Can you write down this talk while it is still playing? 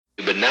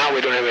Now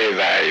we don't have any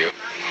value.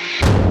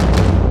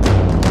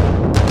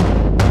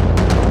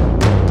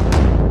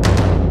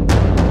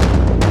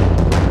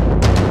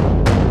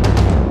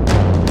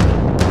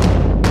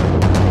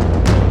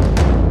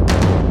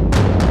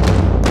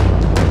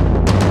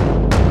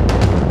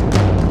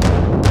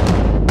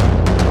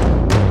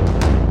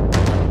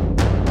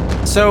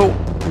 So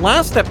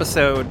last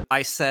episode,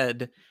 I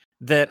said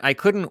that I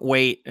couldn't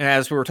wait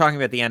as we were talking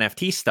about the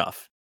NFT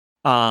stuff,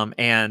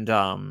 and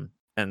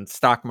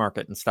stock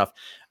market and stuff.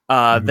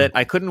 That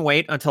I couldn't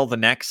wait until the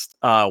next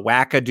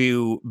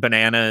wackadoo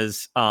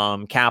bananas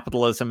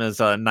capitalism is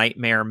a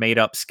nightmare made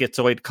up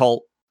schizoid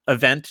cult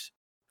event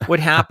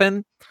would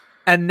happen,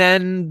 and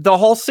then the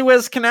whole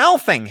Suez Canal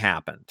thing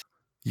happened.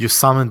 You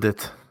summoned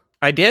it.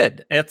 I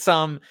did. It's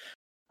so.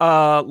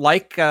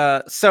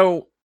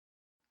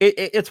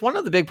 It's one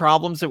of the big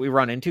problems that we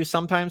run into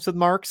sometimes with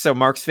Marx. So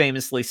Marx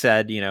famously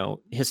said,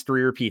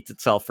 history repeats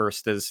itself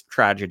first as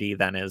tragedy,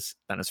 then as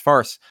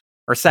farce,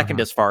 or second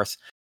as farce.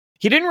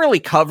 He didn't really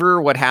cover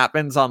what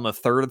happens on the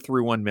 3rd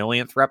through 1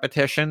 millionth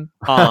repetition.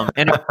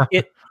 And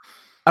it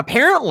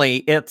apparently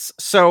it's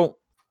so.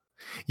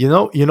 You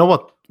know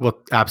what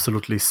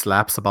absolutely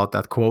slaps about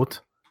that quote?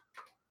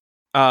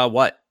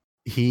 What?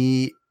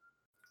 He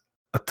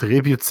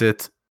attributes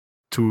it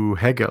to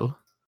Hegel,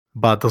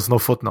 but there's no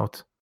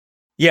footnote.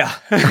 Yeah.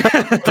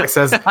 It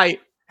says,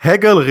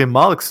 Hegel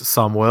remarks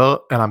somewhere,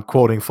 and I'm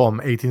quoting from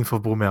 18th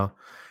of Brumaire,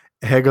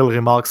 Hegel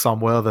remarks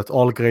somewhere that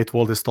all great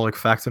world historic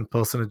facts and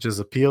personages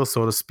appear,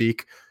 so to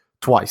speak,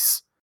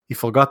 twice. He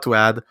forgot to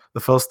add, the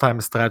first time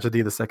is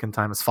tragedy, the second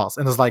time is farce.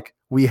 And it's like,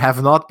 we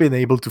have not been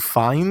able to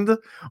find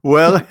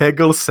where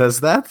Hegel says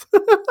that.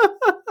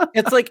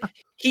 It's like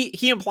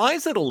he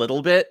implies it a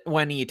little bit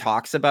when he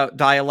talks about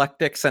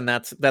dialectics, and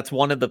that's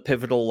one of the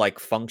pivotal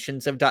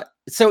functions of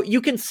so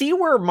you can see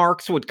where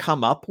Marx would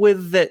come up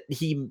with that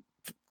he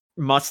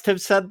must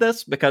have said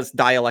this, because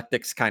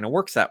dialectics kind of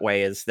works that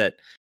way, is that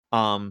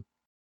and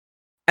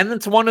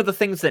that's one of the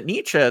things that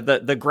Nietzsche,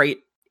 the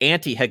great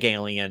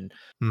anti-Hegelian,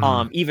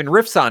 even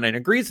riffs on and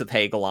agrees with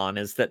Hegel on,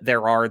 is that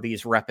there are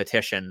these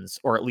repetitions,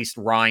 or at least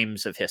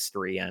rhymes of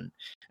history, and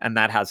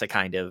that has a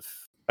kind of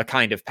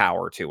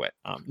power to it.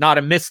 Not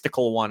a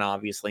mystical one,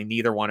 obviously.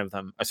 Neither one of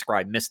them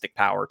ascribe mystic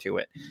power to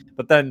it.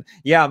 But then,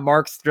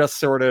 Marx just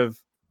sort of...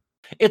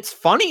 It's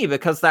funny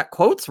because that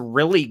quote's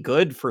really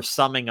good for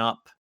summing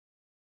up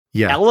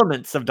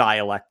elements of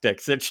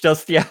dialectics. It's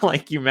just,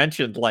 like you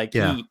mentioned,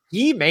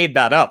 he made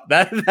that up.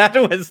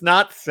 That was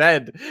not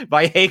said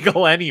by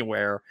Hegel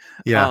anywhere.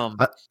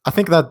 I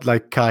think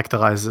that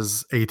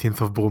characterizes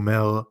 18th of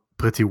Brumaire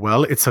pretty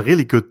well. It's a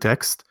really good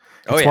text.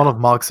 It's one of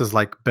Marx's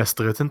best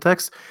written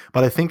texts,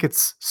 but I think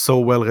it's so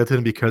well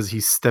written because he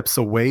steps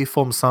away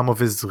from some of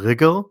his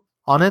rigor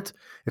on it.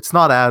 It's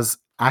not as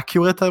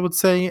accurate, I would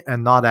say,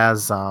 and not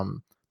as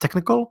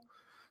technical.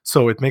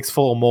 So it makes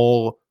for a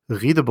more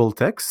readable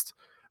text,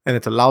 and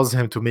it allows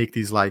him to make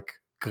these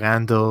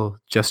grander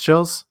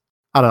gestures.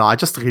 I don't know. I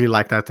just really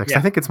like that text. I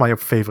think it's my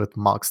favorite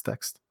Marx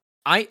text.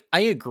 I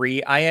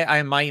agree.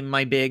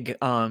 My big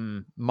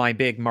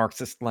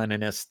Marxist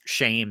Leninist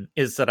shame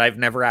is that I've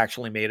never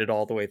actually made it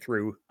all the way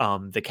through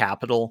The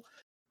Capital.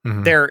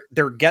 There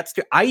gets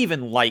to... I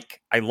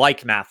like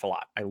math a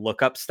lot. I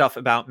look up stuff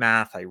about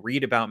math. I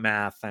read about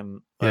math.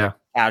 I'm a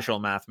casual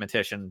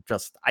mathematician.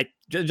 Just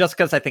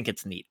because I think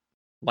it's neat.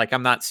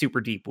 I'm not super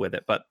deep with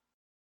it, but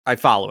I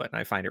follow it and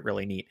I find it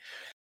really neat.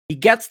 He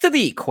gets to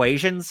the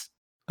equations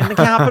in The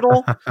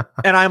Capital,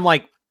 and I'm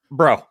like,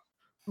 bro.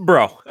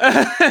 I'm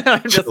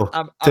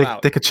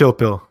out. Take a chill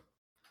pill.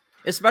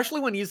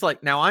 Especially when he's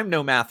like, now I'm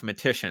no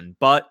mathematician,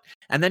 but...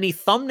 And then he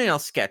thumbnail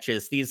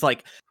sketches these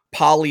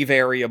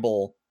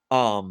polyvariable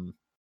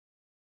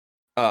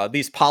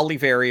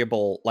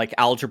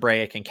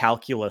algebraic and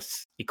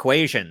calculus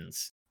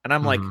equations. And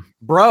I'm like,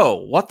 bro,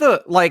 what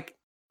the...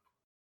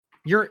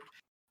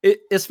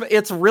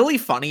 It's really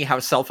funny how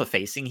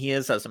self-effacing he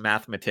is as a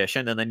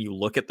mathematician, and then you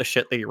look at the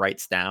shit that he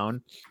writes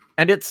down,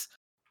 and it's...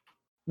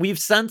 We've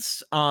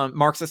since,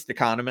 Marxist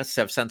economists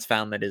have since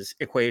found that his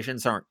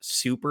equations aren't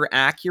super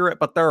accurate,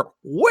 but they're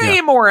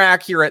way more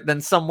accurate than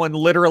someone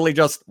literally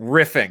just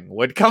riffing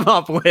would come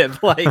up with.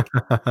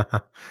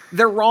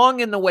 They're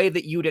wrong in the way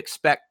that you'd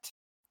expect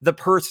the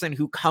person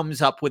who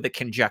comes up with a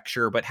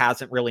conjecture but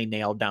hasn't really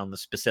nailed down the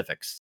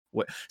specifics.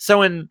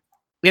 So in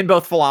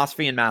both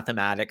philosophy and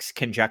mathematics,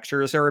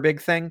 conjectures are a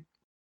big thing.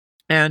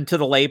 And to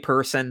the lay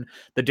person,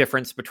 the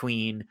difference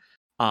between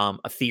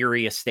a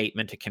theory, a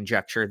statement, a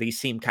conjecture, these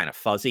seem kind of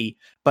fuzzy,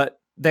 but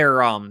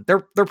they're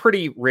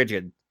pretty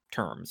rigid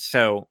terms.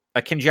 So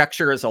a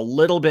conjecture is a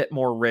little bit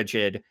more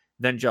rigid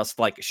than just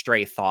a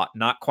stray thought,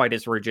 not quite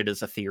as rigid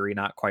as a theory,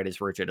 not quite as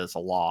rigid as a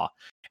law.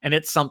 And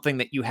it's something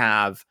that you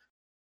have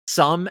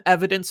some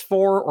evidence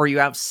for, or you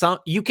have something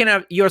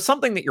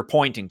that you're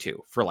pointing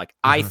to for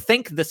I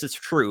think this is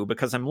true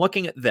because I'm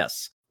looking at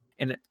this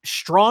and it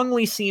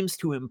strongly seems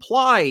to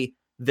imply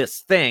this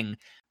thing,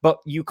 but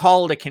you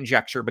call it a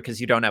conjecture because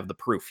you don't have the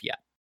proof yet.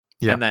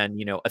 And then,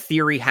 a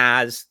theory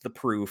has the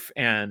proof,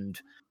 and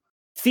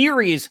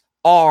theories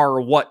are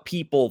what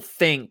people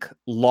think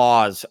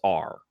laws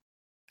are.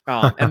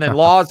 And then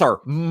laws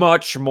are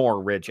much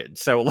more rigid.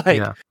 So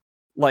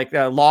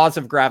laws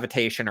of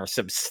gravitation are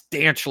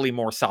substantially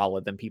more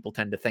solid than people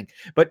tend to think.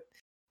 But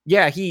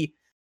yeah, he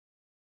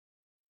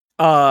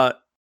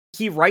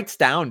writes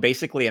down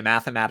basically a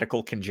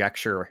mathematical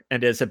conjecture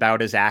and is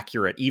about as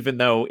accurate, even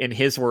though in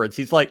his words,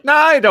 he's like, nah,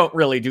 I don't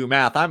really do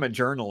math. I'm a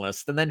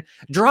journalist. And then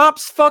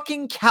drops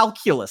fucking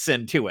calculus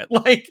into it.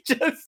 Like,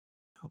 just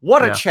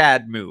what a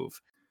Chad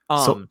move.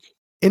 So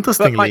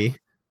interestingly,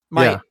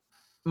 my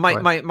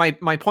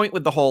point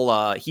with the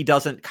whole he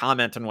doesn't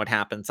comment on what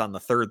happens on the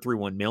 3rd through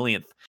 1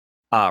 millionth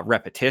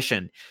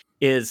repetition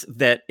is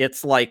that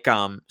it's like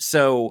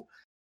so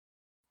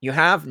you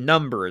have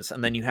numbers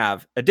and then you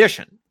have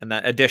addition, and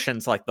that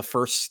addition's like the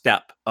first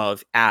step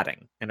of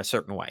adding in a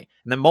certain way,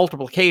 and then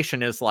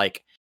multiplication is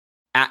like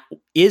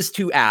is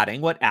to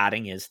adding what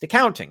adding is to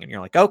counting, and you're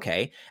like,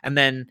 okay, and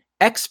then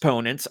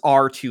exponents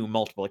are to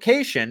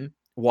multiplication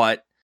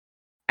what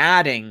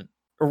adding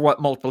or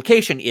what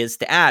multiplication is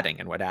to adding,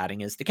 and what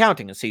adding is to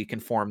counting. And so you can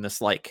form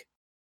this like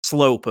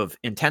slope of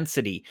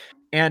intensity.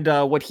 And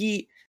what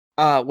he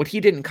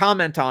didn't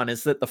comment on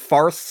is that the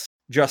farce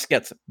just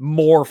gets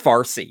more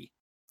farcy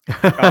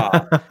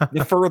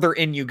the further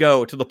in you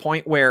go, to the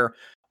point where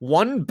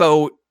one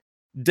boat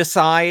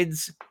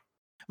decides.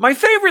 My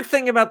favorite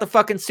thing about the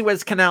fucking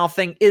Suez Canal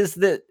thing is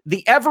that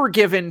the Ever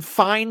Given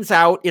finds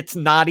out it's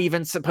not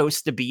even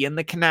supposed to be in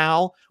the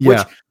canal, which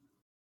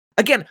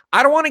again,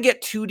 I don't want to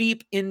get too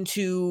deep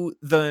into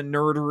the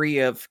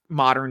nerdery of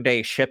modern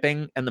day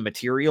shipping and the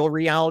material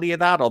reality of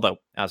that, although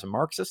as a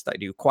Marxist, I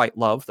do quite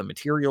love the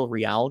material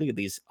reality of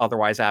these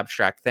otherwise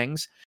abstract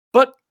things.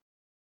 But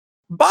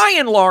by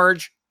and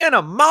large, in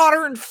a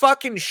modern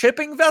fucking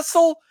shipping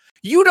vessel,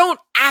 you don't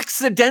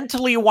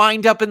accidentally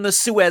wind up in the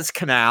Suez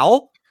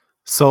Canal.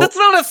 So that's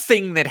not a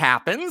thing that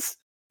happens.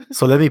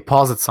 So let me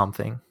posit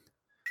something.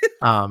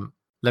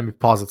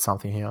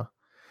 Here.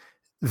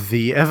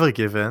 The Ever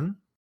Given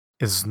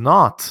is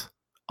not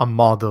a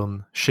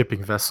modern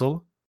shipping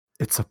vessel.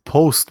 It's a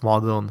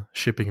postmodern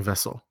shipping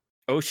vessel.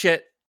 Oh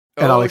shit.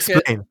 And I'll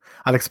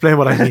explain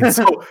what I mean.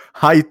 So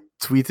I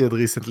tweeted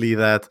recently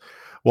that,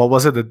 what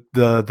was it?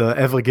 The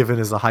Ever Given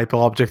is a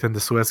hyperobject and the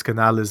Suez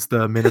Canal is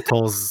the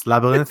Minotaur's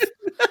labyrinth.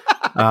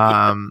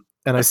 And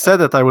I said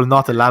that I will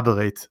not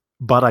elaborate,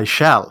 but I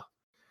shall.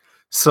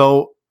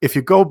 So if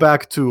you go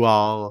back to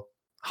our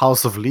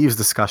House of Leaves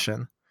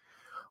discussion,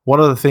 one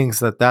of the things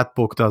that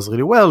book does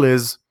really well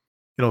is,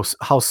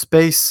 how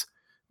space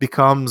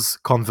becomes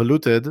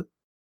convoluted,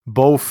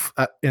 both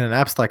in an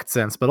abstract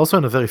sense, but also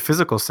in a very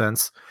physical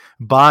sense,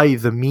 by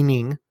the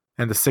meaning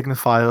and the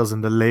signifiers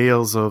and the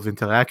layers of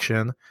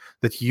interaction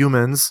that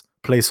humans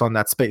place on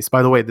that space.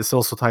 By the way, this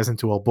also ties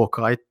into our book,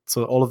 right?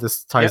 So all of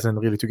this ties in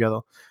really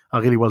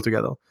well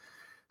together.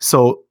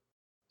 So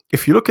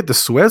if you look at the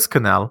Suez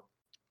Canal,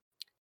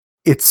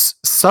 it's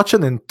such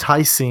an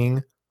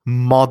enticing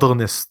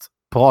modernist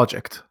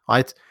project,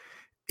 right?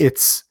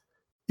 It's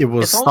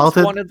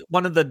started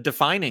one of the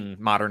defining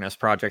modernist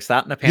projects.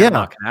 That and the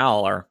Panama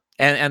Canal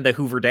and the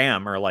Hoover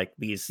Dam are like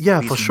these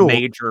for sure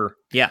major.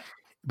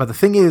 But the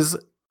thing is,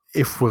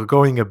 if we're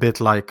going a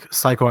bit like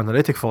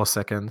psychoanalytic for a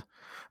second,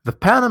 the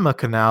Panama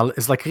Canal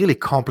is like really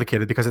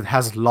complicated because it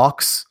has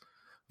locks.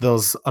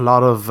 There's a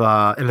lot of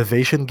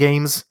elevation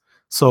gains,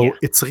 so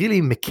it's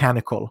really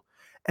mechanical.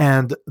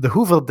 And the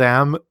Hoover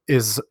Dam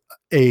is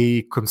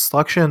a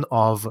construction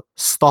of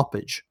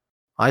stoppage,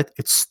 right?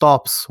 It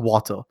stops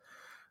water.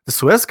 The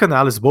Suez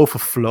Canal is both a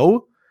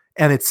flow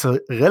and it's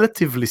a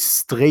relatively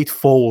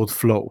straightforward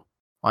flow,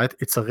 right?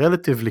 It's a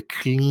relatively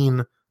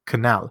clean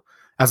canal,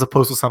 as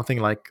opposed to something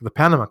like the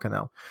Panama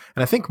Canal.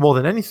 And I think more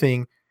than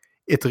anything,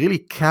 it really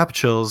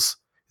captures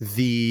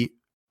the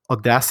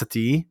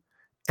audacity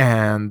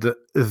and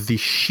the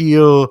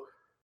sheer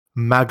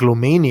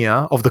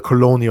megalomania of the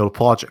colonial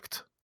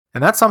project.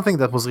 And that's something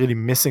that was really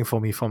missing for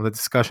me from the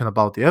discussion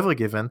about the Ever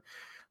Given.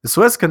 The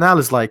Suez Canal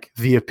is like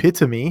the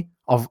epitome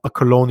of a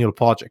colonial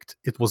project.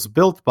 It was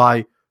built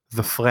by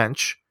the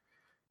French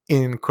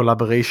in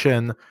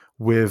collaboration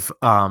with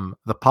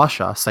the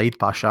Pasha, Said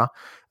Pasha,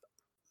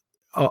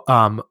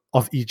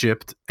 of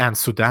Egypt and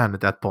Sudan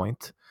at that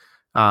point.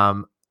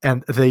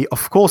 And they,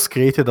 of course,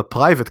 created a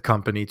private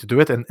company to do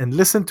it. And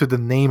listen to the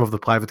name of the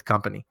private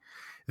company.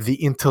 The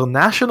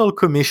International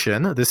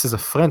Commission, this is a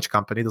French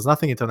company, there's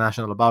nothing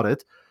international about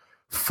it,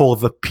 for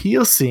the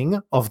piercing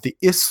of the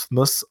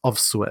Isthmus of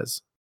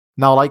Suez.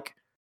 Now, like,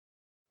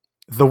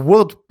 the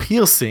word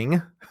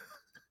piercing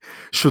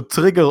should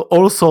trigger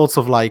all sorts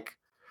of like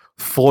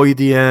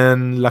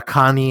Freudian,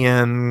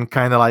 Lacanian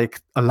kind of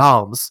like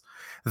alarms.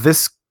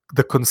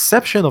 The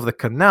conception of the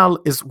canal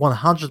is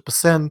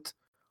 100%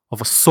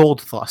 of a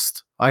sword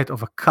thrust, right?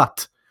 Of a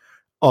cut,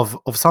 of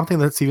something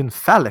that's even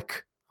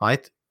phallic,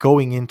 right?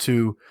 Going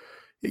into,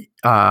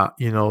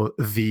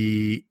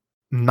 the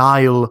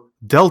Nile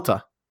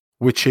Delta,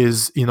 which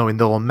is, in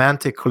the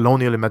romantic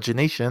colonial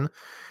imagination,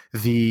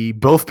 the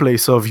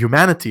birthplace of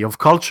humanity, of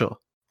culture,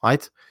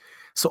 right?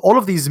 So all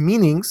of these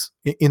meanings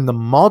in the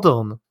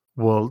modern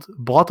world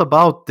brought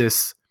about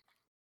this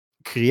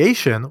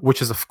creation,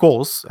 which is, of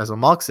course, as a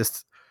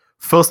Marxist,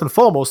 first and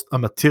foremost, a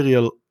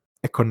material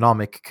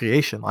economic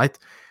creation, right?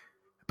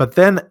 But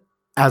then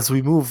as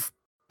we move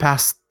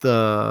past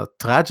the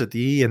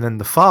tragedy and then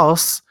the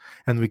farce,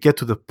 and we get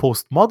to the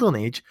postmodern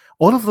age,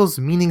 all of those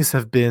meanings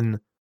have been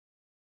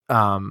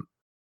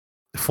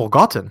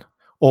forgotten,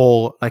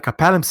 or like a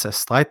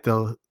palimpsest, right?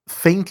 They're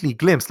faintly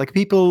glimpsed. Like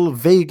people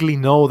vaguely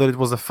know that it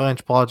was a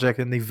French project,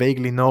 and they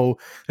vaguely know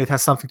that it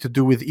has something to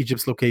do with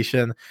Egypt's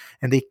location,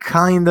 and they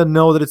kind of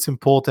know that it's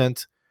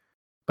important.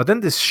 But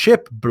then this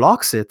ship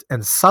blocks it,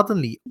 and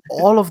suddenly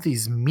all of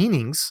these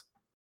meanings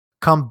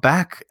come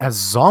back as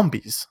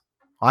zombies,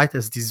 right?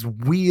 As these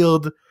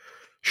weird,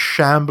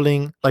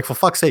 shambling, like for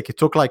fuck's sake, it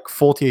took like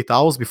 48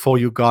 hours before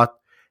you got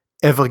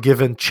Ever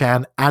Given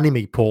Chan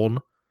anime porn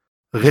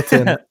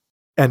written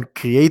and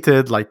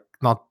created, like,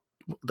 not,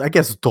 I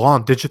guess,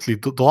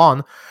 digitally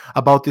drawn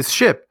about this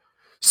ship.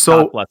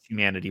 So God bless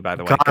humanity, by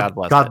the way.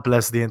 God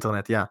bless the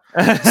internet, yeah.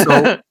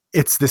 So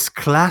it's this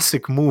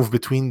classic move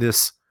between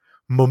this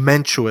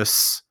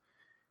momentous,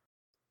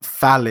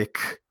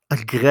 phallic,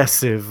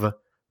 aggressive,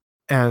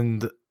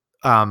 and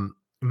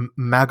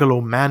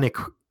megalomanic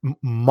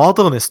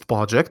modernist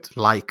project,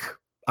 like,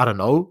 I don't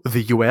know,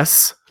 the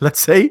US, let's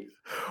say,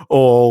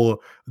 or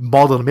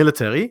modern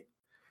military,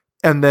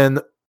 and then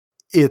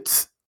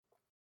it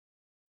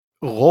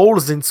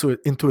rolls into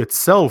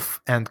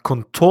itself and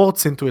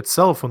contorts into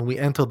itself when we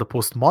enter the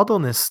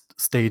postmodernist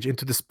stage,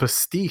 into this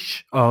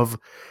pastiche of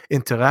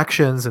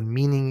interactions and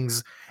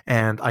meanings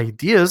and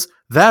ideas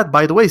that,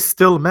 by the way,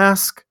 still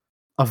mask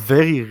a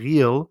very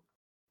real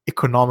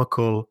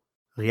economical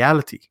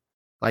reality.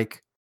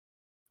 Like,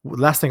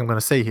 last thing I'm going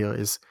to say here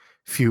is,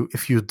 if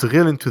you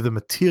drill into the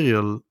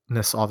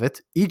materialness of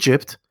it,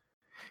 Egypt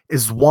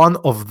is one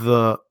of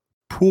the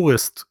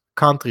poorest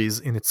countries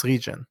in its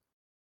region.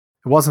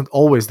 It wasn't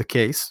always the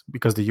case,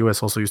 because the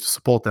US also used to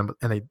support them,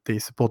 and they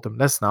support them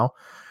less now,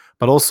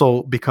 but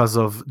also because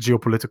of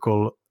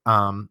geopolitical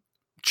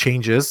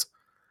changes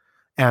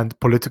and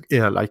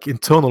like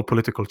internal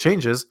political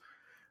changes.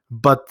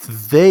 But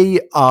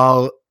they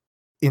are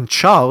in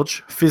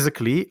charge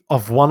physically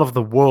of one of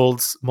the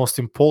world's most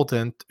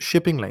important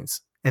shipping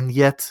lanes, and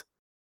yet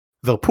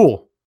they're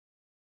poor,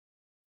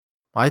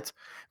 right?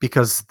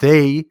 Because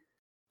they're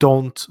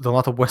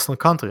not a Western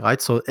country,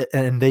 right? So,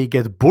 and they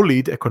get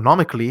bullied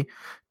economically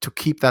to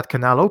keep that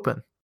canal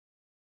open.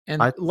 And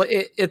right?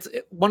 It's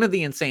one of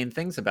the insane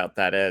things about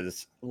that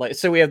is, like,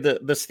 so we have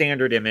the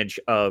standard image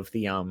of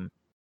the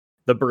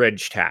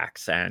bridge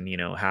tax, and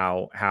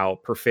how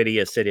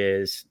perfidious it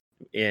is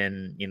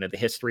in the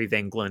history of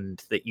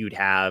England, that you'd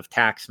have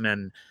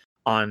taxmen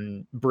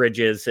on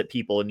bridges that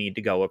people need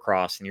to go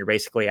across, and you're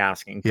basically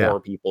asking poor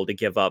people to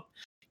give up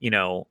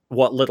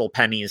what little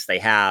pennies they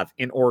have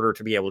in order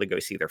to be able to go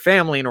see their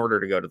family, in order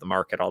to go to the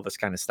market, all this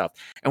kind of stuff.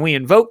 And we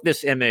invoke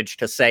this image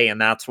to say, and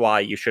that's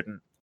why you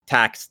shouldn't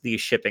tax these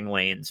shipping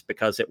lanes,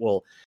 because it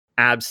will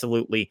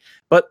absolutely.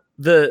 But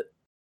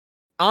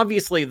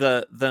obviously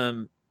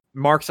the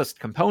Marxist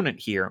component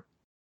here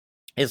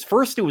is,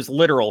 first, it was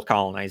literal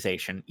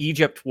colonization.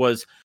 Egypt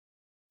was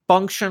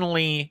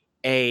functionally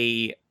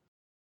a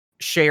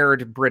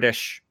shared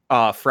British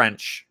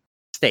French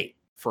state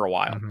for a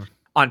while. Mm-hmm.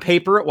 On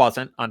paper, it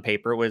wasn't. On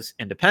paper, it was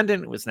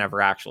independent. It was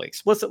never actually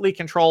explicitly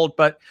controlled,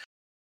 but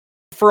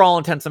for all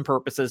intents and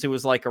purposes, it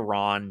was like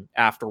Iran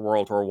after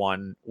World War I,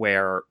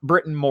 where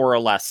Britain more or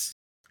less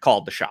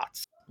called the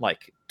shots.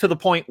 Like, to the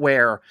point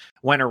where,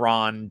 when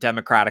Iran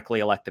democratically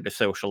elected a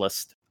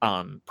socialist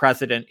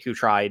president who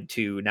tried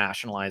to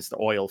nationalize the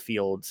oil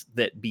fields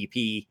that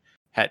BP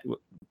had,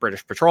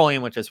 British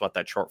Petroleum, which is what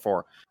that's short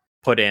for,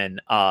 put in,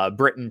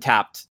 Britain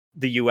tapped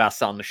the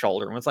US on the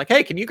shoulder and was like,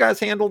 hey, can you guys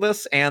handle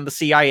this? And the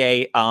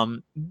CIA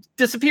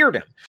disappeared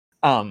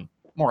him,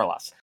 more or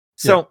less.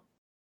 So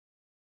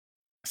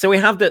we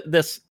have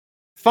this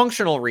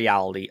functional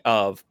reality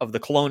of the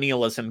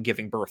colonialism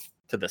giving birth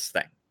to this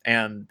thing,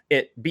 and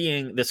it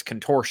being this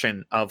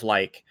contortion of,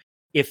 like,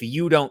 if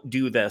you don't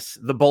do this,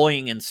 the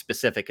bullying in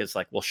specific is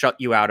like, we'll shut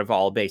you out of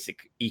all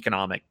basic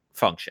economic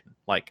function.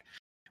 Like,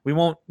 we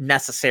won't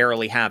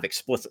necessarily have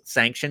explicit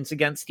sanctions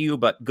against you,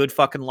 but good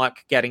fucking luck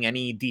getting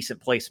any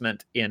decent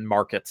placement in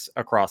markets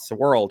across the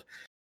world.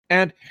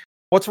 And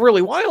what's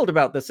really wild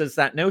about this is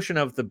that notion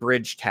of the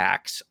bridge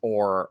tax,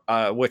 or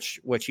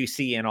which you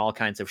see in all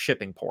kinds of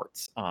shipping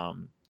ports.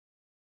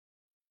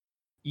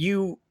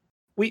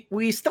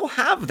 We still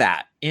have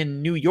that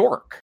in New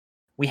York.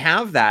 We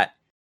have that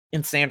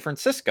in San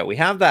Francisco. We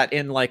have that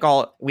in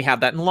we have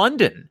that in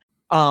London.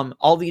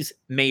 All these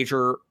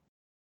major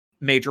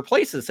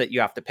places that you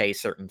have to pay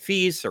certain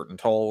fees, certain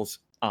tolls.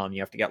 You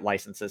have to get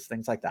licenses,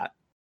 things like that.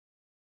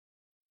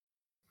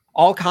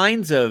 All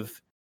kinds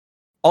of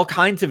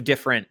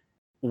different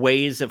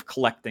ways of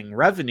collecting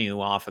revenue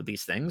off of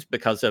these things,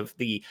 because of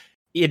the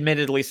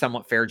admittedly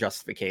somewhat fair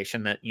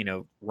justification that,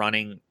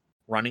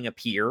 running a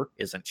pier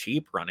isn't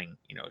cheap, running,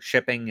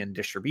 shipping and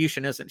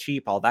distribution isn't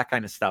cheap, all that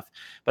kind of stuff.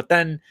 But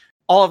then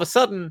all of a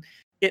sudden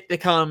it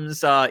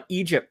becomes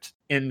Egypt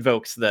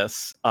invokes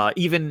this,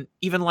 even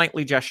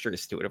lightly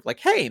gestures to it of like,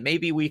 hey,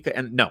 maybe we could.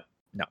 And no,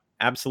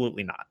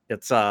 absolutely not.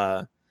 It's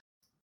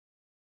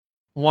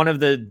one of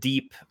the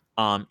deep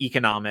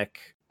economic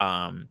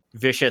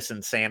vicious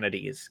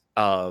insanities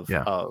of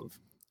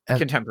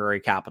contemporary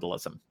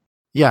capitalism.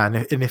 Yeah,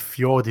 and if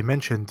you already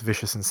mentioned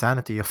vicious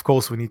insanity, of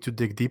course we need to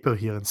dig deeper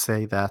here and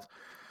say that,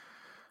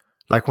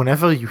 like,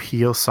 whenever you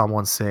hear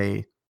someone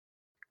say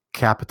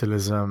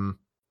capitalism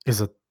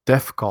is a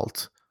death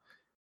cult,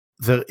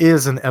 there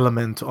is an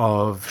element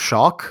of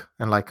shock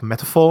and like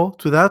metaphor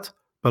to that,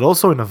 but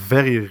also in a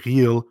very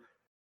real,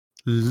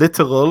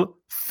 literal,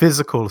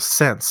 physical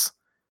sense,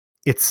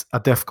 it's a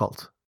death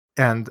cult.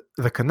 And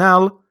the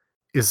canal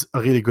is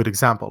a really good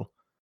example.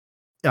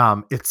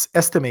 It's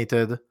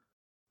estimated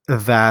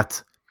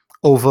that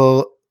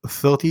over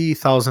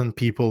 30,000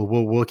 people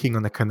were working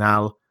on the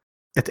canal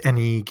at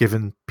any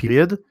given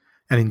period.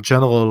 And in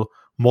general,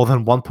 more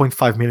than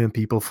 1.5 million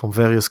people from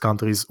various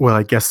countries, where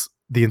I guess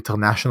the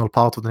international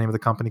part of the name of the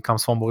company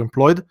comes from, were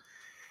employed.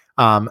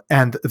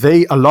 And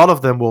a lot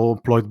of them were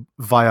employed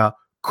via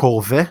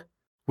corvée,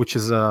 which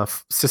is a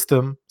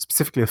system,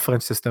 specifically a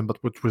French system, but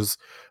which was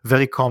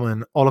very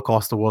common all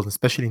across the world,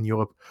 especially in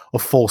Europe,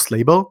 of forced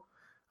labor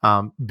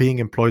being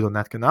employed on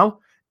that canal.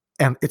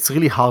 And it's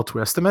really hard to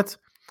estimate,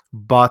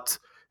 but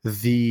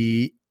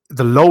the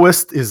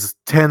lowest is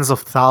tens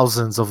of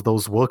thousands of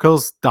those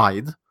workers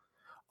died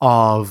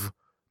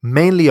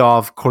mainly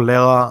of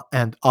cholera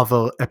and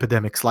other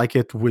epidemics like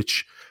it,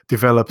 which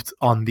developed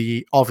on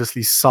the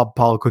obviously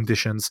subpar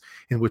conditions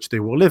in which they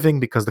were living,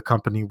 because the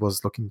company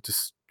was looking to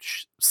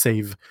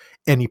save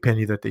any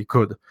penny that they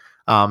could.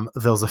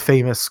 There's a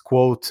famous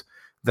quote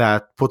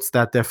that puts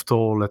that death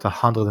toll at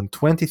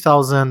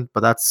 120,000, but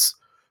that's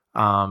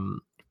a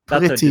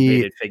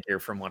debated figure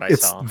from what I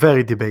saw. It's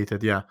very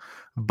debated, yeah.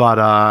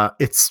 But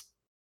it's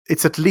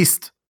at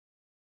least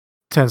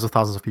tens of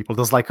thousands of people.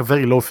 There's like a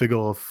very low figure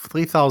of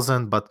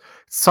 3,000, but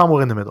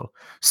somewhere in the middle.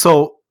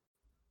 So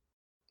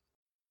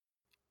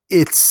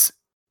it's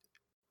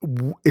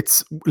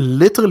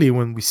literally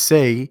when we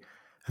say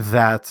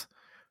that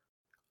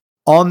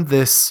on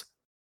this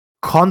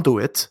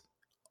conduit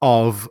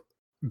of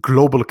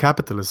global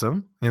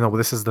capitalism,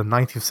 this is the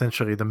 19th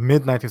century, the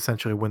mid 19th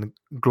century, when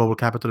global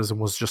capitalism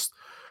was just,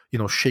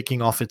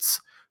 shaking off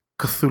its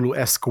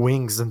Cthulhu-esque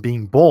wings and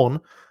being born.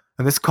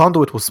 And this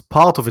conduit was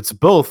part of its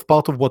birth,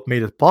 part of what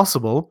made it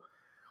possible.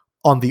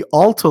 On the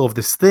altar of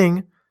this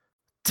thing,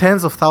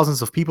 tens of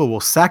thousands of people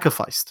were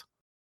sacrificed,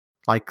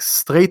 like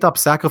straight up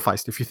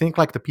sacrificed. If you think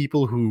like the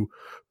people who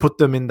put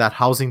them in that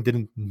housing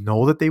didn't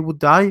know that they would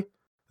die,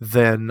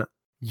 then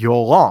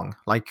you're wrong.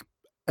 Like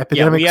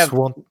epidemics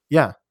won't.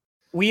 Yeah.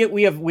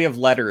 We have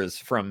letters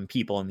from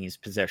people in these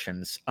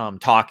positions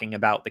talking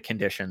about the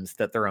conditions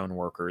that their own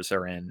workers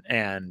are in,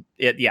 and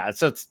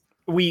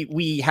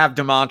we have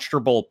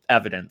demonstrable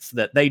evidence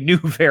that they knew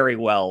very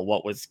well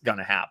what was going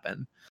to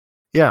happen.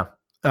 Yeah,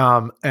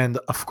 and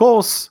of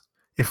course,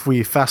 if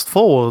we fast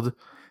forward,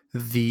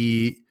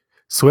 the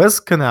Suez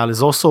Canal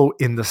is also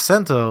in the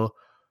center,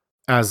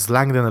 as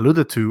Langdon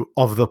alluded to,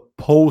 of the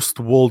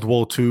post-World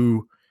War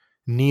II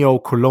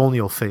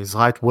neo-colonial phase,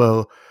 right,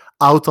 where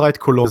outright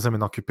colonialism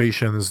and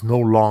occupation is no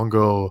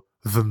longer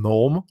the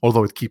norm,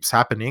 although it keeps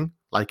happening,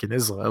 like in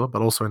Israel,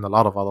 but also in a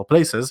lot of other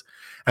places.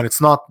 And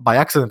it's not by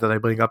accident that I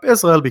bring up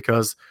Israel,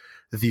 because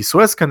the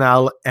Suez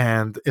Canal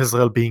and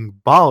Israel being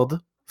barred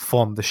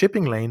from the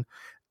shipping lane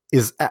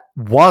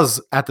was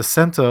at the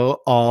center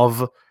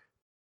of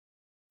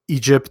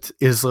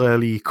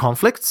Egypt-Israeli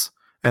conflicts,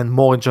 and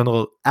more in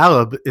general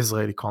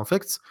Arab-Israeli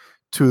conflicts,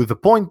 to the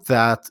point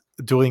that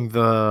during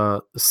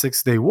the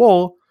Six-Day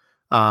War,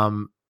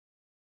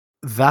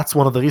 that's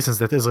one of the reasons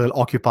that Israel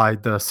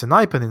occupied the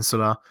Sinai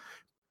Peninsula,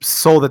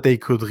 so that they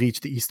could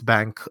reach the east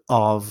bank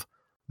of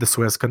the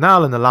Suez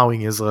Canal, and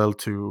allowing Israel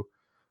to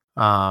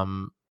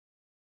use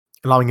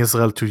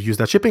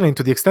that shipping lane,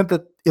 to the extent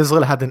that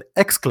Israel had an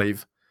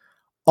exclave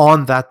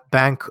on that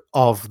bank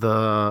of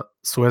the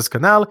Suez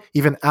Canal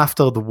even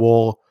after the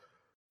war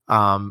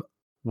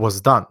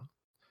was done.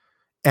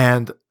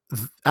 And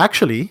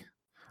actually,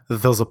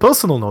 there's a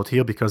personal note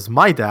here, because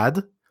my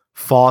dad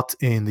fought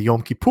in the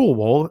Yom Kippur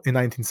War in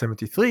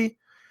 1973,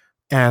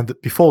 and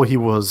before he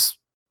was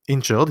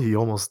injured, he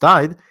almost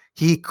died,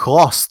 he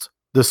crossed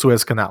the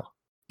Suez Canal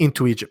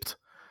into Egypt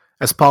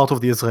as part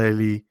of the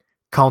Israeli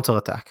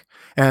counterattack.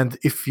 And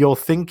if you're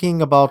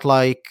thinking about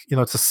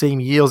it's the same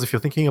years, if you're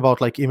thinking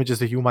about like images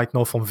that you might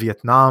know from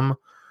Vietnam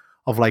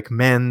of like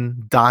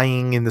men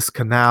dying in this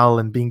canal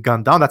and being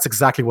gunned down, that's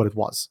exactly what it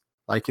was.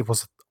 Like, it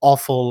was an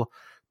awful,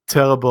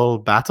 terrible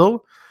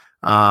battle.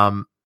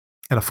 And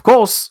of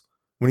course,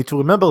 we need to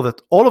remember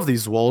that all of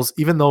these wars,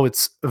 even though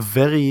it's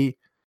very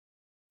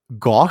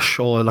gauche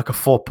or like a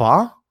faux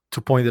pas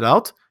to point it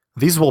out,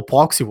 these were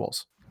proxy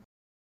wars.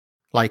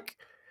 Like,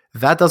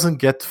 that doesn't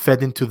get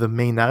fed into the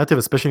main narrative,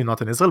 especially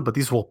not in Israel, but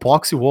these were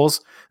proxy wars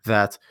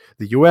that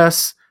the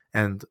US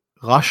and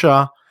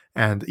Russia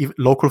and even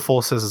local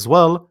forces as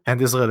well,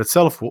 and Israel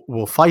itself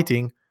were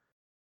fighting,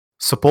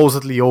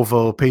 supposedly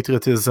over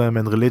patriotism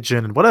and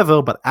religion and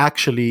whatever, but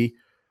actually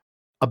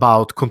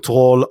about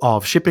control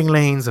of shipping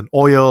lanes and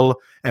oil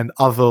and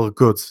other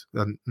goods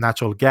and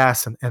natural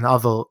gas and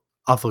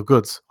other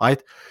goods,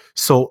 right?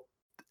 So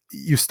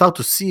you start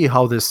to see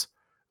how this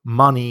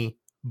money,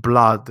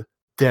 blood,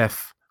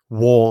 death,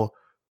 war,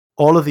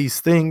 all of these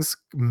things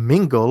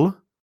mingle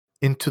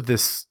into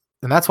this,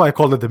 and that's why I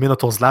call it the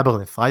Minotaur's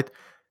Labyrinth, right?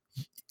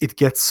 It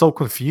gets so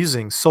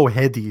confusing, so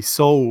heady,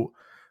 so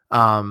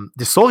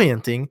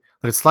disorienting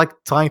that it's like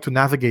trying to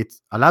navigate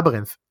a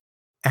labyrinth,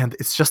 and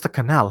it's just a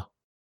canal.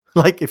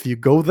 Like if you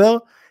go there,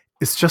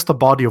 it's just a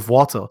body of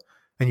water,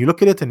 and you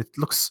look at it, and it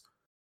looks.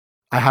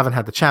 I haven't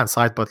had the chance,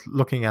 right? But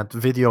looking at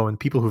video and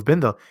people who've been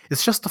there,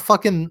 it's just a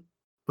fucking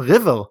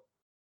river,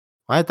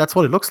 right? That's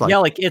what it looks like. Yeah,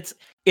 like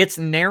it's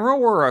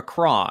narrower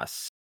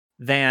across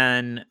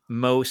than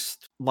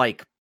most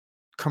like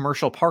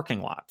commercial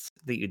parking lots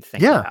that you'd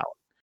think about.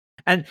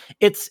 And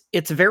it's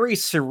very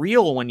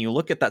surreal when you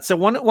look at that. So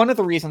one of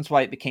the reasons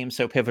why it became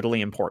so pivotally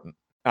important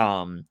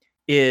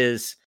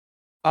is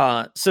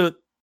so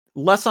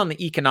less on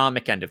the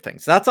economic end of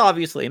things. That's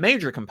obviously a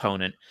major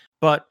component,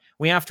 but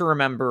we have to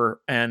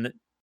remember, and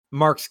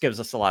Marx gives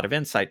us a lot of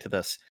insight to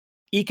this,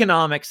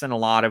 economics in a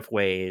lot of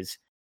ways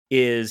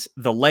is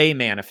the lay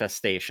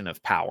manifestation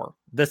of power.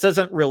 This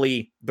isn't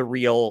really the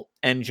real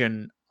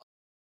engine.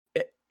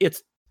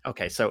 It's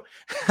okay. So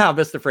how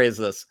best to phrase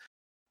this?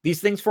 These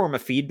things form a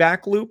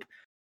feedback loop,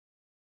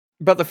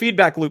 but the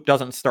feedback loop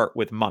doesn't start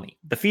with money.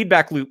 The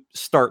feedback loop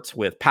starts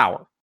with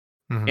power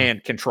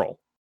and control.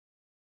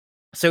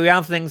 So you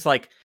have things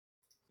like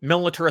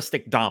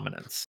militaristic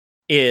dominance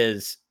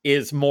is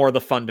more the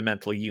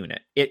fundamental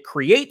unit. It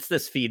creates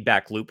this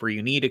feedback loop where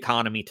you need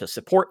economy to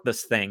support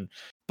this thing,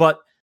 but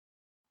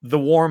the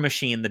war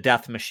machine, the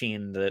death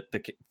machine,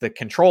 the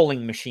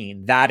controlling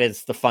machine, that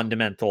is the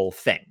fundamental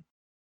thing.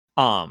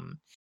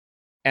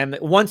 And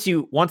once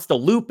the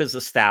loop is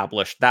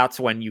established, that's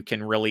when you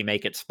can really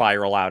make it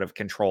spiral out of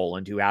control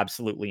and do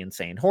absolutely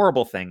insane,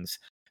 horrible things,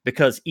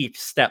 because each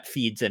step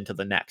feeds into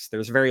the next.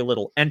 There's very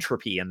little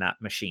entropy in that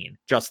machine.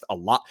 Just a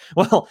lot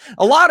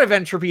of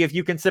entropy if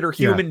you consider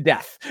human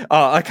death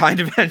a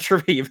kind of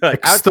entropy, but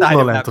outside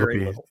of that, entropy,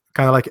 very little.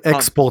 Kind of like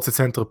exports its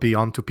entropy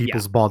onto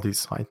people's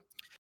bodies, right?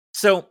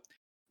 So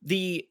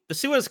the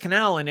Suez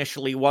Canal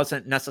initially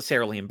wasn't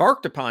necessarily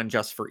embarked upon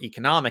just for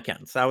economic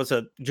ends. That was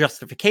a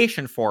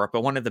justification for it,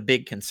 but one of the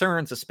big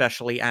concerns,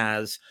 especially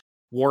as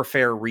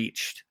warfare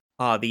reached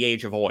the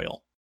age of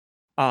oil.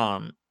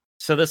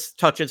 So this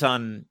touches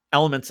on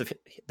elements of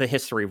the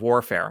history of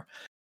warfare.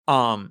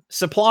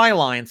 Supply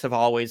lines have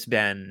always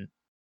been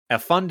a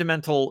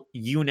fundamental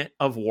unit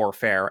of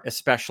warfare,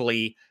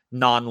 especially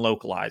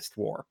non-localized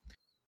war.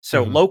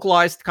 So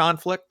localized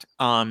conflict,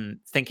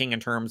 thinking in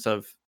terms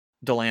of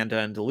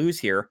DeLanda and Deleuze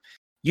here,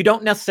 you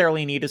don't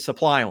necessarily need a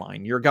supply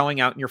line. You're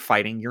going out and you're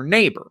fighting your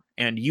neighbor,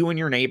 and you and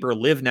your neighbor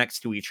live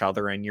next to each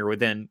other, and you're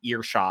within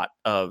earshot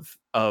of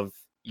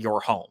your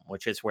home,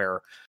 which is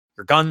where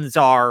your guns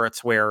are.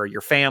 It's where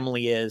your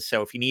family is.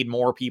 So if you need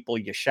more people,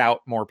 you shout,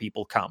 more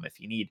people come. If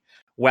you need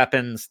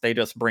weapons, they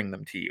just bring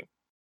them to you.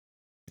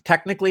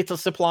 Technically, it's a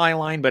supply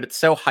line, but it's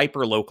so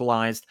hyper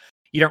localized,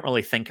 you don't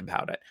really think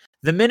about it.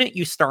 The minute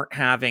you start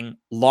having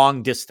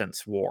long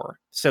distance war,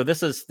 so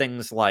this is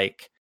things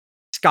like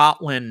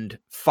Scotland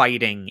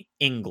fighting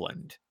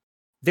England,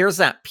 there's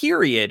that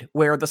period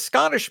where the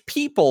Scottish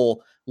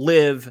people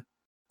live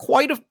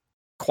quite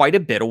a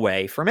bit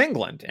away from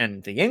England,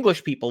 and the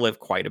English people live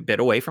quite a bit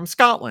away from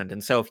Scotland.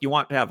 And so if you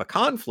want to have a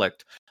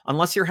conflict,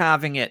 unless you're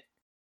having it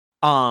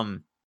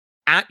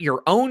at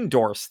your own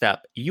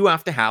doorstep, you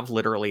have to have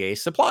literally a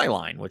supply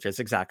line, which is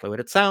exactly what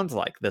it sounds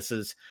like. This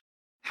is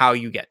how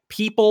you get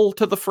people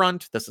to the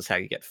front. This is how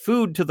you get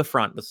food to the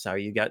front. This is how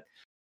you get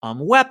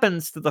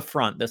weapons to the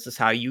front. This is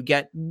how you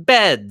get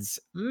beds,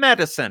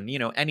 medicine,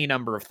 any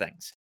number of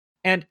things.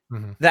 And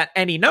that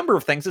any number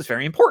of things is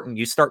very important.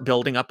 You start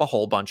building up a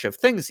whole bunch of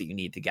things that you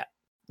need to get.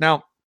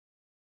 Now,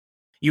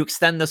 you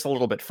extend this a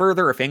little bit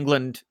further. If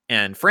England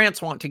and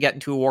France want to get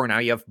into a war, now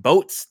you have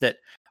boats that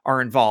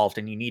are involved,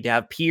 and you need to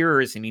have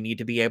piers, and you need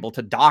to be able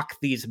to dock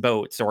these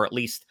boats, or at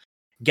least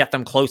get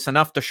them close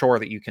enough to shore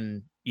that you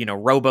can,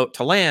 rowboat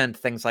to land,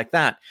 things like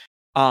that.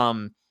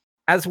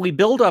 As we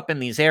build up in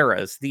these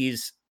eras,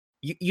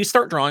 you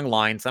start drawing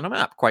lines on a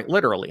map, quite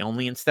literally,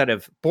 only instead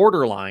of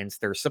border lines,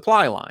 there's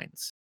supply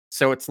lines.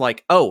 So it's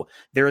like, oh,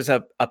 there's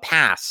a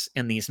pass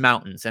in these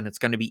mountains, and it's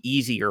going to be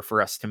easier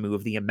for us to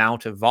move the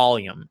amount of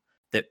volume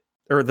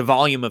or the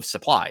volume of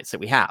supplies that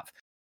we have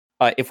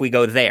if we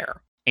go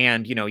there.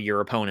 And,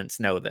 your opponents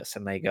know this,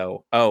 and they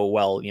go, oh,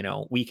 well,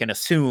 we can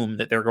assume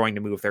that they're going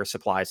to move their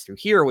supplies through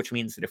here, which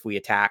means that if we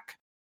attack,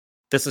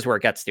 this is where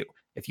it gets to.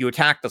 If you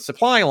attack the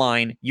supply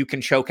line, you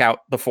can choke out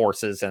the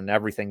forces and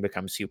everything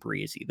becomes super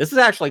easy. This is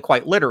actually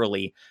quite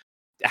literally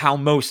how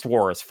most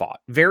war is fought.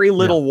 Very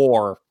little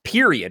war,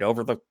 period,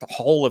 over the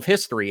whole of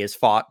history is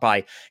fought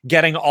by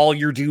getting all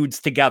your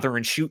dudes together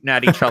and shooting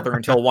at each other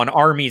until one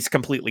army's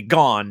completely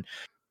gone.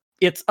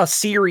 It's a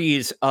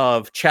series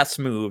of chess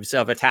moves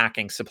of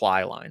attacking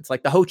supply lines.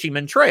 Like the Ho Chi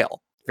Minh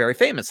Trail, very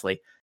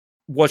famously,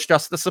 was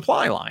just the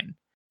supply line.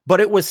 But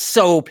it was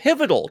so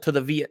pivotal to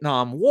the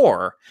Vietnam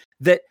War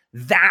that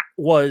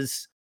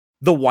was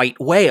the white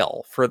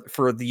whale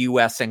for the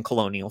U.S. and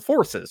colonial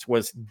forces,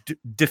 was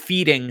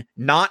defeating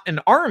not an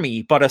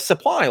army, but a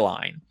supply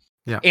line.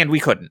 Yeah. And we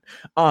couldn't.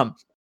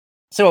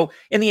 So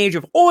in the age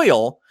of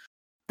oil,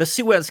 the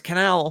Suez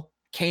Canal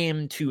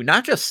came to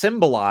not just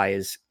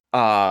symbolize,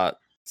 so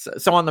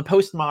on the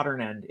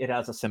postmodern end, it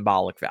has a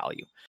symbolic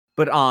value.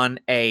 But on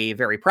a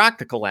very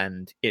practical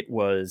end, it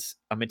was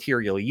a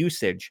material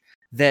usage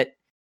that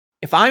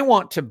if I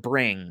want to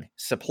bring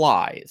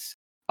supplies,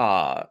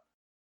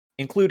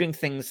 including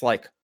things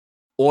like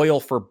oil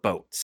for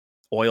boats,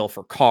 oil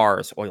for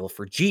cars, oil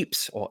for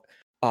Jeeps,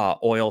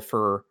 oil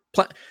for...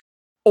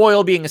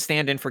 oil being a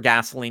stand-in for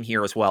gasoline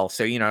here as well.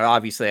 So,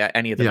 obviously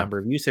any of the number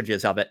of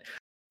usages of it.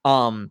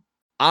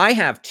 I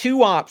have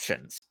two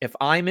options if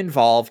I'm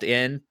involved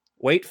in,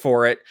 wait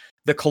for it,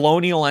 the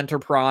colonial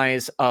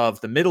enterprise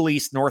of the Middle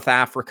East, North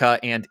Africa,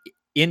 and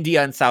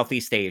India and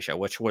Southeast Asia,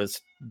 which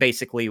was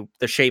basically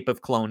the shape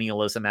of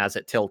colonialism as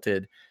it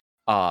tilted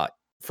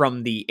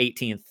from the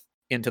 18th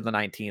into the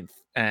 19th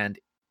and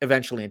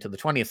eventually into the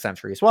 20th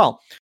century as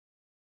well.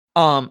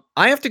 I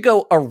have to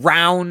go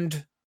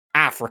around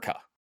Africa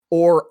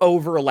or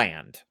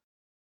overland.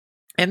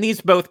 And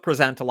these both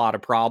present a lot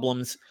of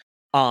problems.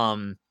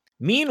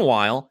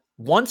 Meanwhile,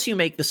 once you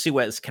make the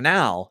Suez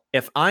Canal,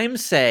 if I'm,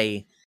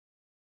 say,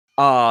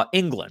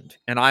 England,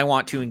 and I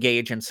want to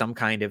engage in some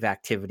kind of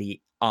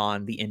activity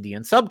on the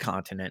Indian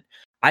subcontinent,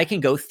 I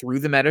can go through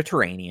the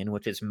Mediterranean,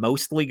 which is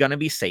mostly going to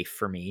be safe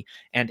for me,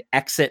 and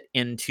exit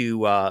into,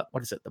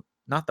 what is it?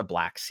 Not the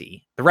Black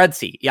Sea, the Red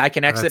Sea. Yeah, I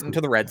can exit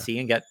into the Red Sea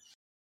and get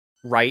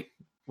right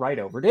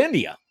over to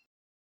India.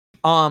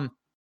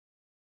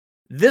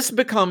 This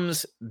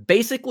becomes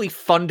basically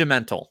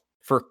fundamental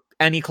for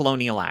any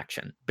colonial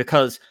action,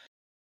 because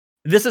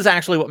this is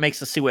actually what makes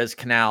the Suez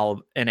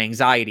Canal an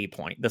anxiety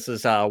point. This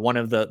is one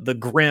of the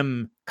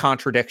grim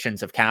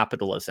contradictions of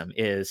capitalism,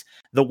 is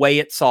the way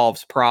it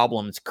solves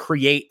problems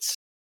creates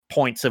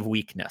points of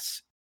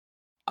weakness.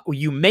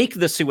 You make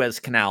the Suez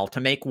Canal to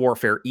make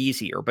warfare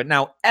easier, but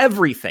now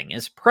everything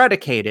is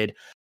predicated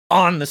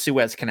on the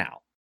Suez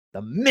Canal.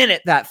 The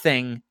minute that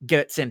thing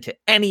gets into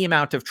any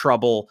amount of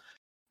trouble,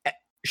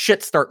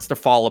 shit starts to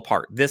fall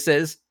apart. This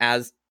is,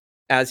 as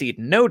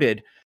Eden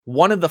noted,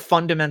 one of the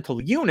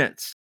fundamental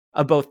units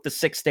of both the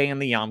 6 Day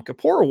and the Yom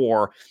Kippur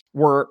War.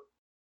 Were,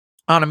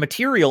 on a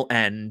material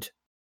end,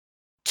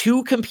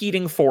 two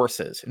competing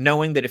forces,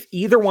 knowing that if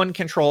either one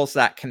controls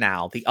that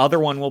canal, the other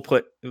one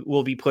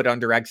will be put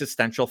under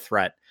existential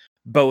threat,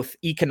 both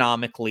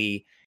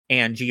economically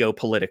and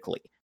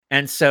geopolitically.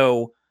 And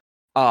so,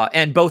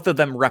 and both of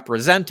them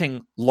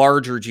representing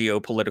larger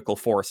geopolitical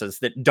forces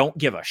that don't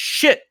give a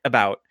shit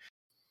about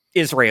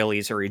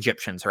Israelis or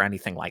Egyptians or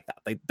anything like that.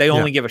 They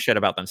only give a shit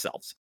about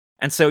themselves.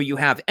 And so you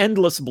have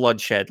endless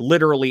bloodshed,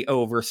 literally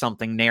over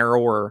something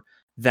narrower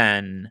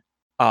than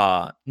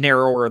a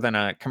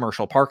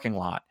commercial parking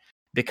lot,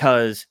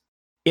 because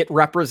it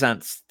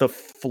represents the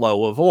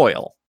flow of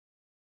oil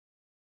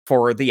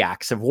for the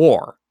acts of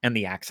war and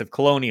the acts of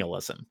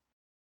colonialism.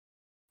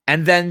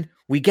 And then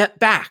we get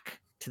back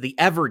to the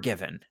Ever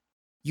Given.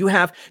 You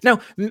have now.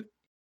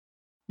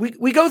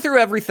 We go through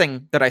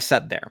everything that I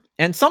said there,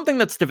 and something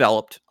that's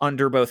developed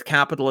under both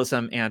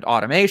capitalism and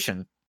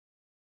automation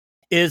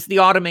is the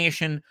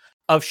automation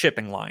of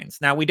shipping lines.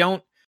 Now, we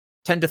don't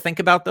tend to think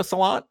about this a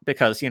lot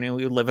because, we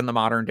live in the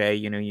modern day,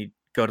 you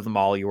go to the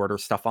mall, you order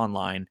stuff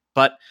online.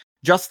 But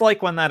just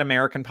like when that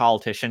American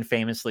politician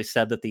famously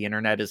said that the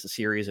internet is a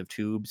series of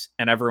tubes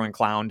and everyone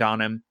clowned on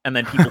him, and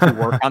then people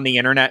who work on the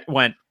internet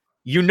went,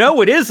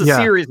 it is a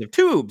series of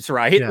tubes,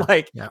 right?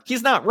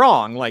 He's not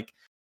wrong.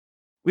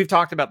 We've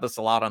talked about this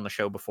a lot on the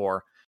show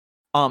before.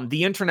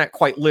 The internet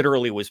quite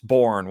literally was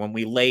born when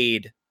we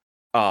laid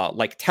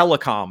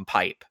telecom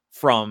pipe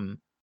from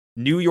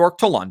New York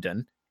to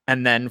London,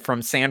 and then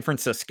from San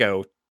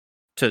Francisco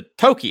to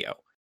Tokyo.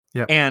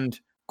 Yep. And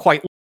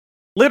quite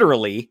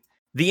literally,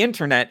 the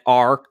internet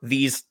are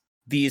these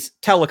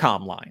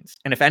telecom lines.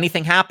 And if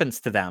anything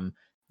happens to them,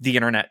 the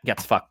internet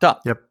gets fucked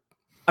up. Yep.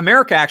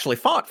 America actually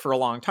fought for a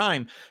long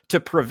time to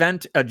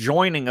prevent a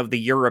joining of the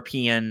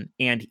European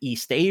and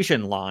East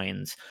Asian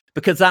lines,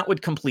 because that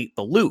would complete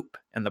the loop.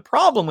 And the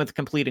problem with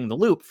completing the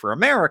loop for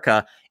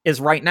America is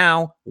right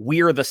now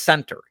we're the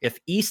center. If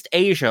East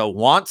Asia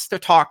wants to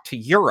talk to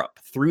Europe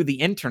through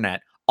the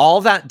internet, all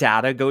that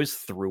data goes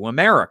through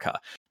America.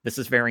 This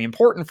is very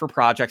important for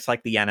projects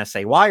like the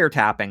NSA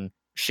wiretapping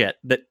shit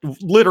that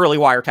literally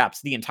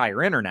wiretaps the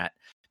entire internet,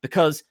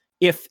 because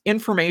if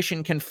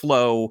information can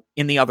flow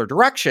in the other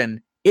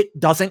direction, it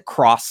doesn't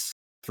cross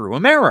through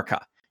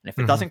America. And if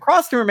it doesn't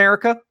cross through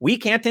America, we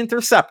can't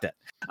intercept it.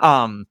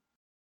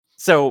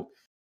 So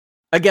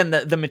again,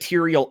 the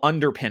material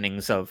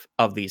underpinnings of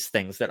these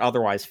things that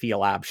otherwise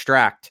feel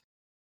abstract,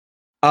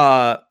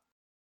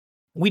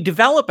 we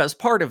develop as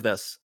part of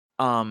this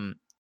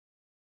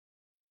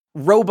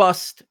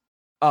robust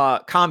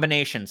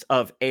combinations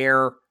of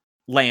air,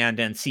 land,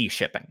 and sea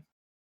shipping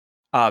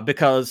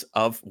because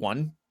of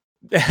one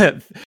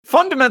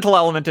fundamental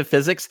element of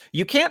physics,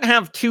 you can't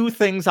have two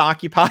things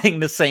occupying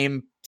the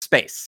same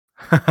space.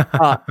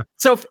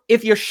 So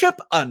if you ship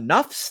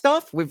enough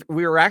stuff, we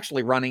were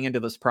actually running into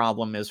this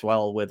problem as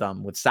well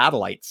with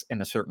satellites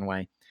in a certain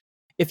way.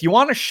 If you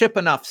want to ship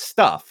enough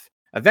stuff,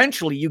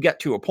 eventually you get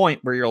to a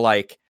point where you're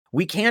like,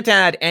 we can't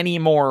add any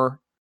more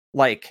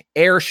like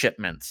air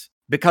shipments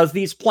because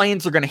these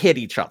planes are going to hit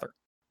each other.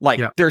 Like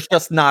there's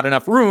just not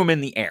enough room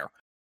in the air.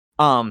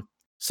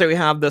 So we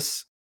have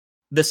this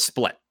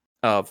split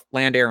of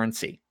land, air, and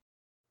sea.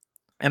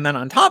 And then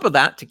on top of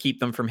that, to keep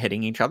them from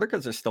hitting each other,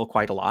 because there's still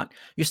quite a lot,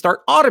 you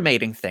start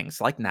automating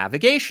things like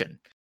navigation.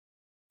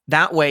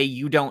 That way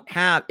you don't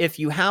have, if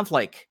you have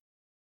like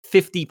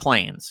 50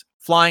 planes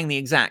flying the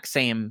exact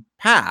same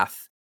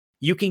path,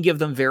 you can give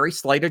them very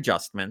slight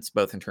adjustments,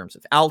 both in terms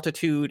of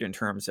altitude, in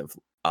terms of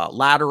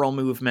lateral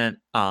movement,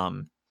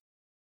 all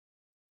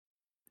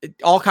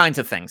kinds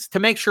of things to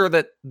make sure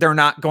that they're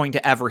not going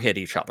to ever hit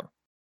each other.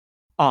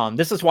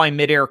 This is why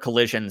mid-air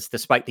collisions,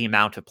 despite the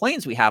amount of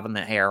planes we have in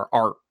the air,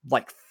 are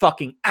like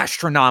fucking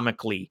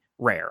astronomically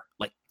rare.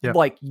 Like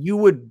you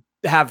would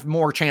have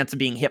more chance of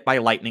being hit by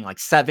lightning like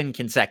 7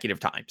 consecutive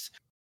times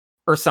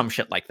or some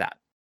shit like that.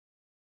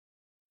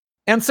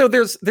 And so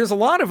there's a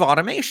lot of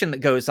automation that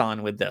goes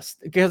on with this,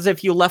 because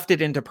if you left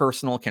it into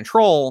personal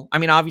control, I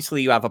mean,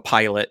 obviously you have a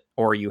pilot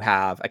or you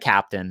have a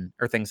captain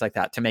or things like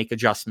that to make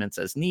adjustments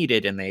as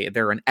needed, and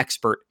they're an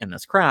expert in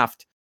this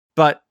craft,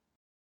 but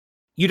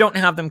you don't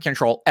have them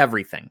control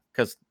everything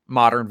because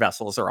modern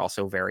vessels are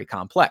also very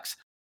complex.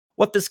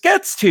 What this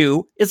gets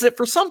to is that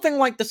for something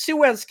like the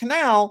Suez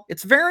Canal,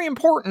 it's very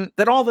important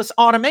that all this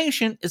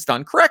automation is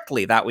done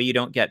correctly. That way you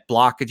don't get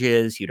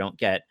blockages, you don't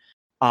get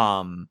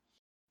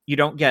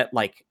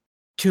like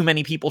too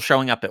many people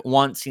showing up at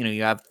once. You know,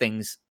 you have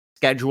things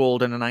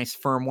scheduled in a nice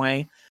firm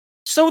way.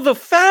 So the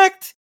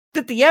fact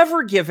that the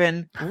Ever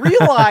Given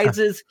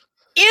realizes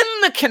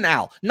in the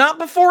canal, not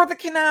before the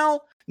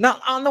canal,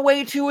 not on the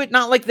way to it,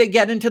 not like they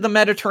get into the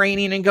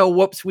Mediterranean and go,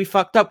 whoops, we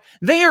fucked up.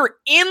 They are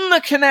in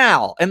the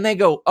canal and they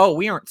go, oh,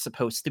 we aren't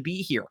supposed to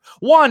be here.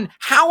 1,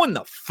 how in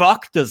the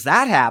fuck does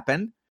that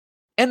happen?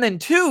 And then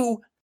 2,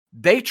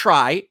 they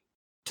try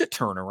to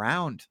turn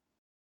around.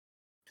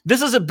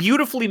 This is a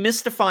beautifully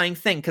mystifying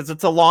thing because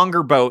it's a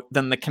longer boat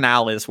than the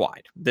canal is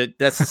wide.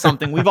 That's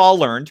something we've all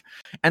learned.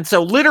 And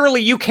so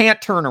literally you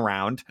can't turn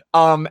around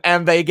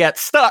and they get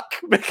stuck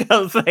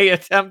because they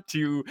attempt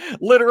to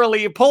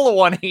literally pull a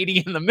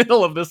 180 in the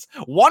middle of this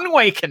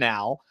one-way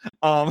canal.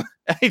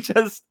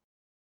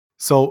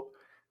 So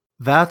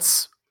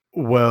that's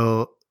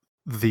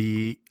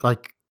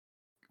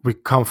we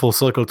come full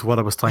circle to what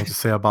I was trying to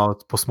say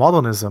about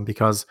postmodernism,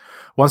 because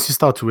once you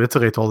start to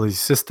iterate all these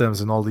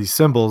systems and all these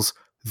symbols,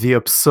 the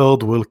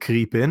absurd will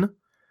creep in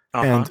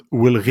and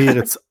will rear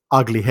its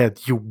ugly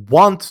head. You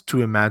want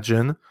to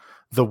imagine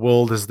the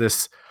world as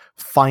this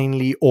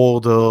finely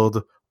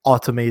ordered,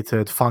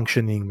 automated,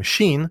 functioning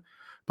machine.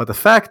 But the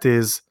fact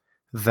is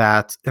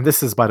that, and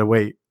this is, by the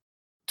way,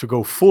 to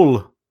go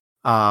full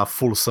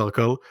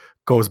circle,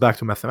 goes back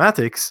to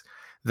mathematics,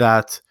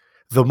 that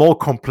the more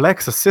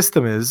complex a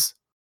system is,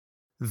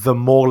 the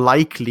more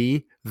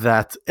likely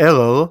that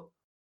error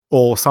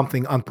or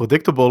something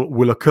unpredictable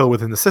will occur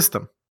within the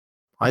system.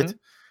 Right?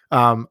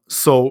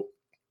 So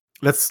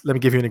let me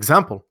give you an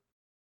example.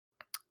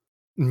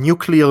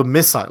 Nuclear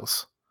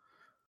missiles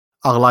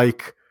are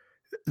like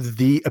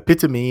the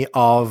epitome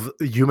of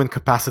human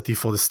capacity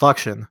for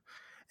destruction,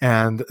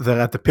 and they're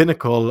at the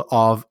pinnacle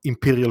of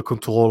imperial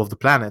control of the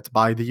planet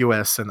by the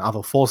US and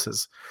other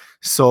forces.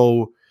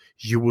 So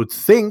you would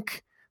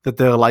think that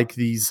they're like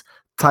these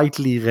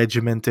tightly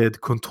regimented,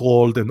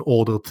 controlled, and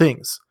ordered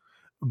things.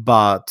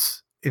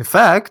 But in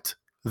fact,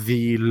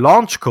 the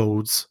launch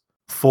codes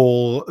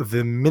for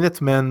the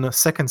Minuteman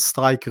Second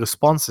Strike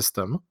Response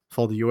System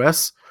for the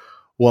US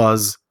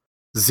was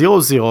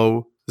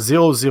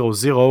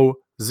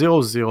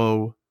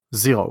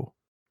 00000000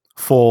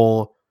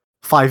 for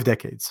 5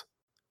 decades.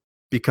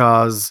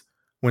 Because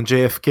when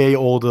JFK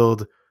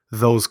ordered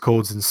those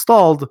codes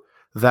installed,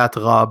 that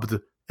rubbed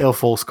Air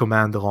Force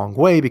Command the wrong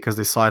way because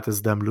they saw it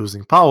as them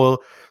losing power.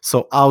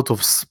 So out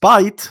of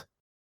spite,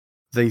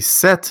 they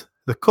set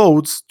the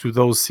codes to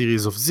those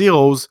series of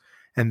zeros,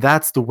 and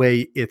that's the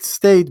way it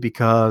stayed,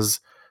 because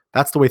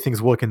that's the way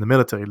things work in the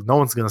military. No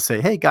one's going to say,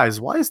 hey guys,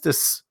 why is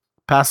this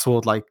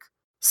password like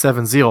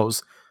 7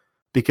 zeros?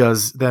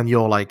 Because then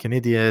you're like an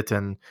idiot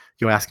and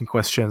you're asking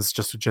questions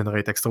just to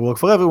generate extra work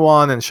for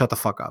everyone, and shut the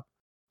fuck up.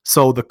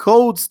 So the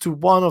codes to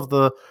one of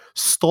the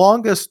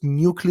strongest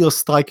nuclear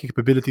strike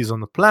capabilities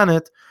on the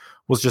planet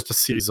was just a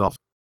series of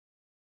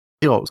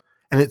zeros.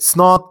 And it's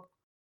not,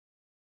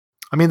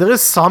 I mean, there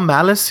is some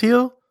malice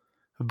here,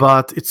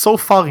 but it's so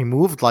far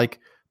removed. Like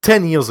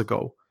 10 years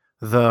ago,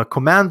 the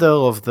commander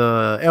of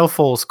the Air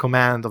Force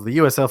Command, of the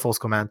US Air Force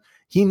Command,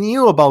 he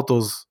knew about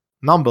those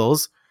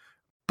numbers,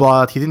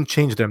 but he didn't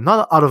change them.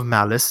 Not out of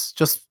malice,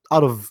 just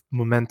out of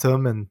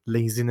momentum and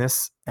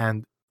laziness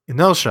and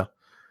inertia.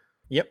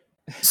 Yep.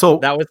 So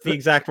that was the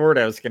exact word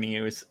I was going to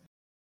use.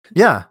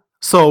 Yeah.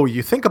 So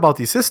you think about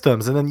these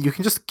systems, and then you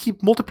can just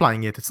keep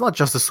multiplying it. It's not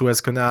just the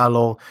Suez Canal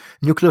or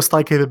nuclear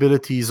strike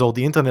capabilities or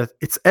the internet.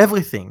 It's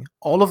everything.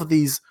 All of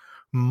these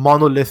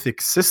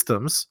monolithic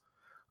systems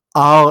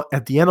are,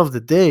 at the end of the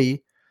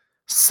day,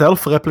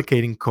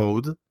 self-replicating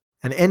code,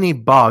 and any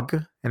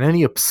bug and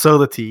any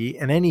absurdity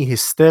and any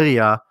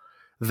hysteria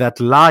that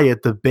lie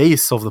at the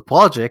base of the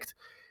project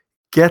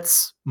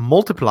gets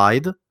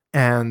multiplied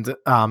and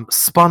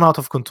spun out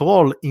of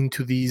control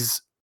into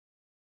these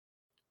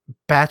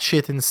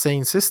batshit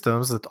insane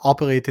systems that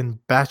operate in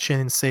batshit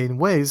insane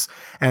ways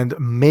and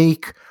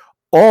make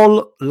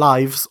all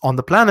lives on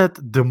the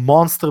planet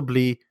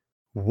demonstrably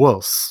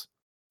worse,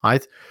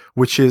 right?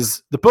 Which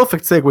is the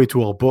perfect segue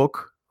to our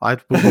book, right?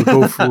 We'll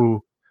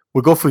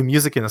go through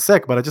music in a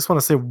sec, but I just want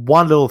to say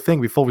one little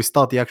thing before we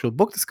start the actual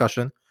book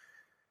discussion.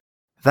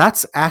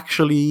 That's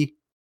actually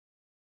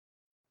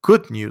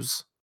good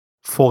news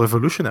for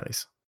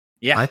revolutionaries.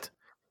 Yeah. Right?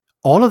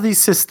 All of these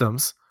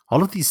systems,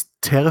 all of these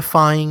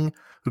terrifying,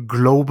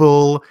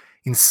 global,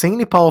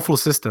 insanely powerful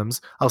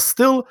systems are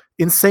still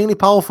insanely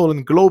powerful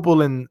and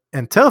global and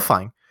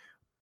terrifying.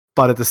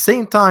 But at the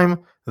same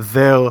time,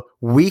 they're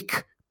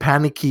weak,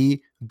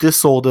 panicky,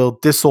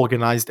 disordered,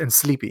 disorganized, and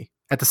sleepy.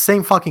 At the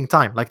same fucking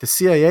time. Like the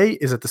CIA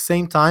is at the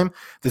same time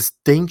this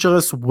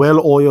dangerous,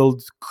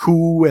 well-oiled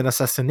coup and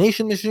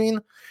assassination machine.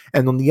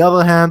 And on the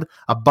other hand,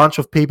 a bunch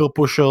of paper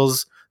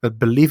pushers that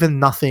believe in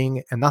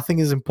nothing and nothing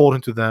is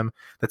important to them,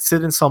 that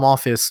sit in some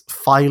office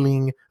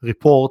filing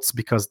reports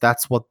because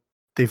that's what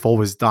they've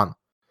always done.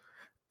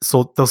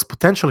 So there's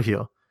potential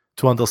here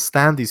to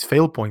understand these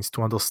fail points,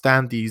 to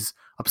understand these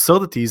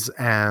absurdities,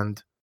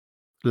 and,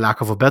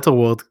 lack of a better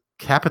word,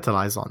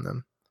 capitalize on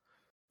them.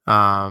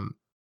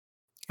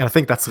 And I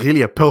think that's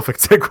really a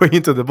perfect segue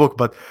into the book.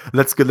 But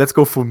let's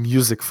go for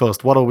music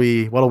first. What are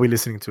we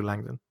listening to,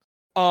 Langdon?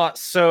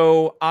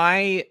 So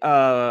I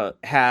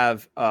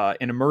have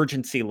an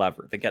emergency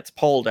lever that gets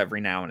pulled every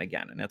now and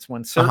again, and it's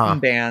when certain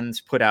bands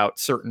put out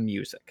certain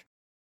music.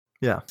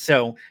 Yeah.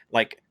 So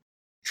like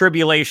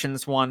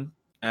Tribulations one,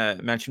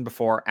 mentioned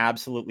before,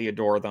 absolutely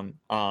adore them.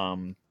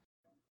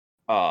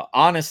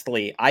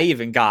 Honestly, I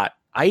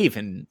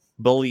even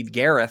bullied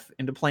Gareth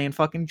into playing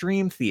fucking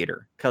Dream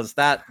Theater because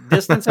that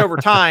Distance Over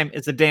Time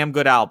is a damn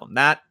good album.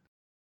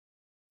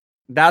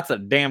 That's a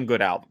damn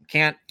good album.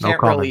 Can't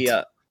really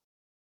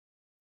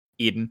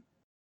Eden.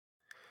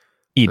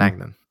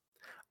 Langdon.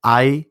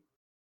 I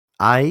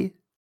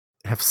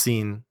have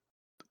seen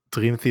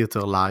Dream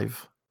Theater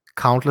live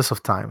countless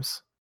of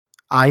times.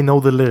 I know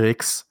the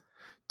lyrics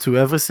to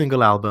every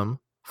single album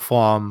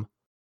from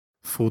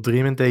Through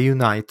Dream and Day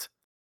Unite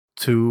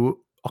to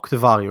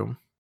Octavarium.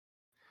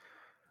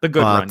 The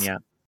good run, yeah.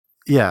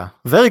 Yeah,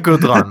 very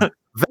good run.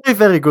 Very,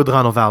 very good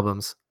run of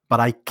albums.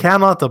 But I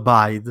cannot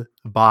abide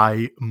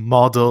by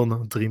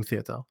modern Dream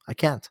Theater. I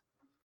can't.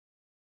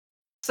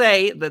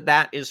 Say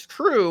that is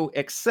true,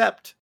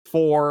 except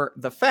for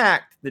the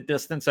fact that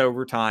Distance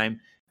Over Time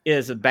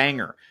is a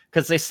banger.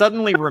 Because they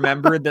suddenly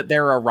remembered that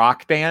they're a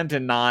rock band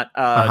and not...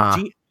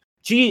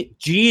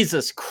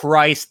 Jesus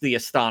Christ, The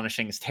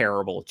Astonishing is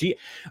terrible.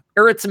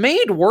 Or it's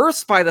made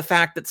worse by the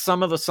fact that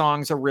some of the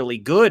songs are really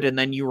good, and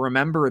then you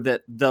remember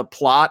that the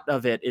plot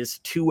of it is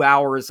 2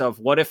 hours of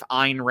what if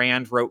Ayn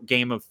Rand wrote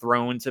Game of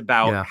Thrones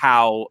about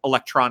how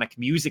electronic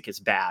music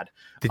is bad.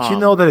 Did you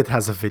know that it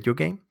has a video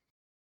game?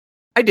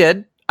 I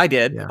did.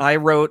 Yeah. I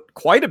wrote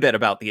quite a bit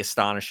about The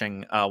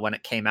Astonishing when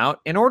it came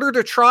out in order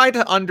to try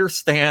to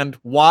understand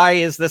why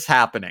is this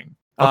happening.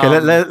 Okay,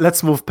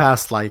 let's move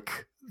past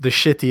like the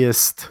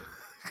shittiest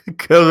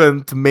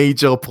current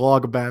major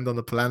prog band on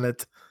the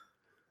planet.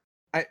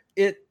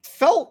 It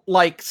felt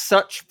like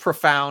such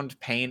profound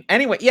pain.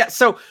 Anyway, yeah,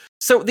 so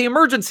the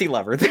emergency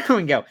lever, there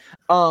we go.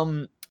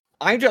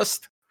 I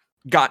just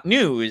got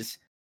news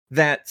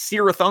that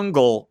Cirith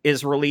Ungol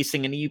is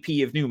releasing an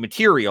EP of new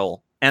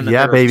material, and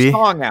that there's a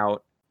song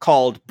out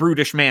called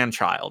Brutish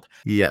Manchild.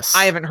 Yes.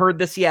 I haven't heard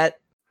this yet.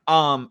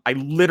 I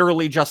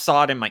literally just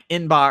saw it in my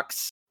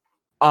inbox.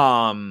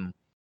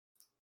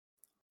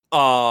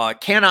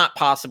 Cannot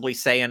possibly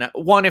say, and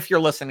one, if you're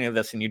listening to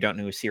this and you don't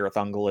know who Cirith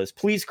Ungol is,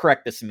 please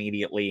correct this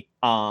immediately.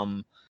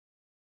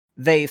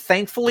 They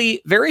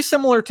thankfully, very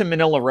similar to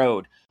Manila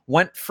Road,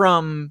 went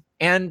from,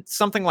 and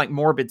something like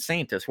Morbid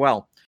Saint as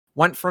well,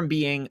 went from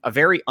being a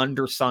very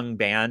undersung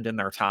band in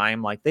their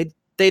time. Like they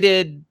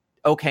did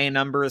okay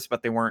numbers,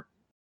 but they weren't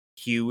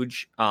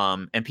huge.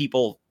 And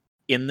people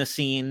in the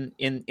scene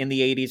in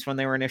the 80s when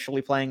they were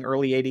initially playing,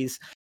 early 80s,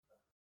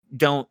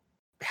 don't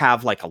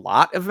have like a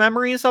lot of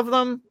memories of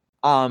them.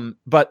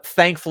 But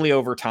thankfully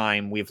over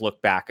time we've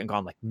looked back and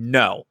gone like,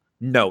 no,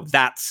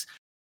 that's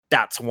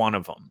one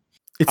of them.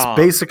 It's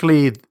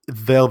basically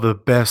they're the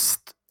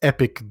best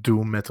epic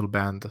doom metal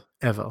band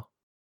ever.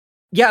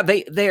 Yeah,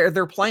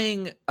 they're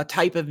playing a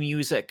type of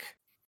music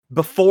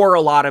before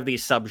a lot of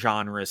these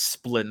subgenres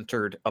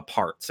splintered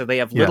apart. So they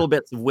have little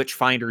bits of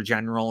Witchfinder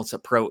General's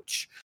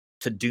approach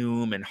to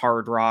doom and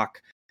hard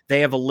rock.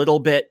 They have a little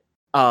bit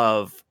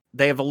of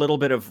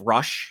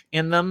Rush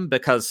in them,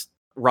 because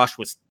Rush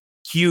was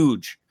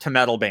huge to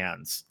metal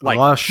bands. Like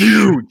Rush.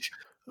 Huge.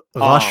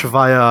 Rush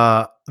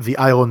via the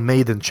Iron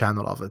Maiden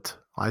channel of it,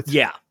 right?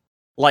 Yeah.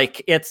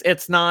 Like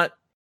it's not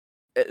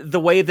the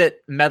way that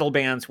metal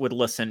bands would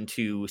listen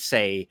to,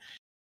 say,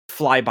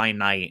 Fly By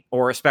Night,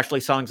 or especially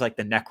songs like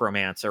The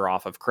Necromancer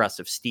off of Crest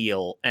of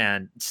Steel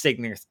and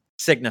Cygnus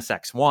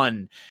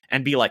X1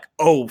 and be like,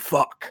 oh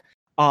fuck.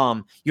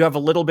 You have a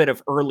little bit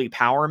of early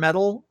power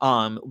metal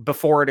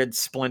before it had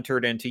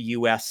splintered into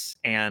US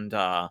and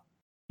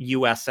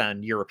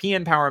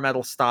European power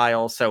metal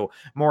style. So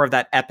more of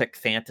that epic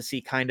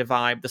fantasy kind of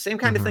vibe. The same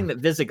kind of thing that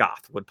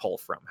Visigoth would pull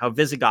from. How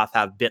Visigoth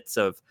have bits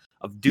of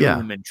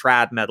doom and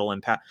trad metal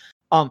and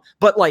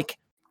but like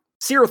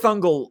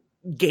Cirith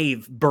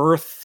gave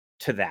birth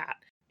to that.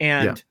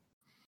 And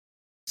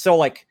so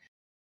like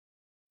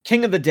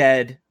King of the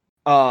Dead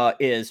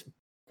is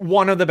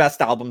one of the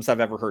best albums I've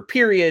ever heard,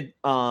 period.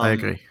 I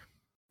agree.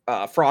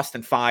 Frost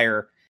and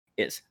Fire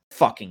is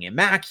fucking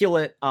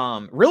immaculate.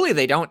 Really,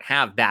 they don't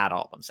have bad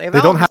albums. They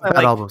don't have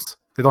bad albums.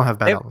 They don't have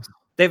bad albums.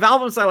 They have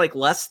albums I like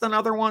less than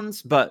other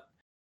ones, but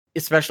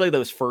especially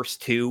those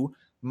first two,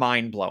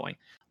 mind-blowing.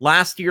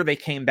 Last year, they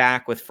came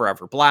back with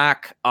Forever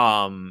Black.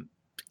 Amazing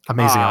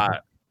album.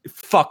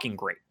 Fucking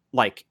great.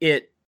 Like,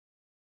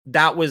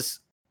 that was...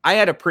 I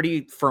had a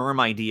pretty firm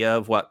idea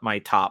of what my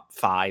top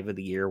 5 of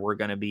the year were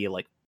going to be,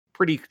 like,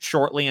 pretty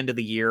shortly into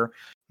the year.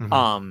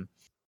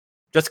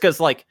 Just because,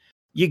 like,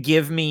 you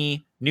give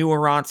me new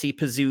Aranci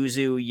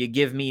Pazuzu, you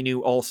give me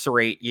new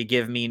Ulcerate, you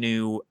give me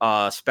new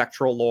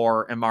Spectral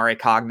Lore and Mare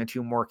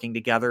Cognitum working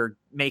together,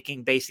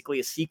 making basically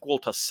a sequel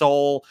to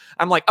Soul.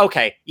 I'm like,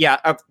 okay, yeah,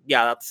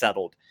 that's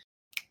settled.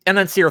 And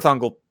then Cirith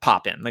Ungol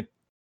pop in. Like,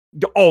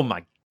 oh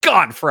my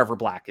god, Forever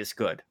Black is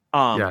good.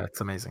 Yeah,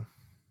 it's amazing.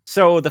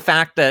 So the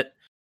fact that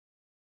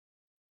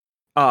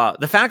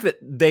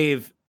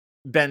they've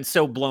been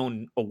so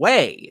blown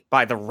away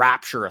by the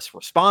rapturous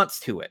response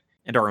to it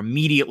and are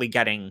immediately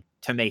getting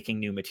to making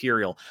new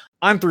material,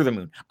 I'm through the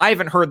moon. I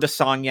haven't heard the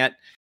song yet.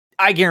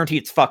 I guarantee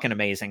it's fucking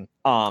amazing.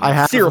 I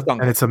have,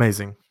 and it's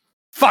amazing.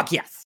 Fuck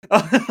yes.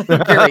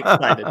 Very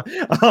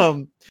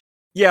excited.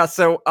 Yeah,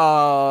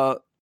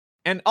 so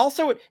and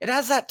also it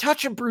has that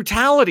touch of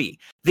brutality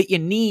that you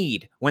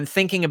need when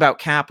thinking about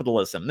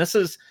capitalism.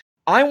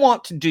 I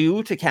want to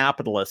do to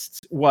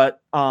capitalists what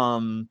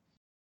Elric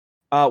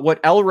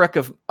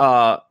of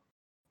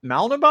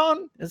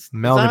Malnibon is.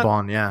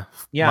 Malnibon, yeah.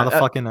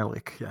 Motherfucking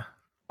Elric, yeah.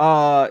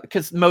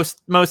 Because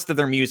most of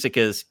their music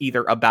is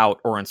either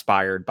about or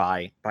inspired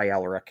by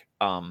Elric.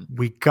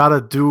 We gotta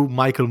do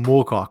Michael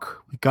Moorcock.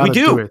 We gotta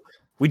do it.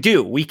 We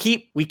do. We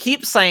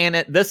keep saying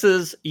it. This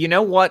is, you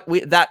know what?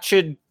 That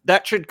should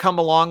come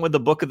along with the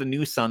Book of the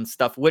New Sun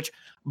stuff. Which,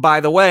 by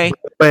the way,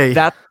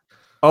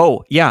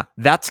 oh yeah,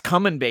 that's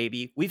coming,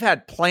 baby. We've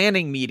had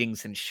planning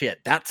meetings and shit.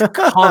 That's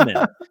coming.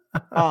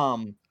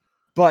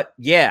 But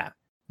yeah,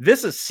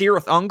 this is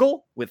Cirith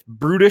Ungol with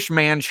Brutish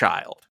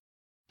Manchild.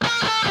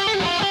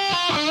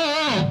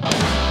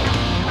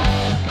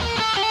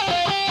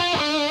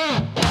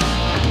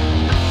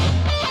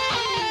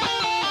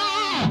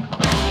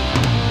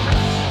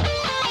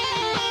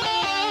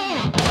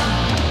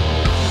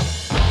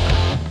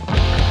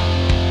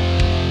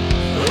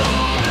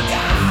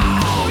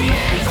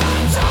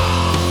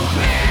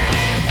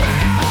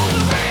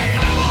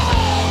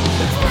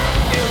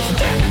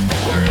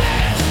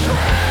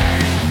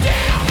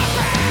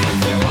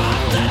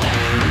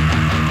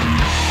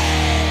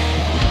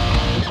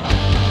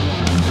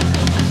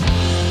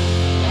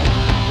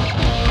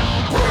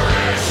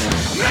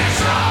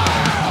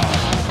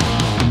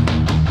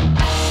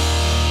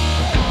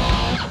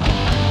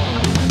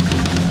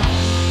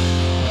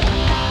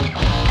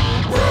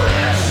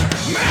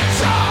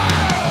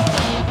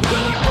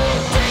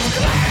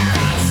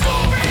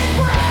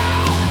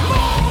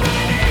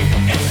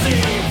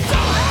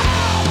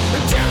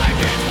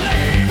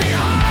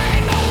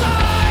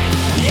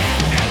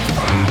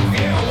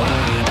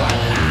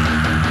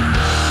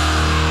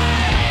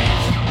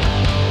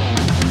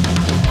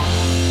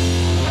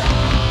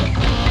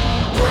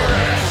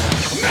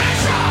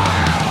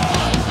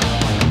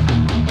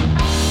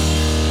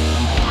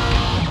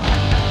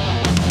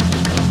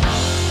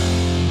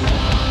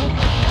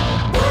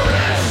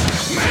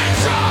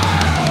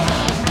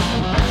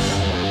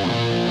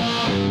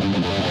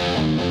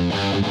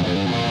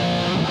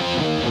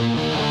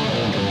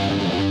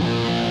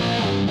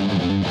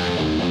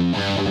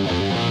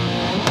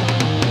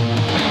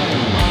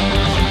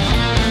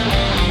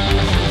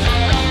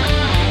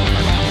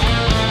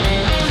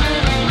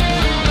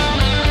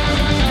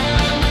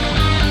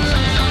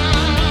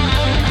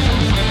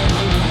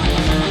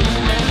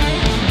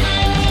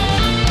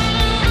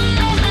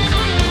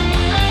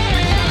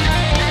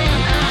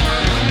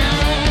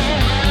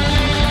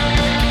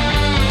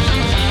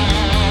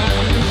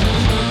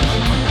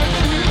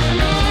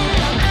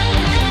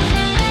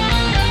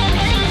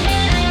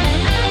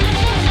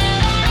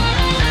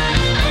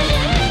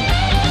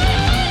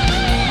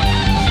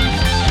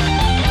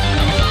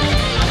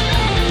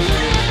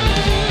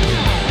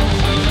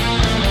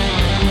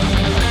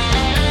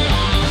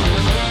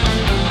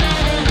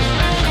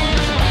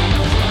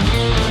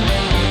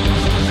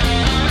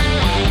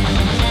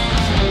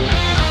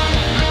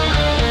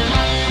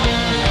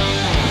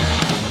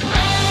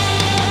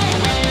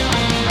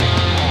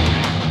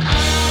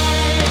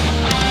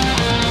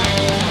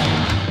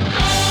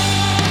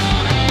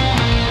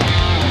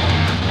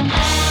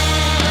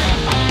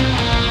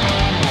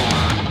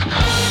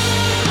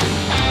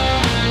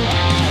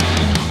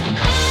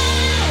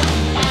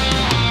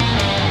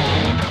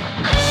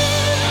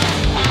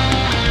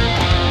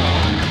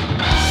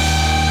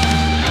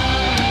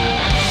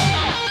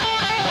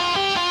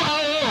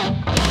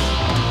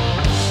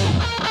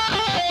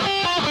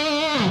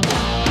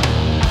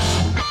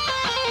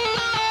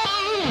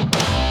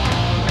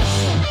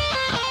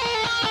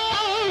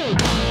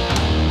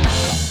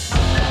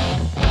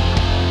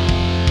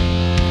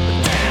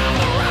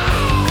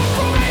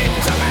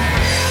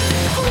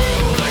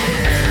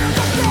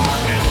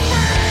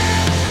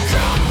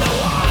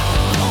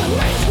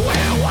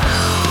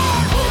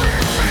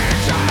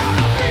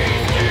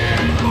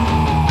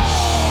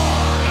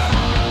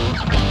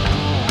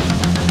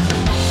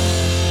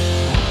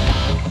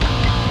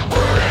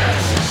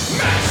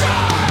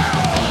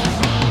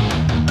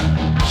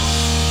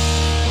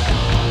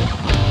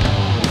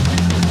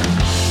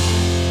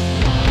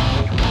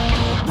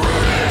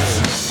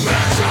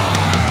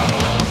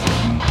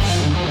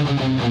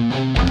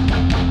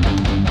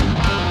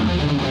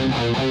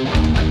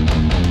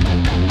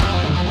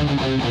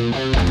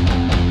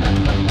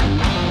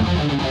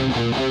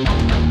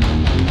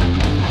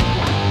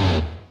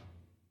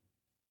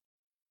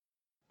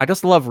 I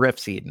just love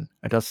riffs, Eden.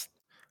 I just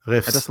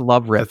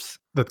love riffs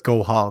that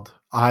go hard.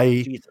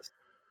 I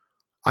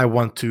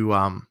want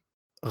to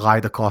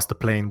ride across the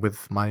plain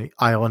with my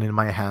iron in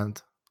my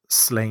hand,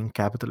 slaying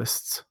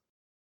capitalists.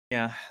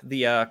 Yeah,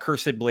 the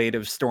cursed blade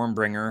of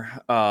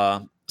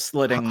Stormbringer,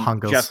 slitting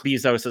Jeff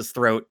Bezos's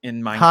throat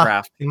in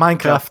Minecraft. In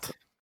Minecraft,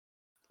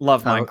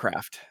 love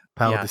Minecraft.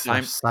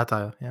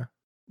 Satire. Yeah,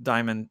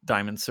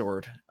 diamond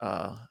sword.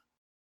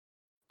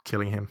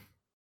 Killing him.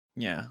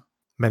 Yeah,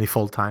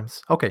 manifold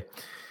times. Okay,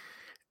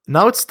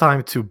 now it's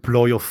time to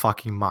blow your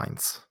fucking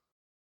minds.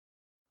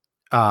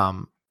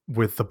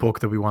 With the book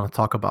that we want to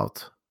talk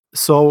about.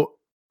 So,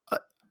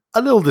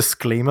 a little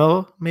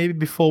disclaimer, maybe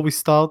before we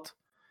start.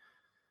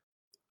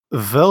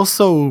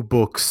 Verso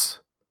Books,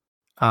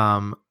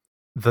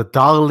 the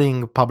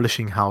darling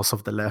publishing house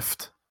of the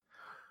left,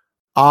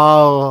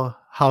 are,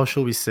 how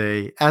shall we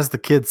say, as the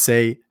kids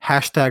say,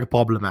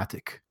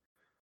 #problematic.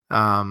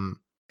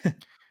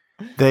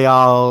 They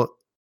are,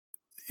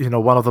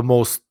 one of the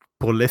most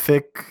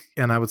prolific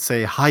and I would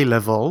say high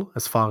level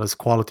as far as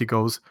quality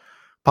goes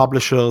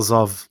publishers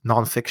of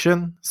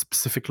nonfiction,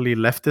 specifically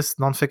leftist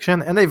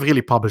nonfiction, and they've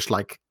really published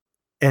like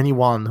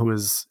everyone who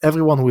is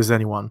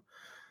anyone.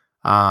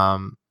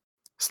 Slavoj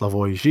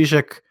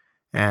Žižek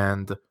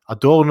and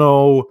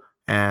Adorno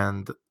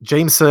and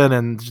Jameson,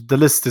 and the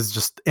list is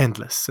just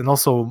endless. And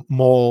also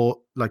more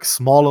like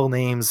smaller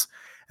names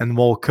and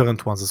more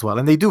current ones as well.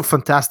 And they do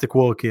fantastic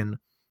work in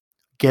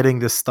getting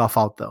this stuff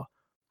out there.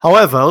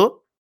 However,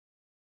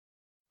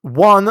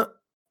 one,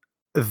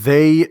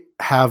 they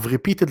have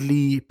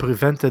repeatedly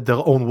prevented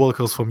their own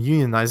workers from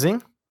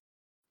unionizing,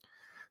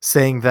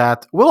 saying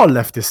that we're all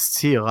leftists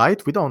here,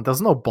 right?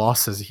 There's no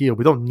bosses here.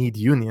 We don't need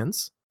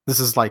unions. This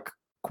is like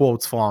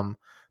quotes from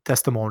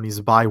testimonies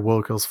by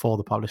workers for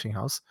the publishing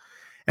house.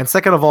 And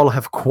second of all,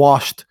 have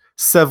quashed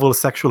several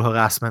sexual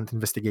harassment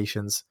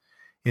investigations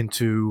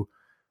into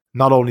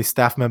not only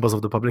staff members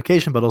of the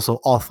publication, but also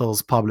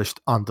authors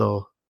published under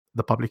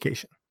the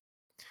publication.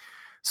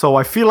 So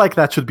I feel like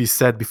that should be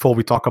said before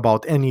we talk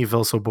about any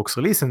Verso Books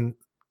release, and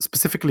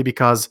specifically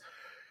because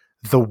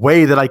the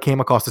way that I came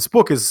across this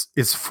book is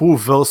through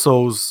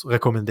Verso's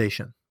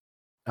recommendation.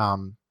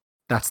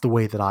 That's the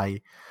way that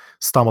I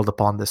stumbled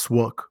upon this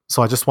work.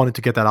 So I just wanted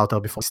to get that out there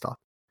before we start.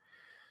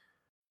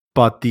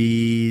 But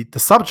the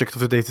subject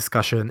of today's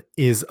discussion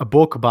is a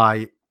book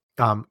by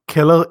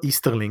Keller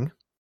Easterling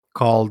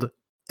called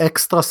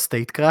Extra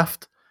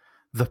Statecraft: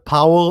 The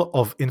Power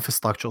of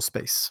Infrastructure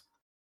Space.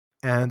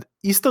 And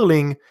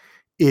Easterling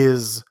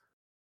is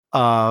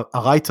a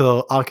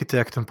writer,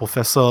 architect, and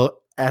professor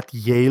at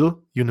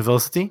Yale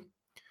University.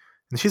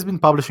 And she's been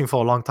publishing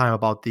for a long time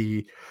about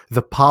the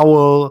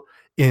power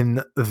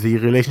in the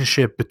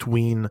relationship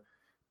between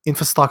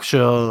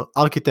infrastructure,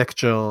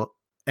 architecture,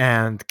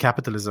 and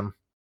capitalism.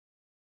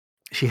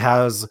 She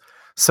has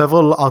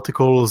several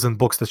articles and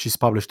books that she's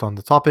published on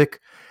the topic,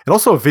 and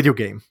also a video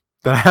game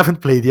that I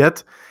haven't played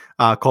yet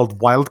called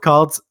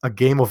Wildcards, a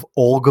game of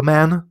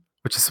Orgman,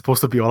 which is supposed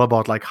to be all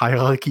about like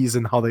hierarchies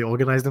and how they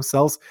organize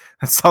themselves.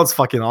 That sounds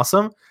fucking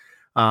awesome.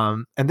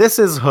 And this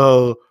is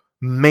her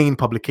main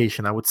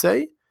publication, I would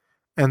say,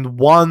 and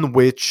one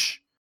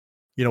which,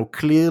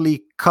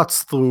 clearly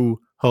cuts through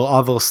her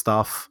other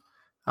stuff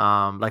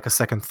like a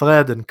second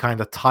thread and kind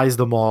of ties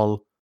them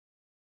all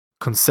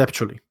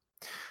conceptually.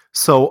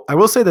 So I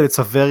will say that it's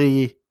a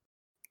very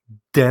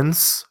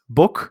dense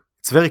book.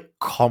 It's very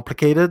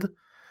complicated.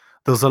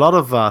 There's a lot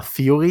of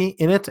theory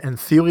in it, and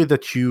theory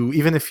that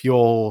even if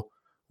you're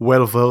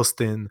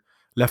well-versed in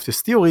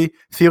leftist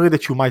theory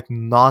that you might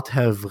not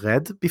have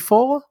read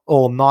before,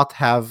 or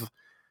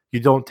you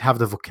don't have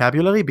the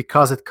vocabulary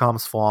because it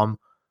comes from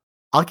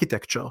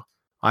architecture,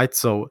 right?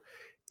 So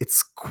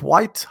it's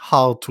quite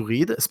hard to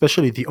read,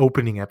 especially the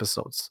opening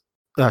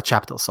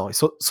chapters. Sorry.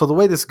 So the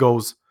way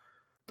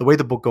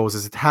the book goes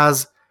is it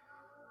has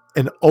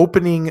an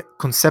opening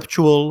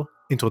conceptual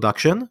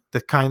introduction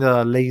that kind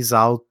of lays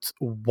out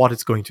what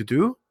it's going to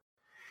do,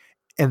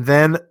 and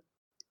then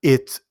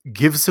it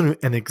gives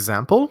an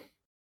example,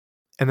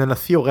 and then a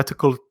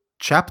theoretical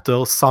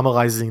chapter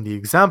summarizing the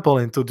example,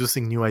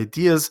 introducing new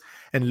ideas,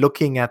 and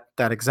looking at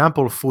that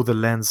example through the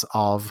lens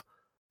of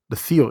the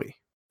theory.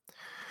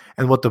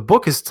 And what the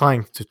book is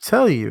trying to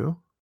tell you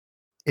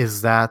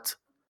is that,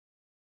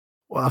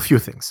 well, a few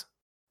things.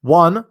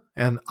 One,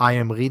 and I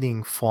am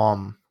reading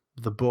from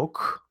the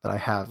book that I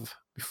have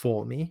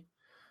before me.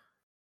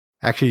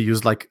 I actually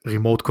used like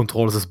remote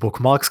controls as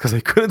bookmarks because I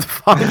couldn't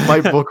find my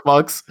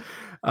bookmarks.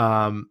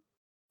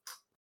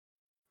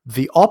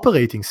 The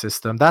operating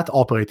system,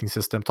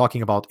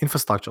 talking about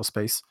infrastructure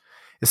space,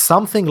 is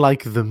something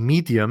like the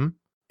medium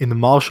in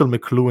Marshall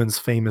McLuhan's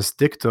famous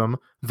dictum,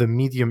 the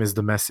medium is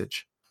the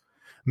message.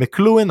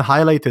 McLuhan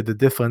highlighted the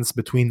difference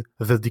between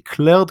the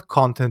declared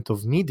content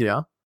of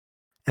media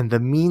and the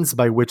means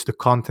by which the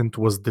content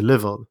was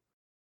delivered.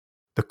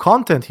 The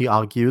content, he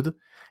argued,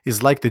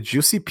 is like the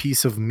juicy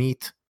piece of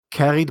meat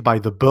carried by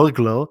the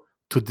burglar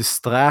to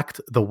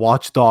distract the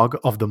watchdog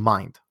of the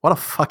mind. What a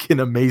fucking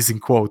amazing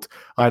quote.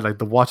 I like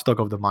the watchdog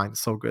of the mind.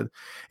 So good.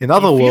 In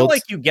other words, feel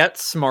like you get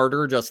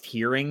smarter just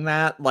hearing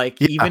that.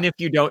 Like, even if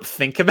you don't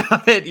think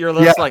about it, you're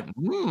just like,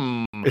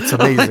 It's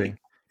amazing.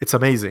 It's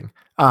amazing.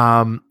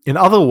 In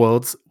other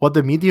words, what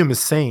the medium is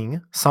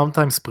saying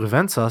sometimes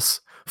prevents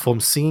us from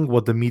seeing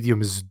what the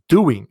medium is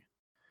doing.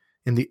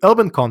 In the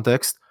urban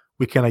context,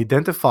 we can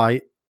identify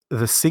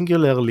the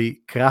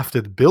singularly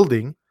crafted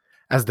building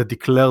as the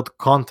declared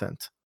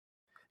content.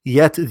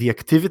 Yet the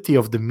activity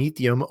of the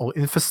medium or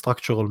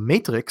infrastructural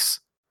matrix,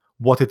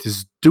 what it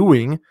is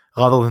doing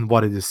rather than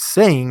what it is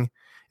saying,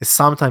 is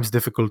sometimes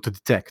difficult to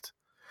detect.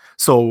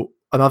 So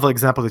another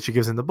example that she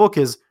gives in the book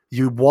is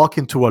you walk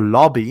into a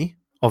lobby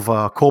of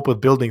a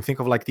corporate building, think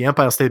of like the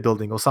Empire State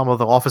Building or some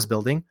other office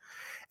building,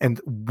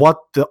 and what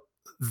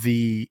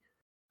the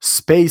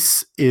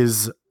space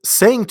is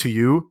saying to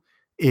you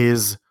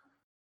is,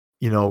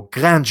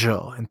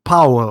 grandeur and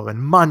power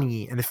and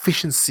money and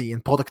efficiency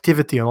and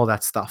productivity and all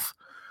that stuff.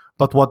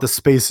 But what the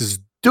space is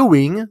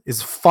doing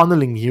is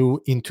funneling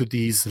you into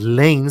these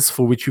lanes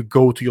for which you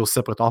go to your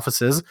separate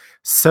offices,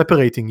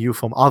 separating you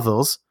from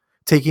others,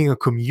 taking a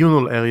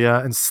communal area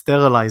and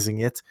sterilizing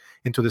it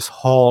into this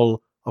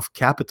hall of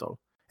capital.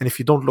 And if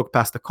you don't look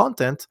past the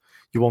content,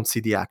 you won't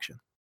see the action.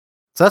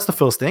 So that's the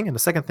first thing. And the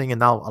second thing, and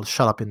now I'll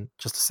shut up in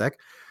just a sec.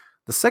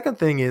 The second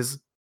thing is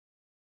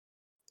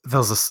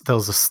there's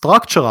a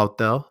structure out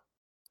there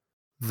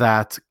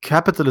that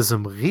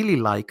capitalism really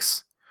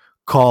likes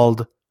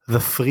called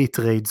the free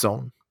trade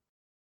zone.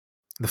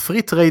 The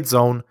free trade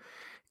zone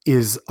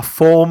is a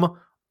form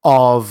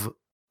of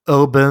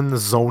urban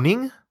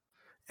zoning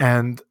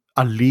and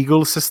a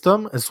legal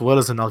system as well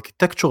as an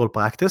architectural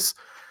practice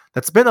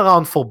that's been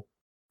around for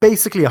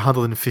basically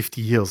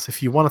 150 years.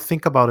 If you want to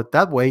think about it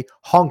that way,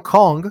 Hong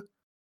Kong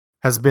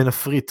has been a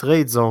free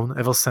trade zone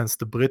ever since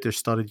the British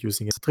started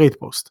using it as a trade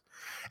post.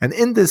 And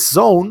in this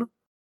zone,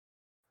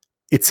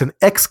 it's an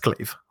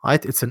exclave,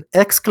 right? It's an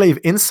exclave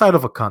inside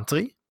of a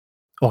country,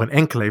 or an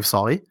enclave,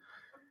 sorry,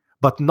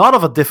 but not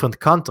of a different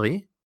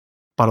country,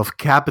 but of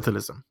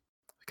capitalism.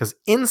 Because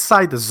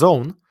inside the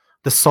zone,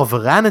 the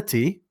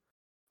sovereignty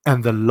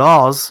and the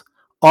laws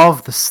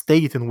of the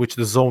state in which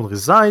the zone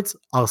resides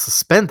are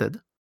suspended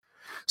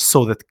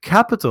so that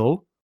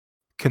capital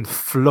can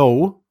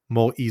flow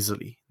more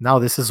easily. Now,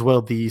 this is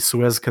where the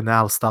Suez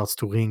Canal starts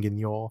to ring in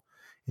your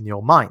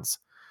minds.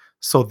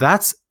 So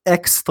that's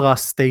extra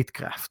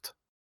statecraft.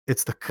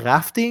 It's the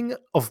crafting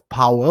of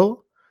power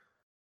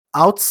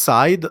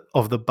outside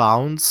of the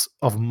bounds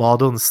of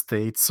modern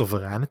state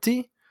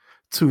sovereignty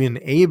to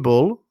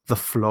enable the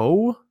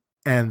flow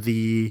and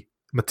the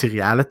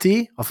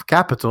materiality of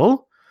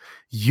capital,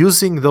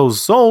 using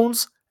those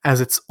zones as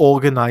its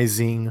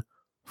organizing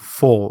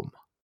form.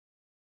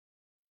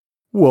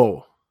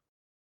 Whoa.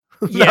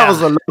 That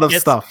was a lot of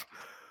stuff.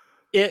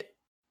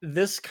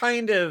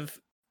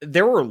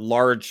 There were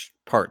large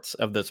parts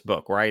of this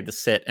book where I had to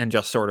sit and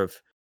just sort of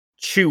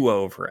chew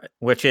over it,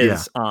 which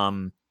is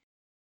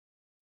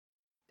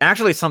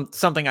actually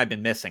something I've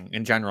been missing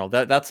in general.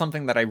 That's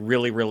something that I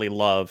really, really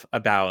love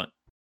about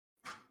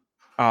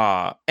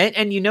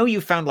and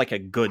you found like a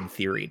good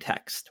theory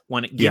text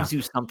when it gives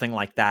you something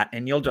like that,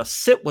 and you'll just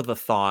sit with a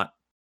thought.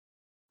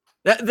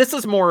 This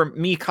is more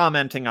me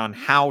commenting on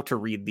how to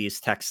read these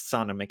texts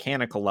on a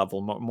mechanical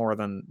level more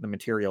than the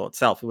material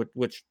itself,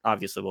 which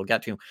obviously we'll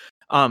get to.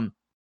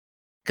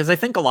 Because I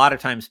think a lot of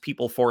times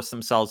people force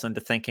themselves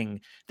into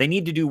thinking they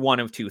need to do one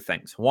of two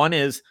things. One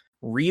is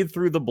read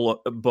through the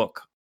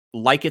book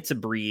like it's a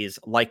breeze,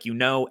 like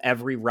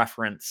every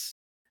reference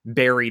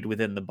buried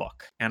within the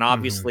book. And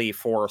obviously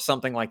for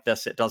something like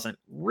this, it doesn't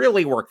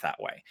really work that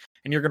way.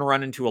 And you're going to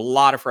run into a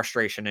lot of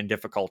frustration and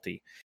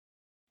difficulty.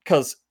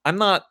 Because I'm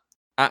not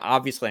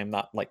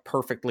like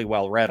perfectly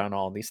well read on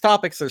all of these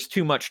topics. There's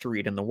too much to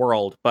read in the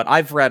world, but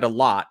I've read a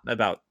lot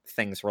about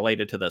things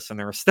related to this, and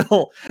there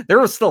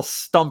were still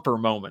stumper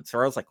moments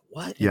where I was like,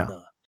 what in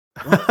the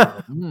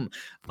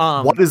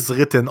what is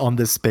written on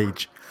this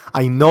page?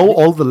 I know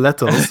all the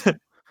letters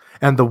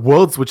and the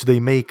words which they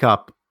make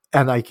up,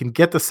 and I can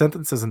get the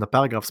sentences and the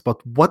paragraphs,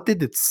 but what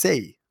did it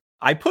say?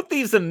 I put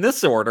these in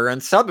this order,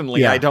 and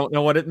suddenly I don't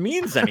know what it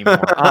means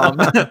anymore.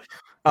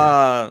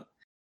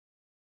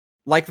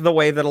 Like the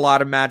way that a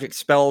lot of magic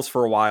spells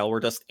for a while were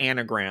just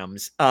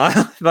anagrams.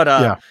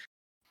 The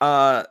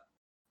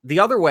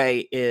other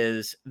way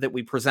is that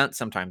we present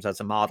sometimes as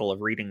a model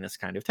of reading this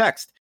kind of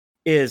text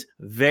is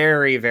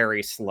very,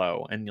 very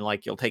slow. And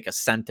you'll take a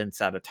sentence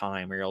at a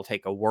time, or you'll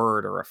take a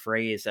word or a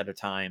phrase at a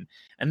time.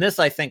 And this,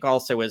 I think,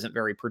 also isn't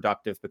very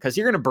productive because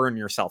you're going to burn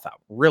yourself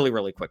out really,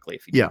 really quickly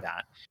if you do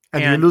that.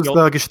 And you lose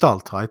the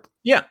gestalt, right?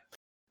 Yeah.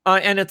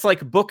 And it's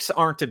like books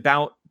aren't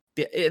about...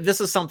 This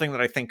is something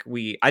that I think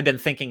I've been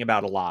thinking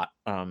about a lot.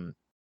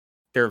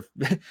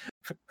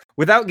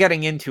 Without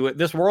getting into it,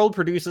 this world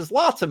produces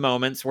lots of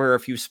moments where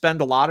if you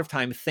spend a lot of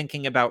time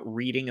thinking about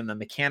reading and the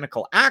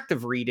mechanical act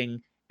of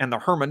reading and the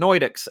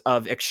hermeneutics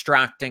of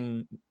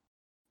extracting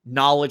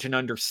knowledge and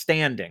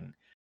understanding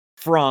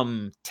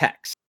from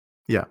text.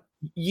 Yeah.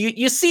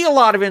 you see a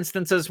lot of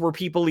instances where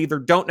people either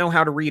don't know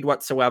how to read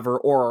whatsoever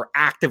or are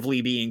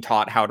actively being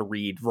taught how to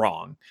read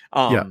wrong.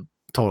 Yeah,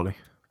 totally.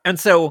 And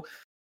so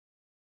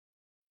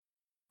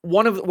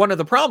one of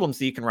the problems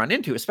that you can run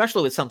into,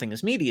 especially with something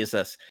as meaty as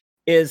this,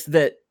 is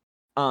that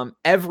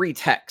every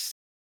text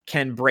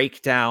can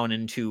break down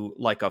into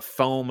like a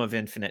foam of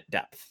infinite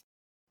depth.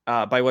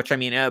 By which I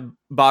mean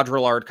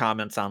Baudrillard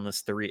comments on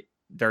this,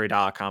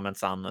 Derrida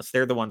comments on this.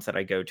 They're the ones that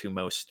I go to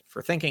most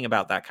for thinking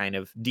about that kind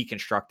of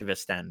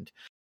deconstructivist end.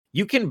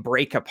 You can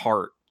break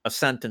apart a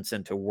sentence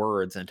into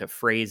words, into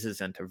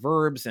phrases, into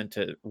verbs,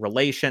 into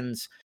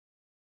relations,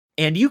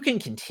 and you can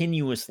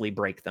continuously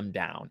break them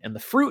down. And the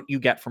fruit you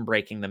get from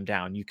breaking them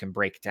down, you can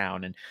break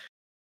down. And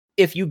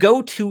if you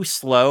go too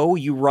slow,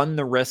 you run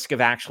the risk of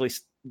actually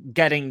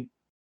getting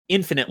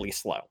infinitely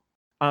slow,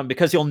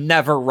 because you'll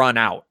never run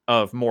out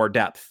of more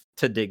depth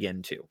to dig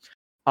into.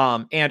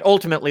 And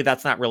ultimately,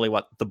 that's not really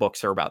what the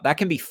books are about. That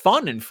can be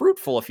fun and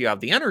fruitful if you have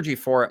the energy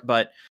for it,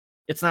 but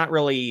it's not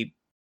really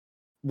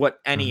what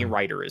any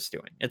writer is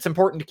doing. It's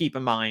important to keep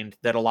in mind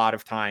that a lot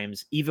of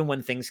times, even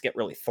when things get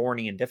really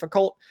thorny and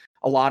difficult,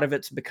 a lot of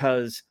it's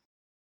because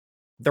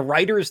the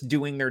writer is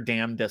doing their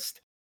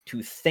damnedest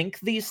to think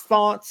these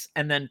thoughts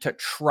and then to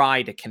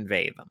try to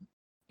convey them.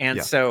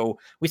 And so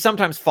we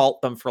sometimes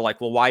fault them for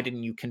like, well, why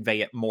didn't you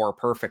convey it more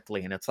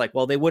perfectly? And it's like,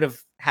 well, they would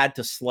have had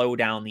to slow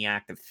down the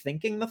act of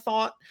thinking the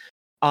thought.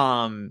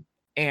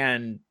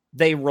 And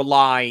they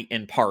rely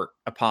in part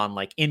upon,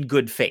 like, in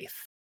good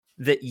faith,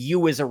 that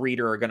you as a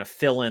reader are going to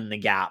fill in the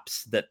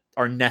gaps that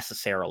are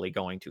necessarily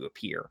going to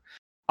appear.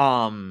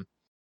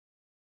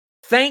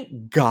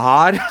 Thank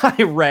God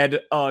I've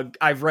read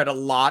a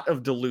lot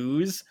of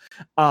Deleuze,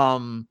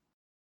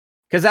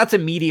 because that's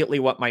immediately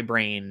what my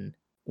brain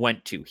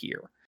went to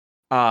here.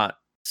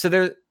 So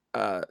there,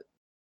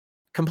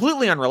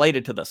 completely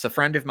unrelated to this, a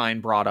friend of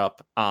mine brought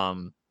up,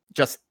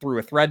 just through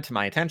a thread to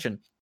my attention,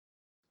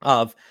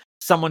 of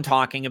someone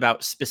talking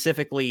about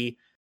specifically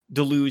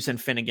Deleuze and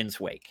Finnegan's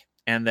Wake,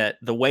 and that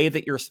the way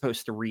that you're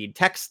supposed to read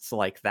texts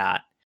like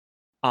that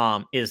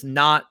is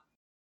not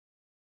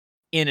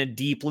in a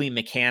deeply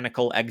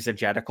mechanical,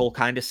 exegetical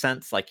kind of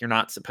sense. Like, you're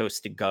not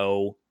supposed to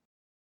go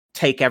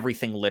take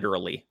everything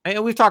literally.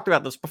 And we've talked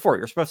about this before.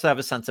 You're supposed to have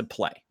a sense of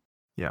play.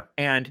 Yeah.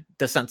 And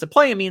the sense of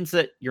play means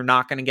that you're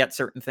not going to get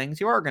certain things.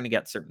 You are going to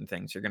get certain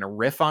things. You're going to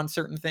riff on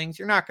certain things.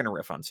 You're not going to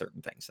riff on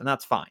certain things. And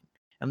that's fine.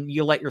 And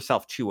you let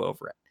yourself chew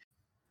over it.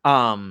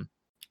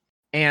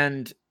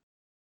 And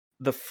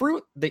the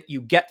fruit that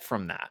you get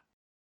from that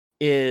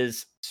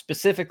is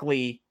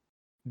specifically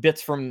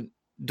bits from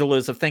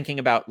Deleuze of thinking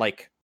about,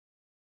 like,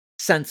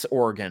 sense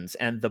organs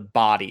and the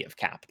body of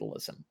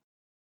capitalism.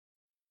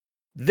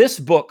 This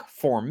book,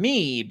 for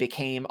me,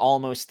 became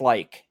almost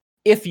like,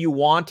 if you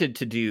wanted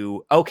to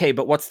do, okay,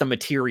 but what's the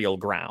material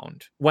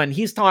ground? When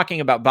he's talking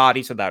about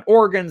bodies without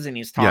organs, and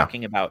he's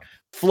talking about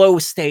flow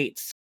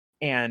states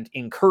and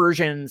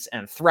incursions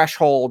and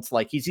thresholds,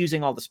 like, he's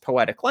using all this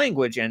poetic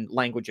language and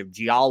language of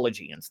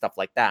geology and stuff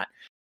like that.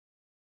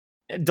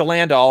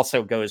 DeLanda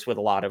also goes with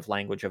a lot of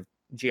language of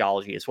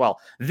geology as well.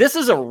 This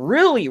is a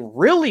really,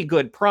 really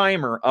good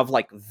primer of,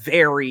 like,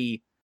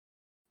 very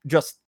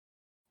just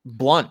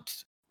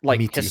blunt, like,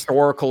 meaty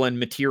historical and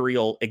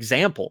material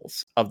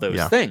examples of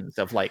those things,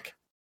 of, like.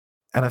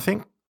 And I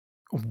think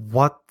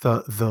what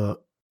the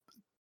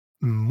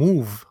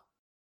move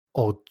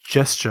or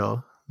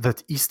gesture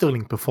that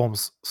Easterling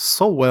performs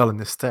so well in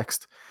this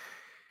text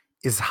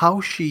is how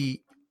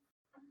she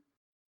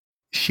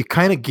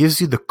kind of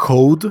gives you the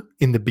code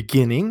in the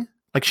beginning.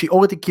 Like, she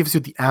already gives you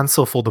the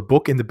answer for the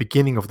book in the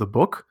beginning of the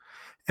book.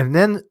 And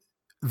then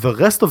the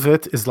rest of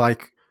it is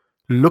like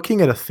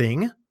looking at a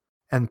thing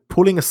and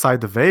pulling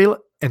aside the veil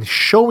and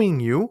showing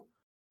you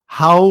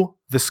how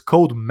this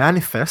code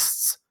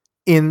manifests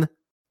in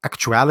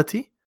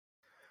actuality.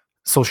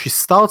 So she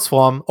starts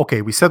from,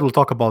 okay, we said we'll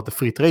talk about the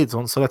free trade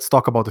zone, so let's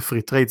talk about the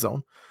free trade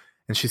zone.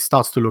 And she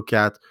starts to look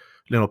at,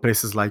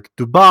 places like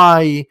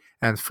Dubai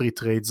and free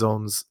trade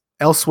zones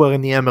elsewhere in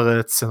the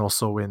Emirates, and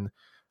also in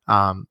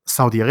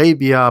Saudi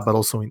Arabia, but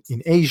also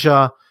in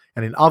Asia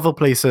and in other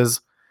places.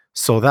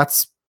 So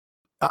that's,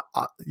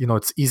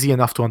 it's easy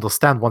enough to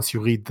understand once you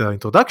read the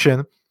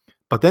introduction.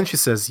 But then she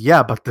says,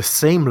 yeah, but the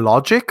same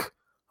logic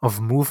of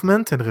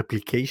movement and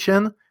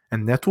replication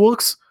and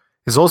networks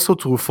is also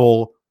true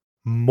for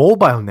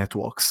mobile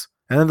networks.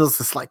 And then there's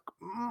this, like,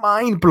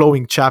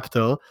 mind-blowing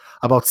chapter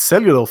about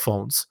cellular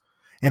phones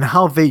and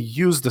how they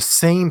use the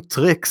same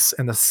tricks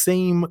and the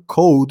same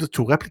code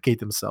to replicate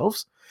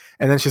themselves.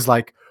 And then she's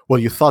like, well,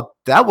 you thought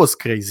that was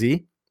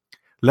crazy.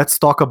 Let's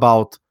talk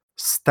about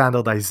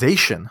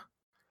standardization.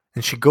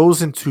 And she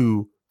goes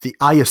into the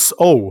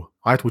ISO,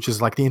 right, which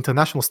is like the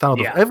international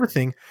standard of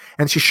everything.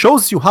 And she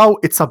shows you how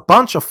it's a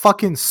bunch of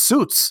fucking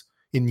suits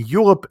in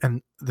Europe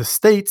and the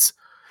States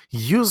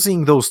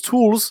using those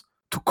tools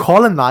to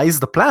colonize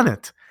the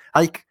planet.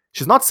 Like,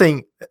 she's not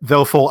saying,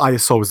 therefore,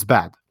 ISO is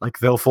bad. Like,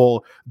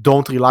 therefore,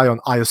 don't rely on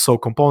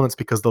ISO components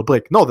because they'll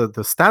break. No,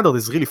 the standard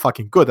is really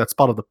fucking good. That's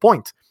part of the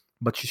point.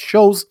 But she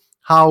shows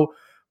how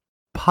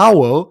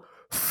power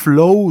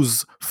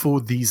flows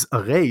through these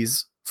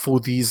arrays, through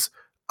these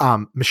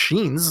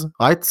machines,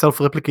 right?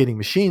 Self-replicating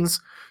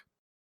machines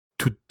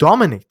to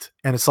dominate.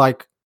 And it's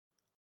like,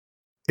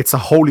 it's a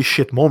holy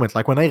shit moment.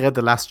 Like when I read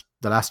the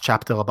last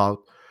chapter about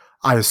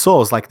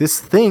ISOs, like this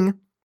thing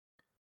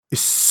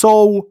is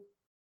so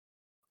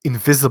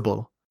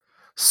invisible,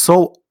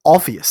 so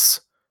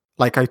obvious.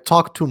 Like I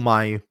talked to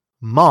my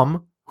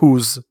mom,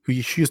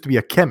 she used to be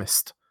a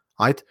chemist,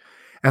 right?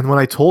 And when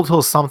I told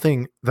her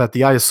something that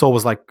the ISO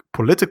was like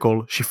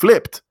political, she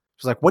flipped.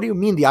 She's like, "What do you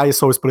mean the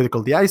ISO is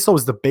political? The ISO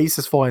is the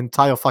basis for our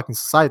entire fucking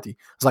society."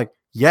 It's like,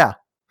 yeah,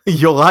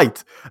 you're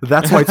right.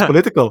 That's why it's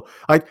political,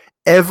 right?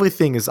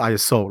 Everything is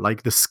ISO,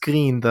 like the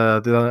screen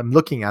that I'm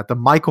looking at, the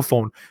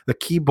microphone, the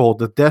keyboard,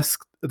 the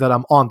desk that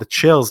I'm on, the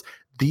chairs.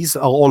 These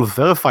are all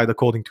verified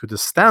according to the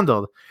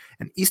standard.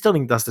 And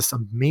Easterling does this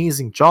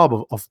amazing job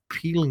of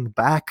peeling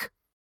back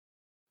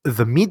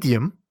the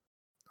medium,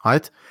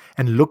 right?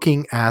 And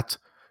looking at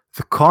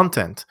the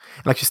content.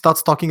 Like she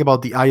starts talking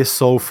about the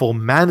ISO for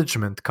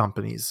management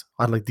companies,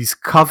 right? Like these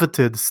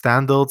coveted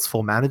standards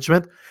for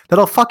management that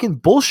are fucking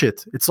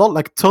bullshit. It's all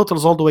like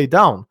turtles all the way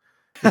down.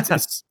 It's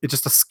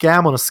just a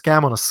scam on a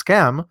scam on a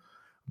scam,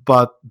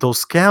 but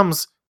those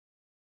scams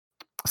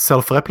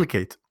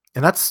self-replicate.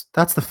 And that's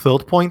the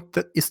third point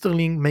that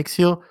Easterling makes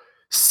here.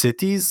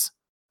 Cities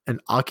and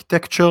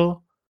architecture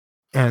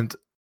and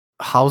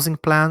housing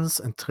plans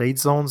and trade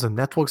zones and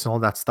networks and all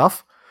that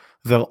stuff,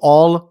 they're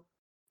all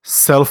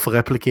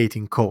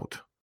self-replicating code.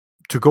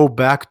 To go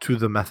back to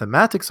the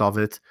mathematics of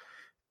it,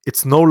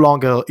 it's no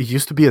longer, it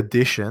used to be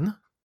addition,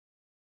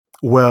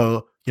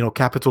 where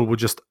capital would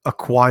just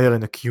acquire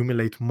and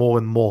accumulate more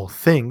and more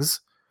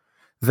things.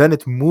 Then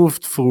it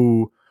moved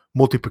through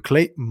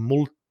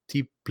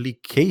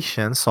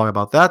multiplication. Sorry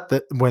about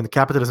that when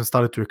capitalism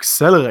started to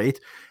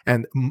accelerate,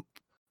 and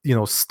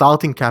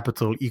starting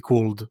capital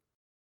equaled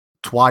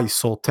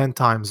twice or 10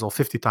 times or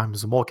 50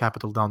 times more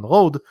capital down the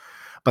road.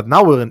 But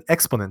now we're in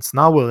exponents.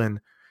 Now we're in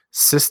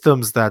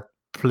systems that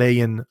play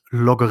in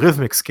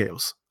logarithmic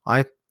scales,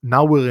 right?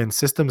 Now we're in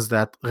systems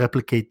that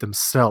replicate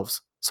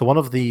themselves. So one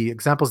of the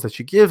examples that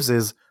she gives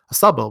is a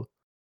suburb.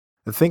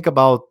 And think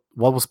about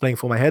what was playing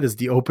through my head is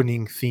the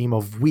opening theme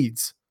of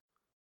Weeds,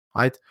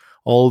 right?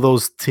 All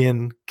those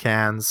tin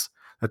cans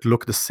that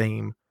look the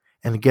same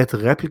and get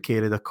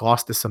replicated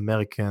across this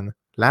American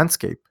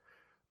landscape.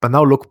 But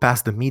now look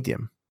past the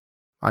medium,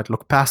 right?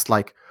 Look past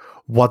like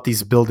what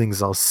these buildings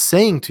are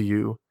saying to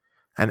you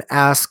and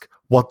ask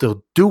what they're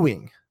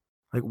doing,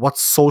 like what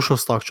social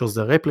structures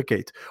they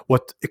replicate,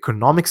 what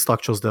economic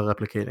structures they're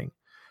replicating.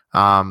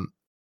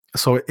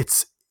 So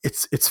it's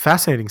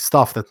fascinating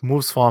stuff that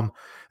moves from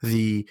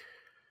the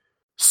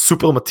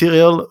super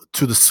material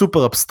to the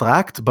super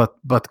abstract,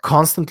 but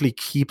constantly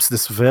keeps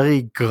this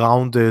very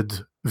grounded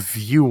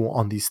view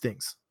on these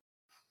things.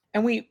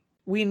 And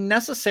we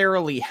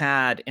necessarily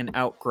had an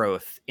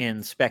outgrowth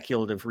in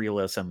speculative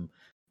realism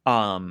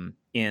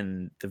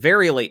in the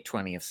very late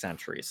 20th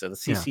century. So the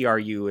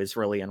CCRU is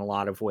really, in a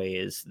lot of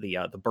ways,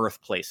 the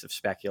birthplace of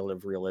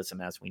speculative realism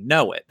as we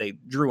know it. They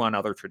drew on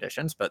other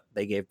traditions, but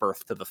they gave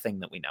birth to the thing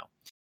that we know.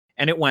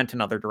 And it went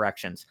in other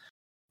directions.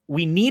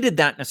 We needed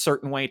that in a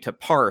certain way to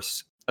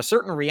parse a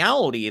certain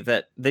reality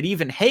that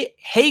even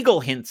Hegel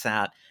hints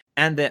at,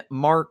 and that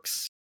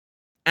Marx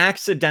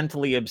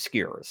accidentally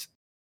obscures.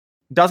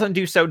 Doesn't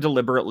do so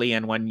deliberately,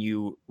 and when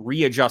you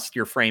readjust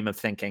your frame of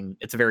thinking,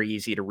 it's very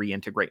easy to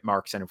reintegrate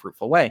Marx in a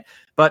fruitful way.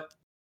 But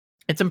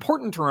it's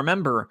important to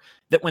remember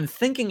that when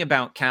thinking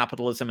about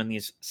capitalism and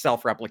these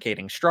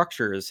self-replicating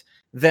structures,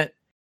 that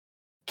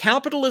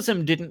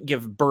capitalism didn't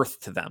give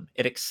birth to them,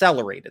 it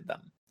accelerated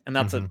them. And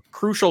that's a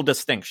crucial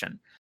distinction.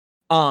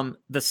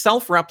 The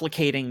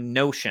self-replicating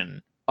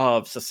notion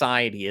of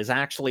society is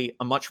actually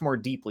a much more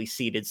deeply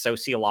seated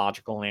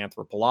sociological and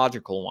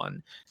anthropological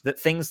one, that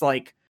things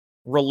like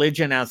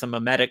religion as a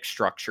mimetic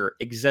structure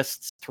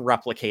exists to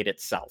replicate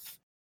itself.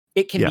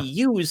 It can be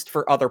used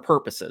for other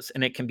purposes,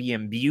 and it can be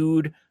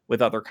imbued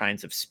with other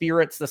kinds of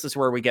spirits. This is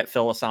where we get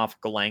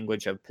philosophical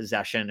language of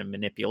possession and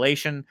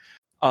manipulation,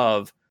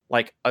 of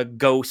like a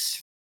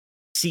ghost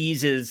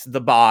seizes the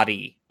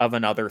body of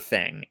another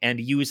thing and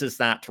uses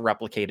that to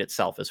replicate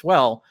itself as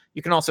well.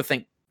 You can also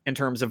think in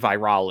terms of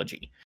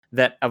virology,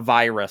 that a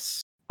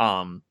virus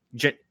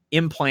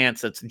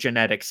implants its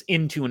genetics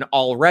into an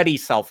already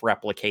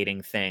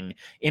self-replicating thing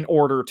in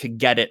order to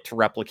get it to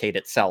replicate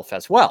itself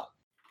as well.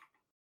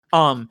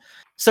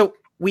 So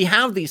we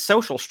have these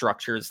social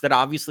structures that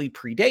obviously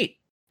predate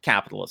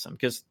capitalism,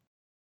 because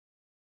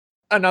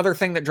another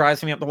thing that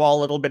drives me up the wall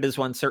a little bit is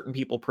when certain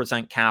people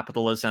present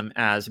capitalism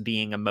as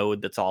being a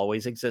mode that's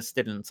always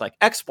existed. And it's like,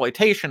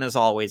 exploitation has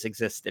always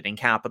existed, and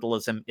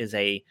capitalism is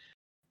a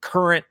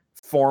current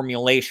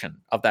formulation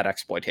of that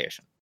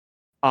exploitation.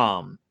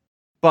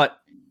 But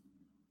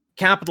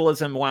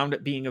capitalism wound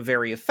up being a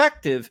very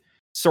effective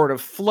sort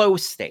of flow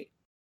state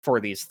for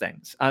these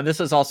things. This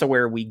is also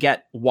where we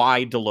get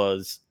why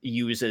Deleuze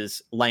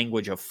uses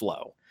language of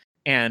flow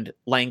and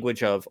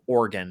language of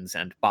organs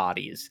and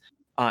bodies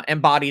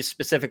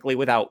specifically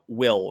without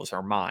wills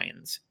or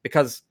minds,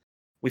 because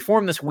we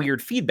form this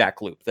weird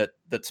feedback loop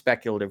that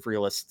speculative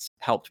realists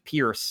helped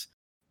pierce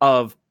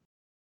of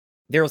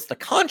there's the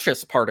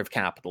conscious part of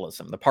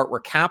capitalism, the part where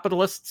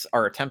capitalists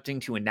are attempting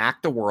to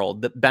enact a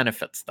world that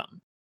benefits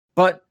them.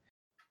 But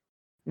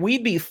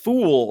we'd be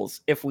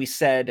fools if we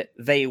said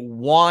they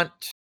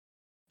want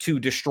to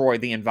destroy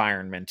the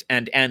environment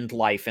and end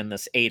life in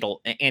this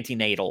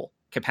antenatal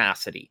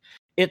capacity.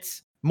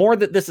 It's more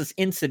that this is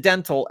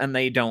incidental and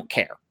they don't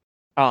care.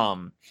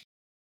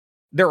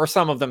 There are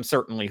some of them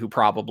certainly who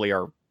probably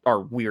are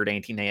weird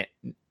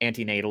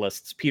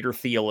antinatalists. Peter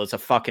Thiel is a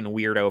fucking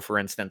weirdo, for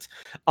instance.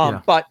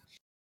 But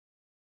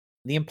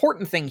the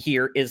important thing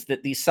here is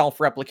that these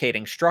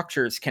self-replicating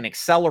structures can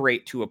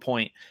accelerate to a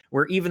point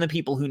where even the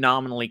people who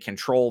nominally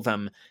control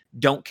them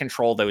don't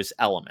control those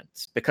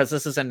elements, because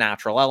this is a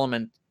natural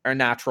element or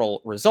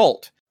natural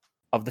result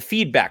of the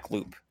feedback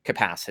loop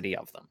capacity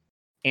of them.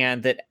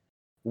 And that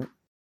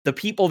the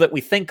people that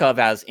we think of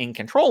as in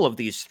control of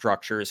these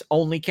structures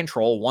only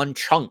control one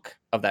chunk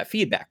of that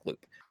feedback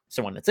loop.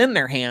 So when it's in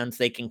their hands,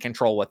 they can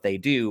control what they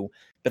do,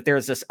 but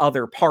there's this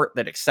other part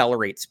that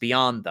accelerates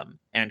beyond them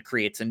and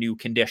creates a new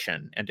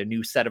condition and a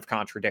new set of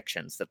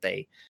contradictions that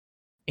they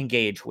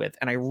engage with.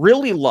 And I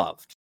really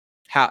loved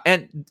how,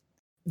 and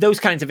those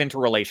kinds of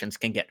interrelations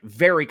can get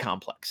very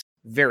complex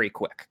very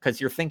quick,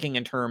 because you're thinking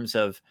in terms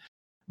of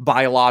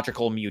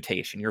biological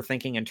mutation. You're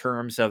thinking in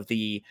terms of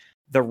the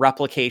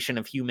replication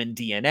of human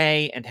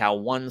DNA and how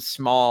one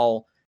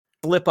small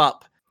slip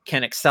up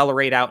can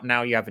accelerate out. And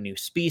now you have a new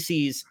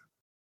species.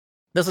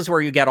 This is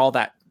where you get all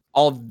that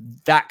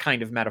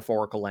kind of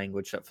metaphorical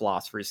language that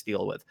philosophers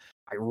deal with.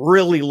 I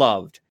really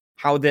loved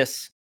how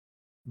this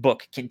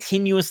book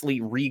continuously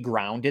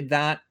regrounded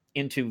that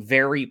into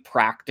very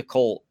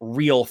practical,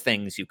 real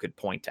things you could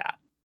point at.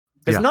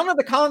 Because none of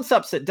the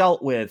concepts it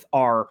dealt with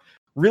are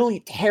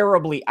really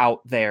terribly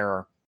out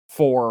there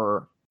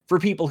for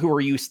people who are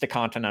used to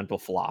continental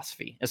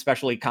philosophy,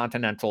 especially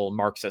continental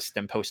Marxist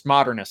and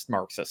postmodernist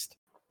Marxist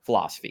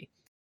philosophy.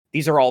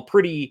 These are all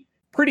pretty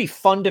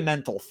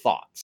fundamental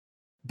thoughts.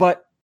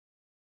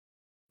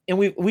 And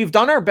we've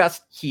done our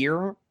best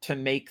here to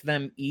make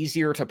them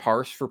easier to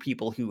parse for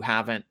people who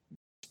haven't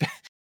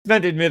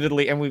spent,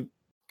 admittedly, and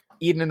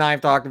Eden and I have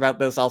talked about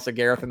this, also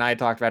Gareth and I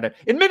talked about it,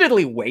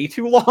 admittedly way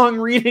too long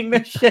reading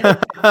this shit.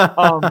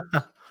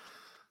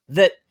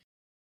 That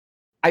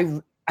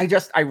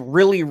I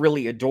really,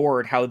 really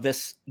adored how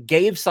this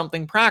gave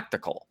something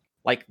practical,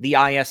 like the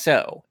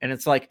ISO. And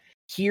it's like,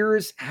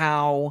 here's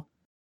how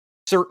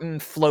certain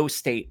flow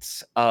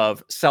states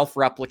of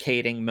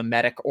self-replicating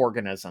mimetic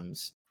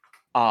organisms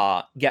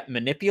get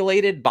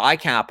manipulated by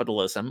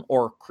capitalism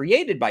or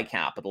created by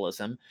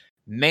capitalism,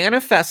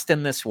 manifest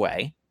in this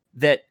way,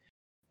 that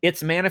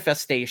its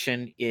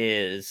manifestation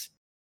is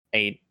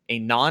a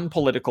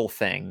non-political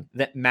thing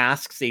that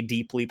masks a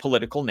deeply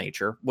political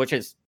nature, which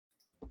is,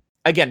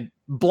 again,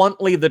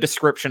 bluntly the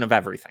description of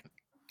everything.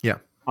 Yeah.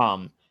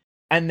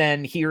 And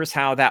then here's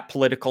how that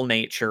political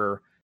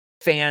nature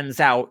fans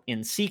out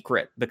in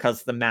secret,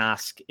 because the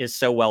mask is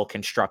so well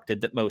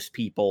constructed that most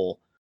people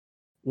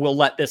will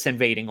let this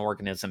invading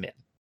organism in.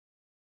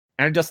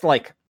 And I'm just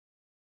like,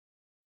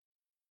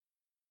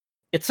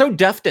 it's so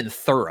deft and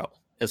thorough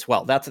as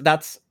well.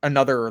 That's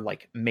another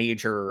like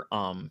major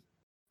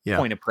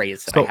point of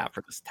praise that I have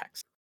for this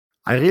text.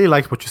 I really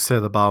liked what you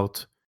said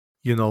about,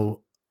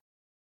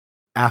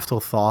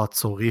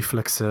 afterthoughts or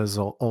reflexes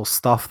or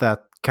stuff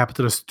that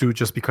capitalists do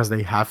just because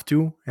they have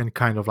to, and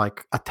kind of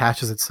like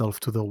attaches itself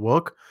to their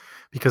work.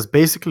 Because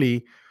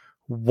basically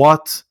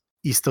what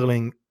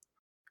Easterling,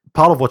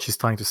 part of what she's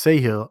trying to say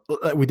here,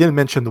 we didn't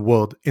mention the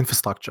word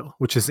infrastructure,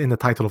 which is in the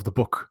title of the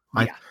book,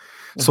 right? Yeah.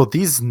 So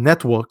these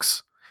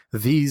networks,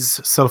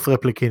 these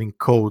self-replicating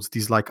codes,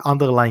 these like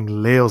underlying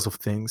layers of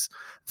things,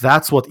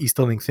 that's what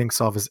Easterling thinks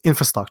of as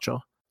infrastructure,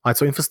 right?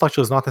 So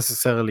infrastructure is not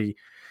necessarily,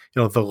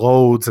 the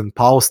roads and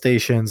power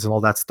stations and all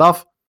that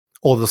stuff,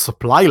 or the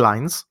supply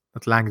lines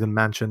that Langdon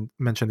mentioned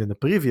in the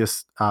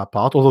previous part,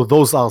 although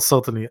those are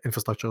certainly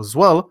infrastructure as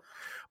well,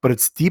 but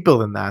it's deeper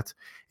than that.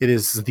 It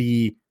is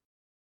the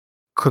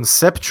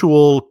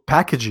conceptual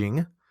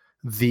packaging,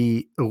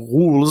 the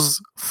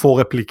rules for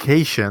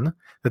replication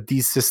that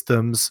these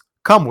systems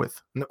come with.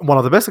 One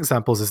of the best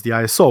examples is the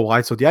ISO,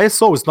 right? So the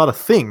ISO is not a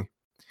thing.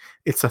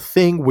 It's a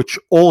thing which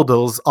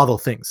orders other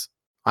things,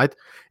 right?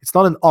 It's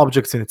not an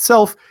object in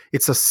itself.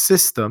 It's a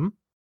system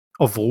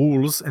of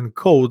rules and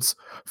codes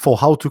for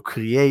how to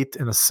create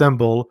and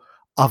assemble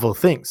other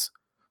things.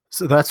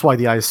 So that's why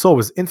the ISO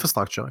is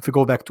infrastructure. If you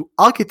go back to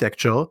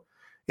architecture,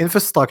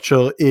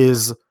 infrastructure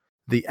is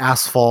the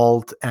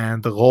asphalt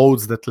and the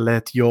roads that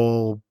let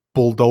your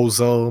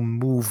bulldozer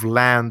move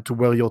land to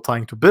where you're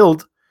trying to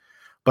build,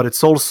 but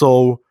it's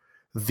also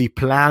the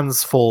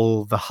plans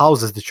for the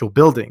houses that you're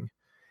building.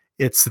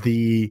 It's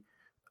the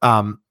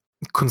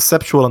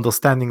conceptual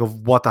understanding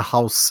of what a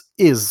house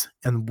is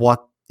and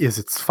what is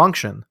its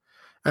function.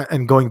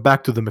 And going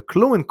back to the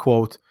McLuhan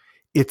quote,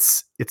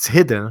 it's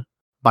hidden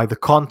by the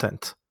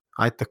content,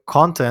 right? The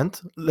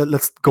content,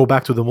 let's go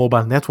back to the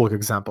mobile network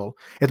example.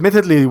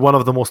 Admittedly, one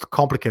of the most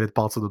complicated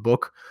parts of the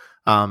book,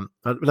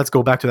 Let's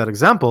go back to that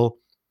example.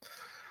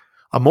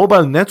 A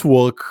mobile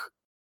network,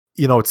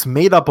 it's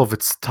made up of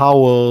its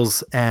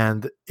towers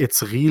and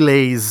its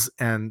relays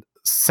and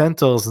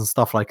centers and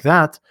stuff like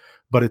that,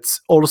 but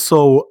it's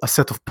also a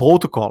set of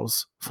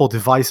protocols for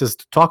devices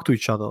to talk to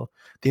each other.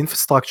 The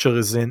infrastructure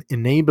is in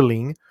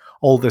enabling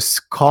all this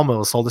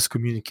commerce, all this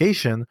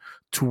communication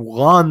to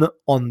run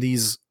on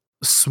these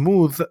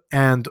smooth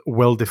and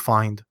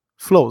well-defined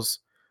flows,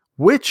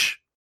 which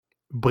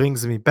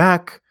brings me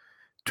back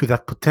to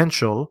that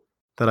potential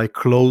that I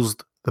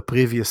closed the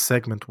previous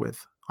segment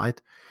with, right?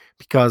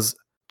 Because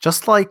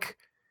just like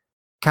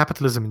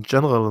capitalism in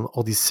general,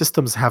 or these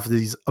systems have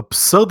these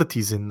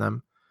absurdities in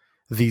them,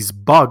 these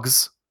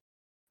bugs,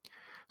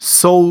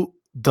 so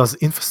does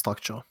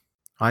infrastructure,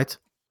 right?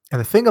 And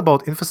the thing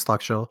about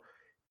infrastructure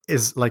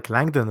is, like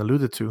Langdon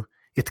alluded to,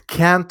 it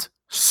can't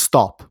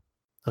stop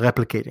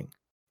replicating.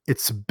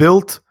 It's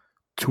built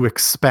to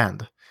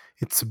expand.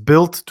 It's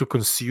built to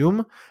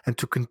consume and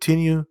to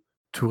continue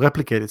to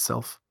replicate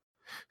itself.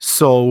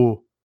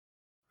 So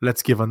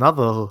let's give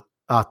another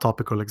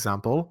topical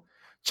example.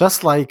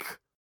 Just like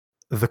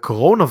the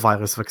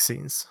coronavirus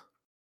vaccines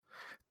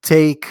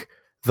take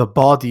the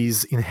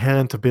body's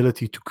inherent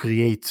ability to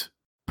create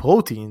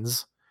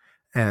proteins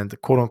and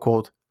quote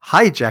unquote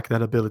hijack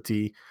that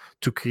ability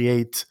to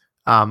create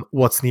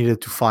what's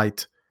needed to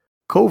fight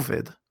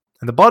COVID.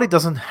 And the body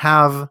doesn't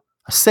have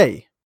a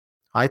say,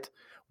 right?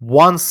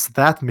 Once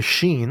that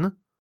machine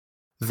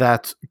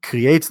that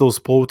creates those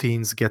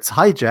proteins gets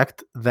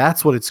hijacked,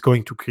 that's what it's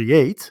going to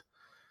create.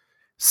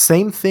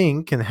 Same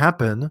thing can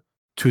happen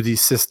to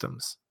these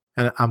systems.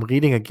 And I'm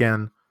reading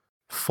again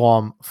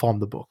from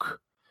the book.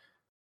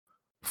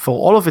 For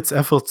all of its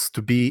efforts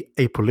to be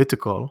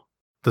apolitical,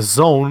 the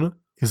zone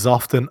is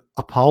often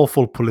a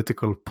powerful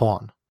political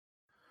pawn.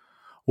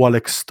 While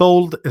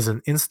extolled as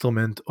an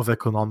instrument of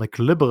economic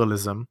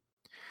liberalism,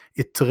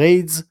 it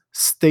trades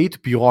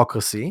state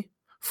bureaucracy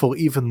for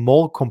even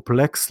more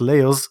complex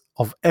layers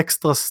of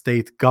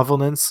extra-state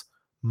governance,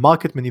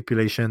 market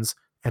manipulations,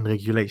 and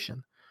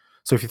regulation.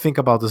 So if you think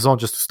about the zone,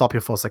 just to stop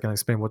here for a second and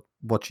explain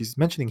what she's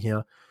mentioning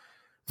here,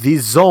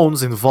 these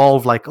zones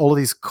involve like all of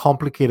these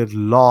complicated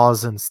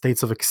laws and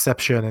states of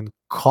exception and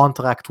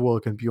contract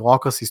work and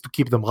bureaucracies to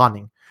keep them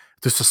running,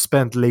 to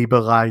suspend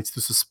labor rights,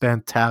 to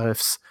suspend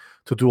tariffs,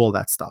 to do all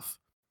that stuff.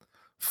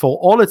 For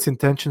all its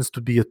intentions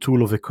to be a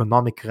tool of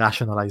economic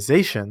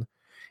rationalization,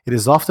 it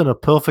is often a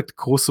perfect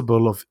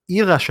crucible of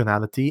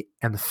irrationality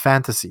and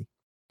fantasy.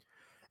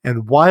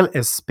 And while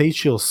as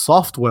spatial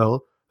software,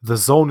 the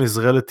zone is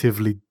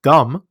relatively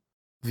dumb,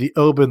 the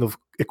urban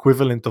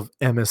equivalent of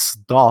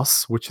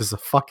MS-DOS, which is a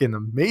fucking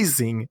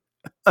amazing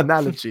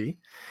analogy,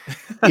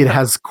 it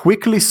has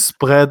quickly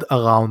spread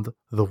around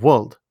the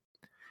world.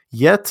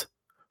 Yet,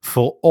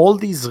 for all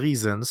these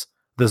reasons,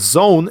 the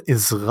zone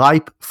is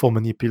ripe for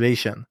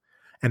manipulation,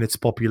 and its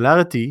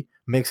popularity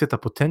makes it a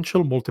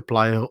potential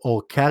multiplier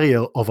or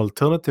carrier of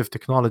alternative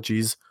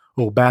technologies,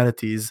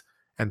 urbanities,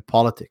 and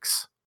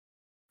politics.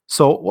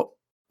 So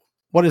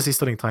what is he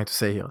trying to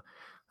say here?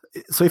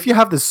 So if you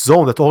have this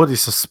zone that already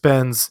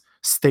suspends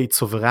state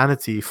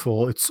sovereignty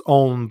for its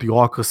own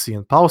bureaucracy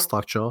and power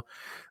structure,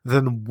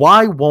 then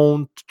why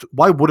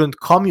wouldn't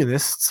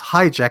communists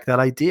hijack that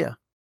idea?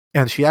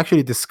 And she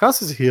actually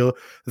discusses here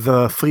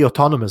the free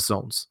autonomous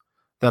zones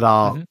that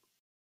are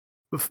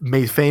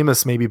made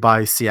famous maybe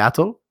by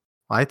Seattle,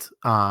 right?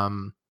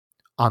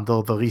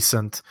 Under the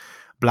recent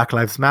Black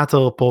Lives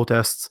Matter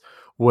protests,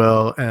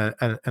 where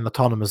an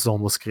autonomous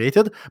zone was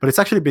created. But it's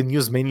actually been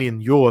used mainly in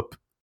Europe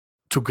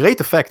to great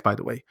effect, by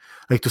the way,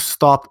 like to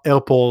stop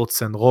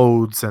airports and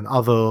roads and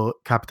other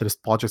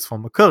capitalist projects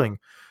from occurring.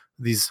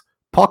 These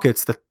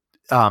pockets that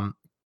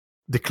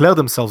declare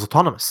themselves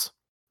autonomous,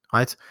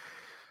 right?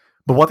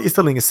 But what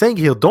Easterling is saying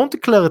here, don't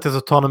declare it as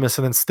autonomous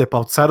and then step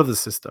outside of the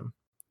system.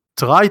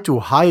 Try to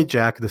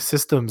hijack the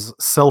system's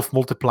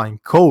self-multiplying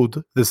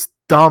code, this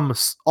dumb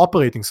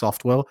operating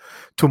software,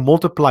 to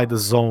multiply the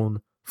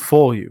zone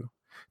for you.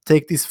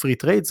 Take these free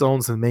trade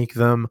zones and make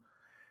them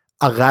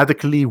a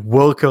radically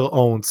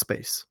worker-owned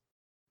space,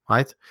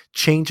 right?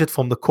 Change it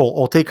from the core.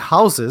 Or take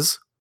houses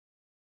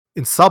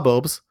in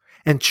suburbs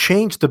and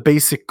change the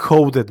basic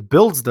code that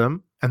builds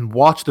them and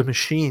watch the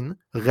machine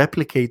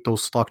replicate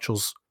those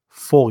structures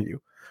for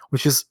you,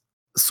 which is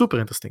a super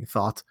interesting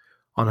thought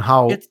on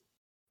how,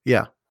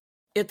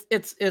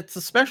 It's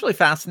especially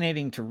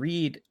fascinating to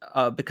read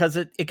because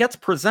it gets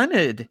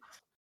presented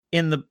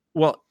in the,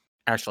 well,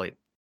 actually,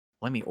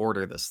 let me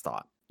order this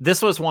thought.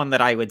 This was one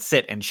that I would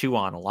sit and chew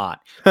on a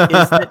lot.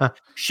 Is that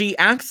she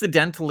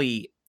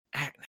accidentally,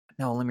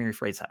 no, let me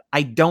rephrase that.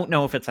 I don't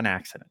know if it's an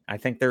accident. I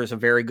think there's a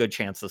very good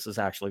chance this is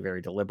actually very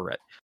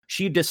deliberate.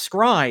 She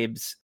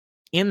describes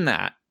in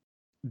that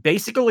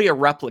basically a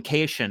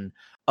replication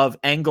of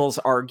Engels'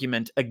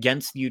 argument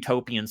against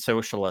utopian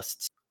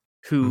socialists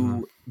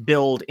who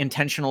build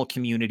intentional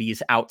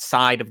communities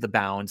outside of the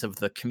bounds of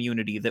the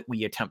community that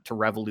we attempt to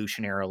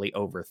revolutionarily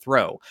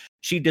overthrow.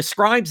 She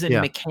describes in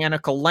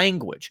mechanical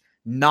language,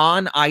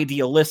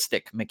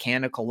 non-idealistic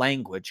mechanical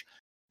language,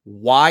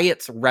 why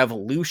it's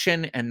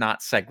revolution and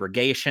not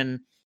segregation,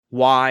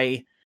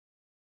 why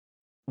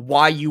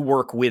you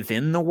work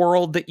within the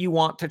world that you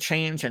want to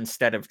change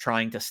instead of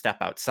trying to step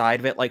outside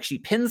of it. Like, she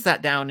pins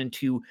that down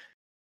into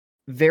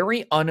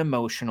very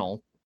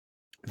unemotional,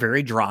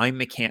 very dry,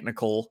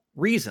 mechanical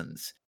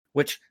reasons,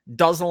 which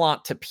does a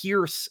lot to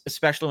Pierce,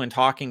 especially when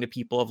talking to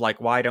people of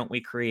like, why don't we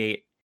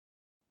create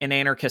an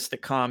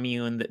anarchistic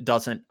commune that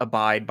doesn't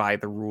abide by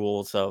the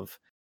rules of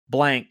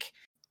blank?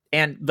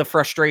 And the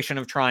frustration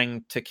of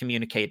trying to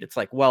communicate. It's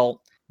like,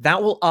 well,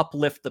 that will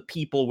uplift the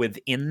people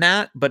within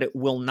that, but it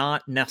will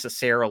not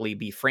necessarily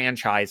be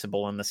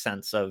franchisable in the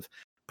sense of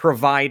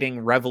providing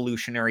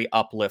revolutionary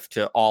uplift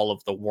to all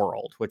of the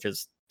world, which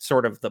is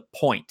sort of the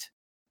point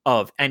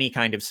of any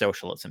kind of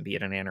socialism, be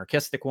it an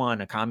anarchistic one,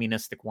 a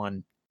communistic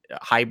one,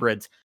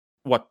 hybrids,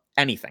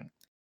 anything.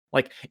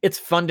 Like, it's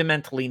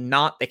fundamentally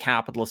not the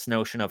capitalist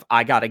notion of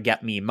I gotta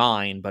get me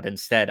mine, but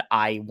instead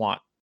I want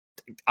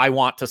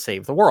to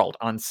save the world.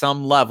 On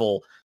some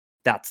level,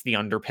 that's the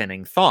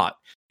underpinning thought.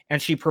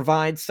 And she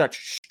provides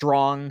such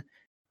strong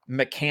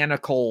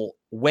mechanical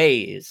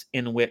ways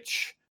in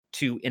which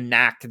to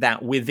enact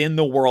that within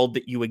the world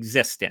that you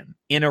exist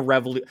in a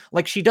revolution.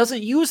 Like, she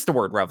doesn't use the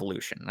word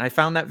revolution. I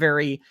found that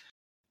very...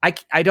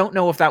 I don't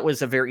know if that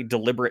was a very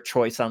deliberate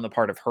choice on the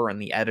part of her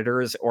and the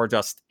editors, or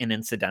just an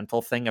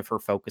incidental thing of her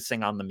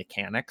focusing on the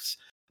mechanics.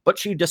 But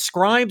she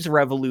describes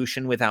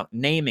revolution without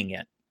naming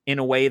it in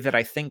a way that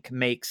I think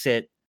makes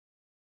it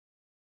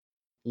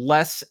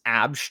less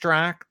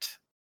abstract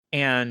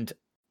and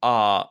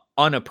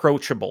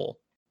unapproachable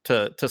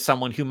to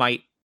someone who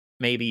might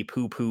maybe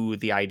poo-poo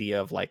the idea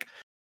of like,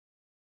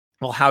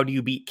 well, how do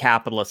you beat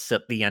capitalists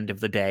at the end of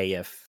the day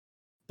if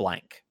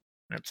blank?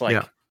 And it's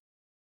like,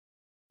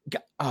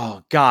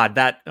 oh God,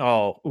 that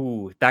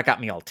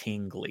got me all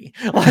tingly.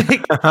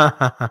 Like,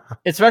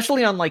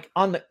 especially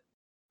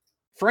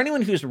for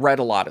anyone who's read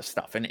a lot of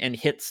stuff and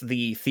hits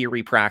the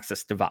theory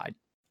praxis divide,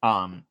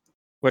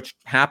 which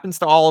happens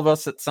to all of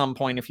us at some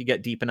point if you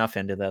get deep enough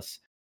into this,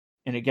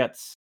 and it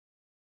gets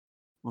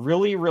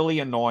really, really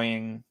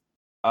annoying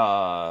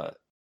that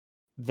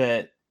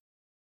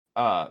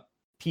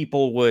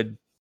people would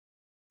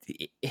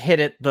hit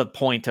at the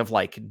point of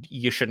like,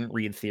 you shouldn't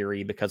read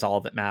theory because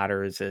all that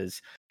matters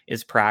is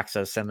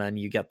praxis, and then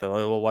you get the,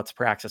 well, what's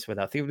praxis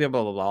without theory, blah,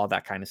 blah, blah, blah, all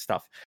that kind of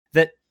stuff.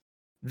 That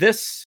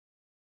this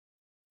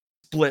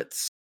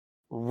splits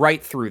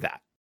right through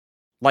that,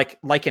 like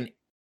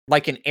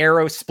an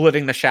arrow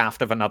splitting the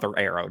shaft of another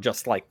arrow,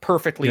 just like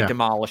perfectly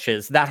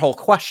demolishes that whole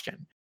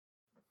question.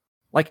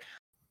 Like,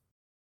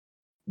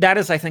 that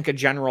is, I think, a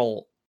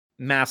general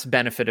mass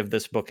benefit of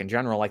this book in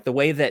general. Like, the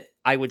way that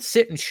I would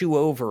sit and chew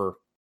over,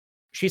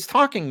 she's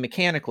talking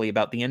mechanically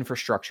about the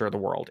infrastructure of the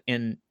world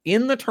in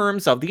the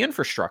terms of the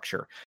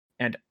infrastructure.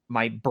 And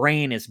my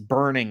brain is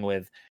burning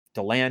with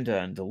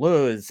DeLanda and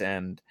Deleuze,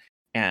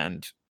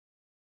 and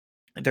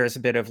there's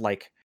a bit of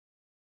like,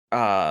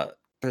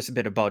 there's a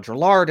bit of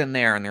Baudrillard in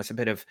there, and there's a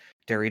bit of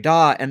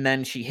Derrida, and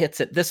then she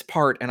hits at this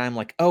part, and I'm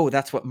like, oh,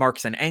 that's what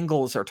Marx and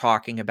Engels are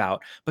talking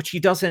about. But she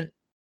doesn't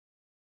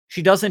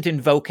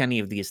invoke any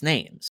of these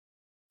names.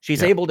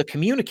 She's able to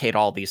communicate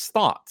all these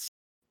thoughts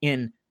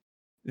in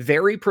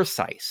very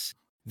precise,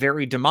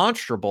 very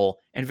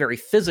demonstrable, and very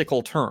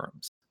physical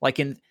terms, like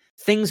in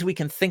things we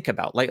can think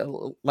about,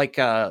 like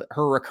her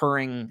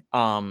recurring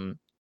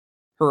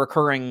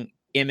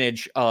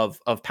image of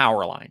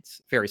power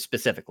lines, very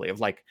specifically, of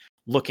like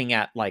looking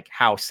at like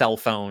how cell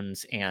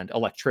phones and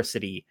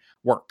electricity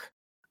work.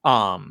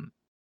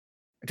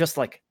 Just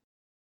like,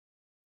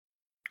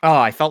 oh,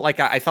 I felt like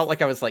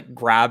I was like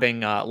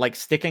grabbing, like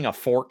sticking a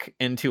fork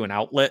into an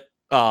outlet,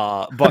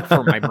 but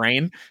for my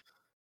brain.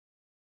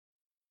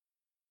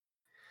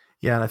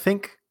 Yeah, and I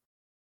think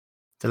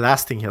the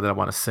last thing here that I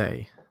want to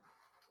say,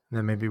 and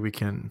then maybe we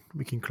can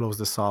close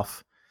this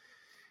off,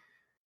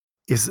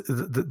 is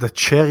the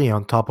cherry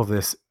on top of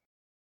this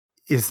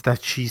is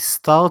that she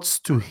starts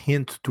to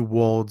hint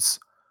towards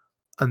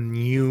a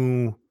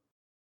new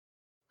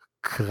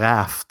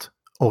craft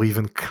or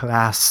even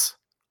class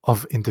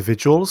of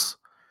individuals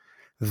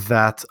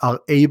that are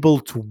able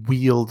to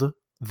wield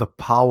the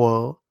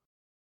power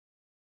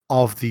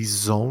of these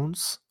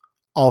zones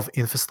of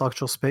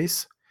infrastructure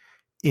space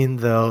in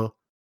their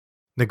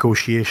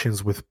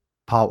negotiations with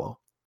power,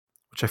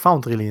 which I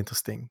found really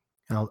interesting,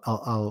 and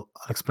I'll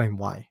explain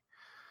why.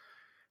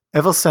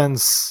 Ever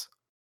since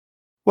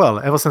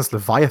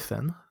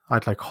Leviathan,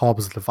 right, like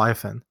Hobbes'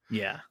 Leviathan,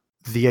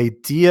 the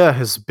idea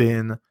has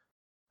been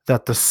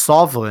that the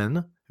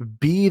sovereign,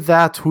 be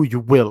that who you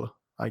will,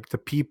 like the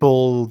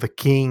people, the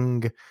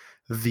king,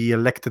 the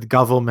elected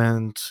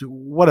government,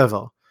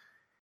 whatever,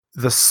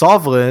 the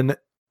sovereign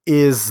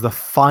is the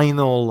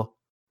final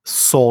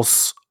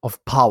source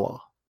of power,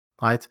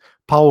 right?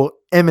 Power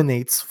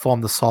emanates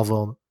from the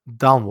sovereign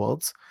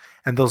downwards,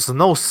 and there's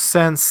no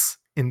sense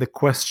in the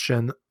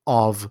question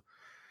of,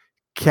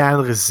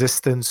 can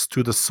resistance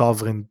to the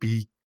sovereign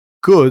be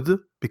good?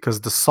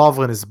 Because the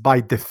sovereign is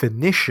by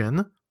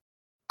definition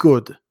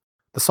good.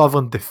 The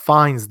sovereign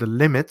defines the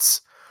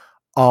limits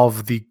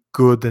of the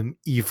good and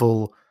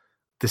evil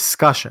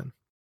discussion.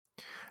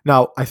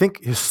 Now, I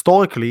think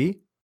historically,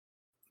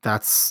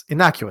 that's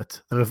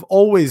inaccurate. There have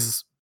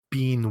always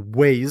been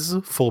ways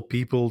for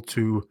people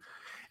to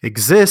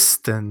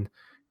exist and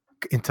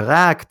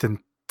interact and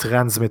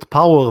transmit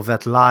power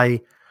that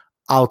lie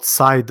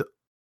outside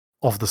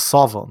of the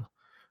sovereign.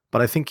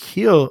 But I think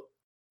here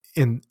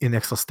in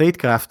Extra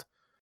Statecraft,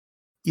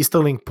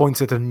 Easterling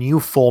points at a new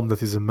form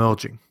that is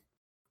emerging.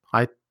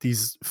 Right?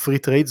 These free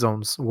trade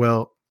zones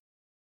where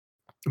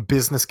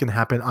business can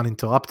happen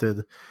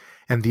uninterrupted,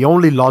 and the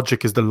only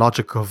logic is the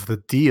logic of the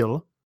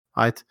deal,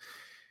 right?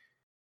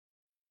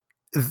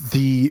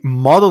 The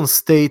modern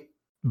state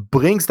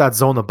brings that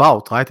zone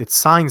about, right? It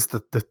signs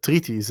the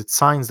treaties, it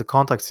signs the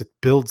contracts, it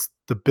builds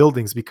the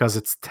buildings because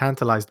it's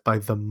tantalized by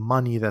the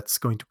money that's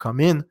going to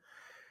come in.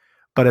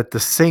 But at the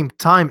same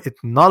time, it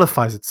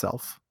nullifies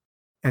itself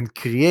and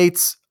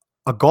creates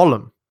a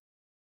golem,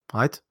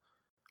 right?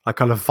 Like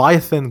a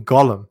Leviathan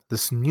golem,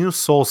 this new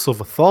source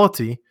of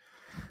authority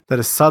that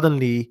is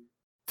suddenly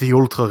the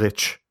ultra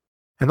rich.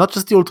 And not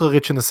just the ultra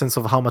rich in the sense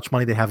of how much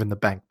money they have in the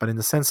bank, but in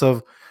the sense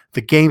of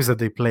the games that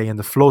they play and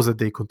the flows that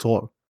they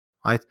control,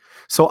 right?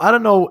 So I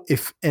don't know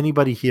if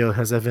anybody here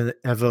has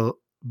ever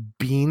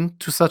been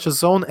to such a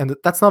zone, and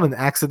that's not an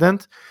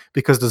accident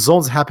because the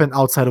zones happen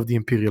outside of the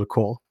imperial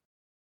core,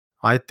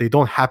 right? They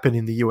don't happen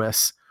in the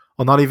US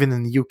or not even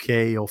in the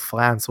UK or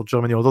France or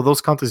Germany, although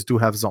those countries do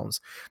have zones.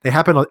 They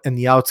happen in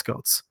the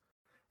outskirts.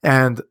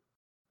 And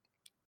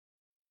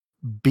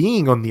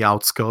being on the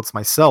outskirts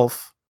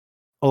myself,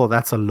 although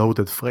that's a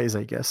loaded phrase,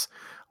 I guess,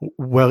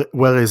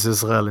 where is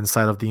Israel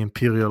inside of the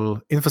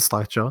imperial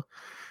infrastructure?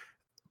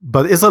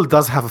 But Israel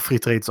does have a free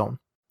trade zone.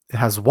 It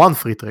has one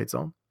free trade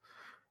zone.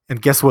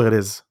 And guess where it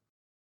is?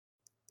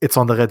 It's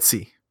on the Red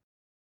Sea.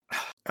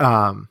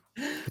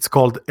 It's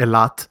called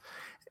Elat.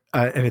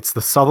 And it's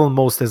the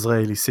southernmost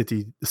Israeli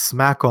city,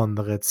 smack on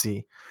the Red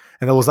Sea.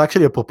 And there was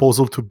actually a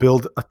proposal to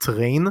build a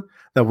train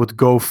that would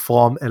go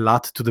from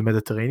Elat to the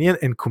Mediterranean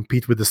and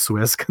compete with the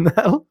Suez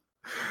Canal.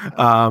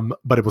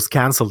 But it was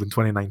canceled in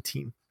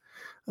 2019.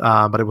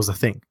 But it was a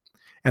thing.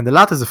 And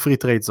Elat is a free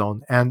trade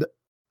zone. And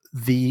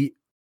the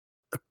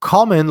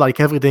common, like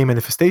everyday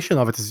manifestation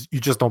of it is you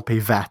just don't pay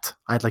VAT,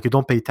 right? Like you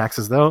don't pay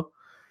taxes there.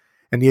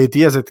 And the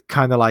idea is it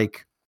kind of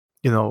like,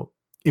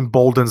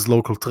 emboldens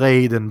local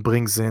trade and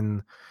brings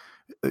in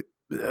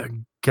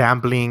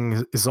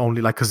gambling is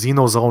only like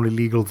casinos are only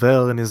legal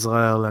there in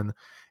Israel, and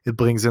it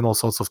brings in all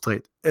sorts of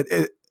trade.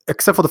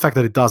 Except for the fact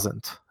that it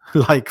doesn't.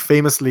 Like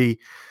famously,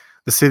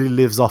 the city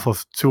lives off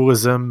of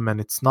tourism,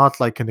 and it's not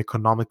like an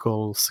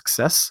economical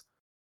success.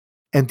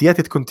 And yet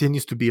it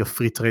continues to be a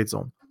free trade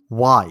zone.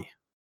 Why?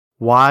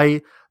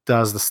 Why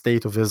does the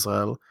state of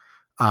Israel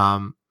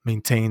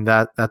maintain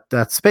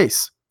that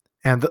space?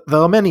 And there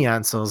are many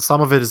answers.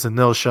 Some of it is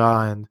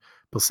inertia and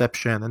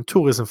perception and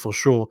tourism for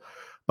sure.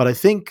 But I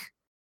think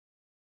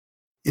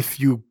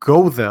if you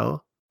go there,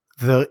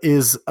 there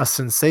is a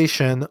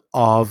sensation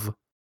of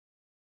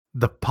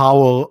the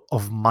power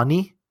of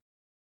money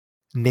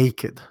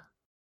naked,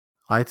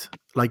 right?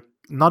 Like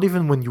not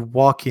even when you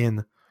walk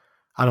in,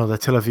 I don't know, the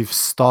Tel Aviv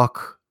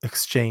Stock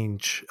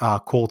Exchange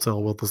quarter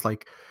where there's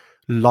like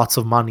lots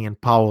of money and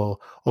power,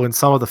 or in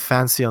some of the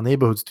fancier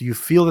neighborhoods, do you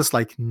feel this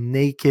like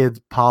naked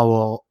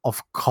power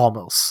of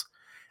commerce?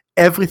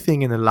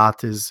 Everything in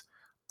Elat is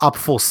up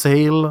for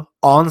sale,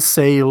 on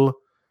sale,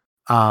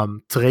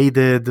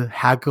 traded,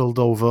 haggled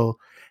over.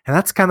 And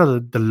that's kind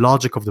of the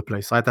logic of the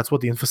place, right? That's what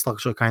the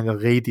infrastructure kind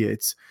of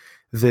radiates.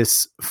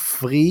 This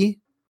free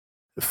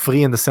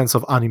in the sense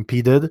of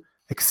unimpeded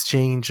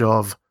exchange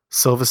of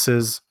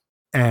services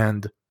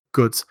and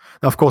goods.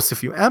 Now, of course,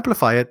 if you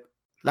amplify it,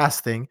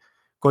 last thing,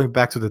 going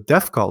back to the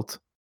death cult,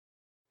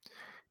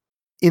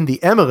 in the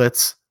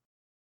Emirates,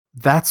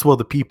 that's where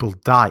the people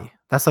die.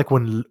 That's like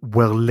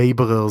where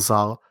laborers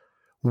are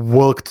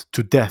worked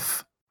to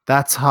death.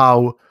 That's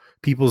how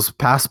people's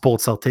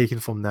passports are taken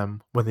from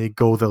them when they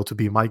go there to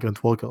be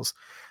migrant workers.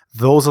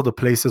 Those are the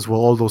places where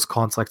all those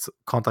contracts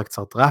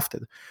are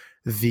drafted.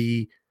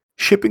 The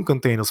shipping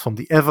containers from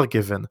the Ever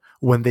Given,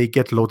 when they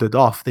get loaded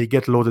off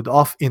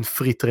in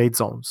free trade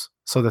zones,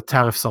 so the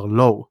tariffs are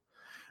low.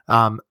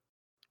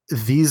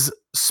 These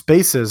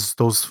spaces,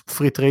 those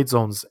free trade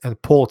zones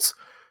and ports,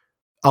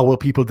 are where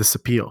people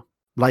disappear.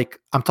 Like,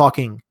 I'm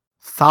talking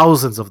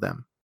thousands of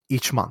them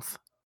each month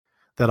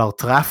that are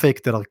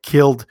trafficked, that are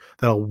killed,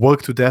 that are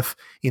worked to death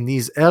in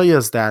these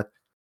areas that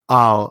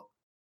are,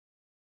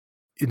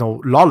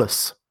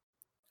 lawless,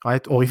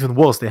 right? Or even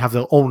worse, they have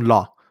their own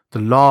law, the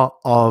law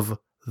of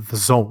the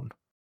zone,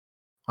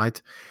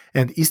 right?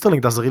 And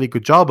Easterling does a really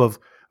good job of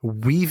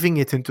weaving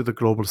it into the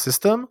global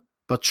system,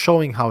 but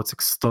showing how it's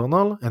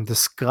external and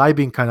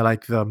describing kind of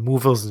like the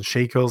movers and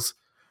shakers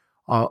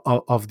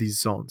of these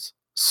zones.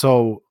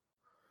 So,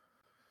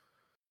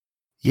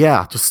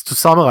 yeah, to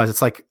summarize,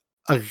 it's like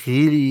a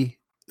really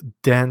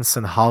dense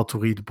and hard to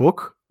read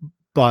book,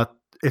 but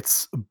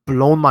it's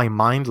blown my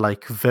mind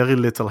like very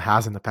little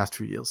has in the past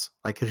few years.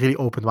 Like, it really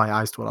opened my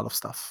eyes to a lot of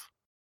stuff.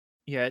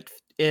 Yeah,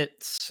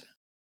 it's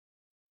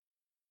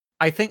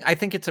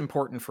think it's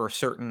important for a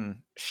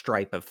certain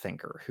stripe of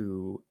thinker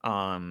who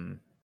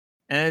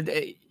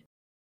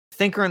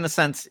thinker in the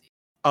sense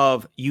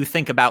of you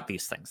think about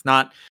these things,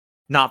 not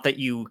that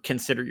you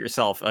consider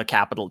yourself a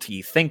capital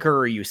T thinker,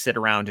 or you sit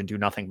around and do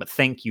nothing but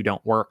think, you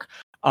don't work.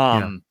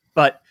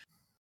 But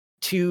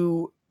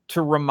to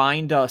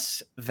remind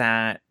us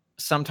that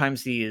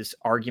sometimes these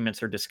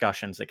arguments or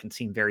discussions that can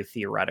seem very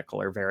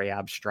theoretical or very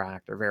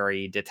abstract or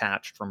very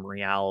detached from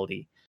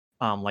reality,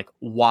 like,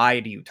 why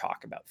do you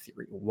talk about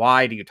theory?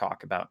 Why do you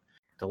talk about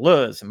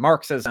Deleuze and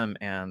Marxism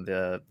and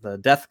the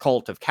death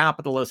cult of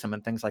capitalism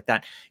and things like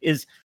that?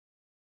 Is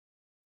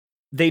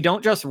they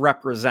don't just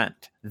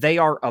represent, they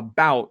are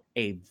about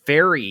a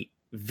very,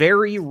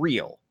 very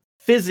real,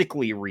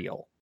 physically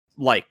real,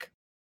 like,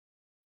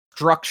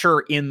 structure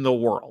in the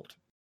world.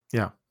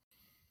 Yeah.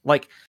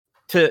 Like,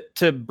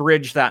 to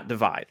bridge that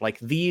divide. Like,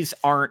 these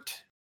aren't,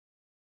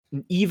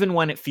 even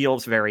when it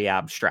feels very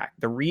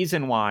abstract, the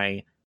reason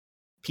why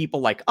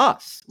people like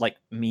us, like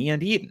me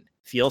and Eden,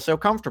 feel so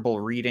comfortable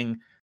reading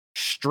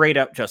straight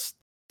up just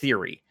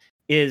theory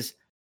is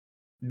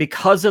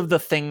because of the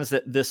things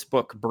that this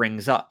book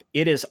brings up.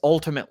 It is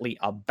ultimately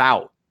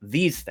about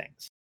these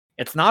things.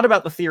 It's not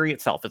about the theory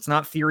itself. It's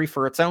not theory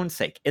for its own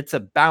sake. It's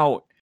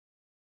about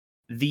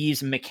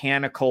these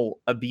mechanical,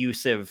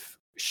 abusive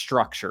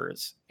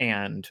structures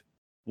and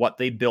what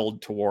they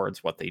build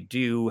towards, what they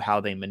do, how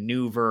they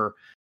maneuver.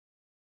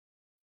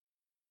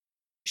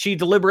 She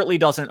deliberately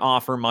doesn't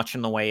offer much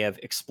in the way of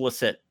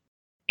explicit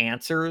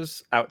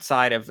answers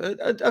outside of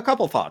a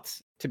couple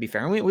thoughts, to be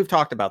fair. And we've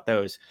talked about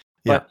those,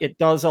 but it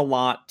does a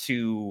lot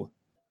to...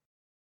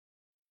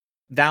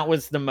 That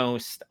was the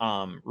most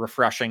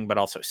refreshing, but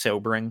also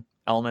sobering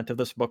element of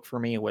this book for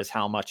me, was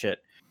how much it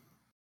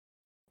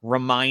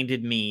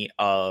reminded me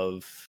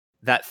of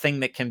that thing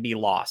that can be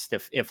lost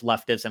if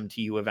leftism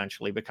to you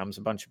eventually becomes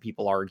a bunch of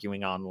people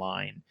arguing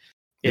online.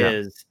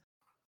 Is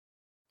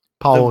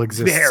power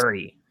exists.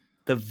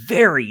 The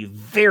very,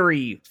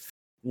 very,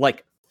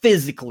 like,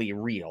 physically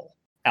real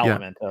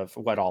element of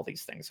what all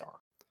these things are.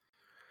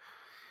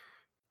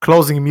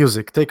 Closing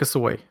music, take us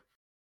away.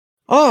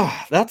 Oh,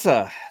 that's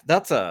a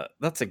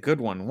good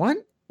one.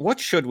 What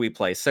should we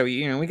play? So,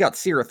 we got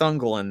Cirith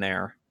Ungol in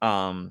there.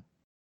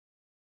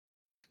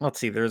 Let's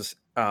see. There's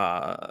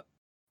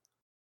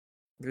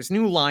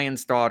New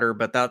Lion's Daughter,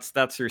 but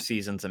that's her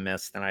Seasons of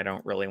Mist, and I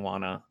don't really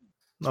want to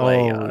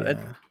play.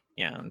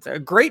 It's a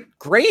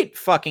great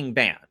fucking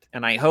band,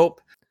 and I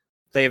hope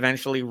they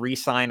eventually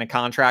re-sign a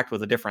contract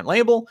with a different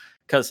label,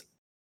 because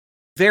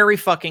very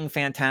fucking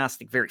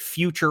fantastic, very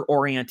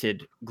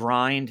future-oriented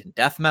grind and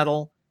death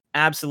metal.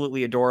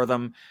 Absolutely adore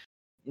them.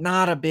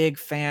 Not a big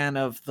fan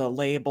of the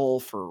label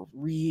for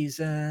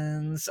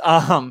reasons.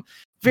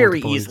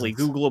 Very easily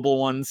Googleable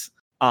ones.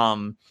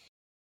 Do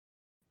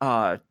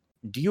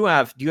you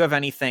have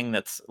anything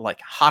that's,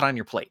 like, hot on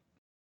your plate?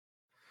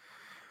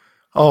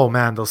 Oh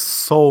man, there's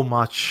so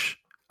much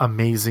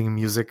amazing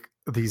music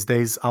these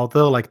days out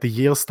there. Like, the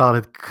year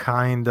started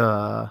kind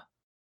of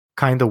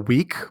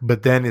weak,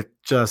 but then it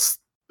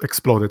just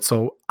exploded.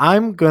 So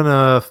I'm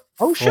gonna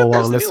shit,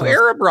 there's a new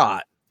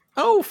Erebroth.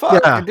 Oh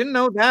fuck, I didn't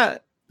know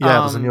that.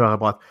 There's a new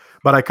Erebroth.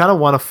 But I kind of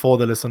want to throw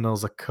the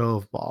listeners a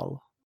curveball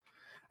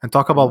and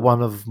talk about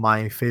one of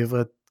my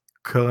favorite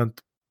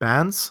current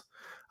bands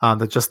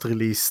that just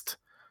released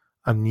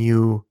a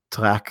new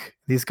track.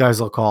 These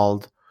guys are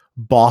called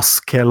Boss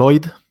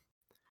Keloid.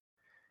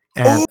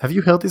 And have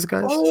you heard these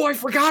guys? Oh, I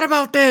forgot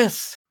about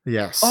this.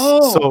 Yes.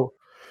 So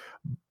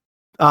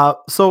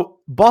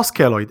Boss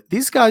Keloid,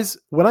 these guys,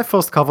 when I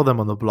first covered them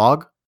on the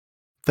blog,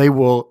 they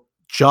were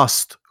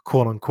just,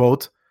 quote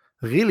unquote,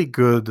 really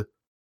good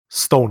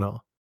stoner,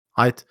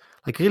 right?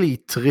 Like, really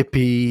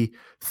trippy,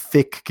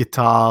 thick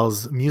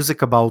guitars,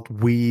 music about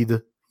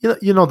weed.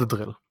 You know the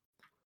drill.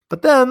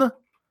 But then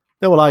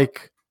they were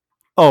like,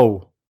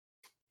 oh,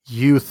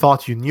 you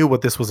thought you knew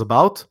what this was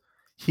about?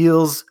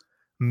 Here's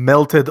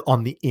Melted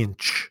on the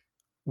Inch,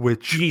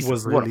 which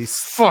was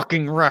released... What a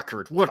fucking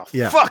record. What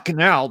a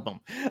fucking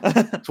album.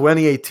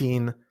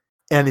 2018.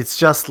 And it's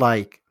just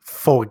like,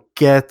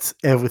 forget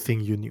everything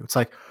you knew. It's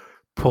like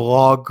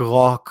prog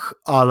rock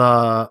a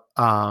la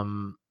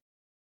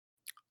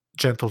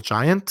Gentle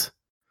Giant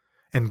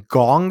and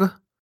Gong,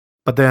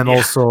 but then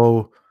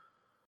also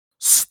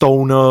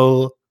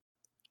stoner,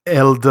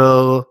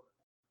 Elder,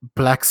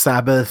 Black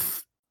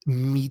Sabbath,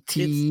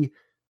 meaty,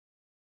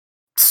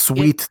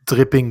 sweet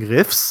dripping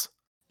riffs.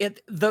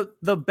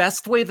 The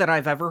best way that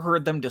I've ever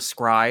heard them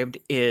described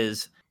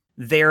is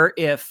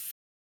if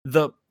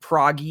the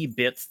proggy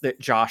bits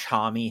that Josh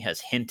Homme has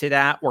hinted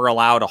at were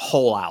allowed a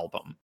whole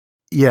album.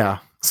 Yeah.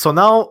 So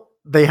now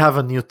they have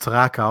a new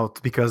track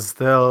out because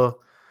they're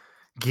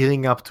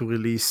gearing up to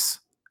release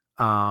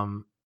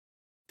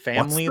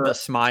Family the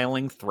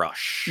Smiling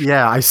Thrush.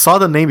 Yeah, I saw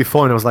the name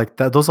before and it was like,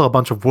 those are a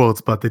bunch of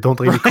words, but they don't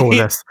really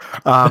coalesce.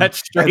 That's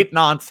straight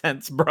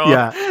nonsense, bro.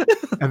 Yeah.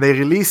 And they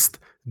released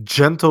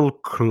Gentle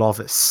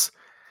Clovis.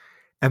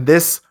 And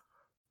this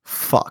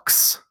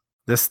fucks.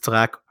 This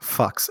track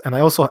fucks. And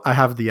I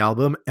have the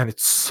album, and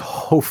it's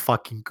so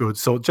fucking good.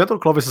 So Gentle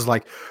Clovis is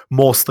like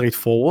more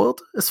straightforward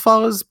as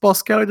far as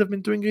Boss Keloid have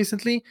been doing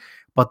recently,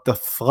 but the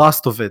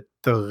thrust of it,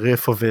 the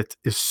riff of it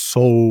is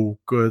so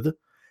good.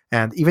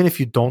 And even if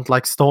you don't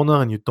like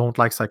stoner and you don't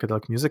like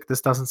psychedelic music,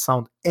 this doesn't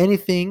sound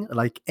anything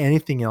like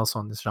anything else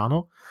on this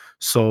genre.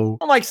 So,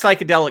 I don't like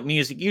psychedelic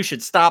music. You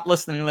should stop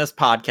listening to this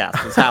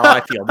podcast. Is how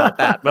I feel about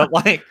that. But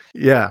like,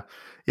 yeah,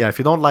 if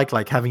you don't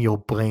like having your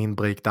brain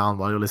break down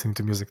while you're listening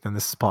to music, then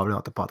this is probably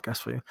not the podcast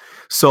for you.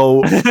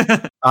 So,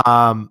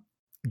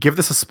 give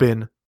this a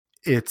spin.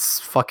 It's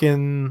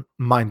fucking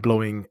mind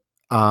blowing.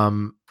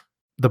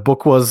 The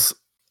book was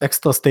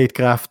Extra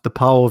Statecraft: The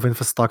Power of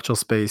Infrastructure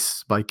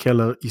Space by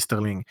Keller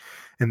Easterling,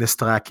 and this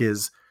track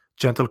is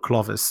Gentle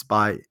Clovis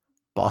by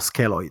Boss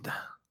Keloid.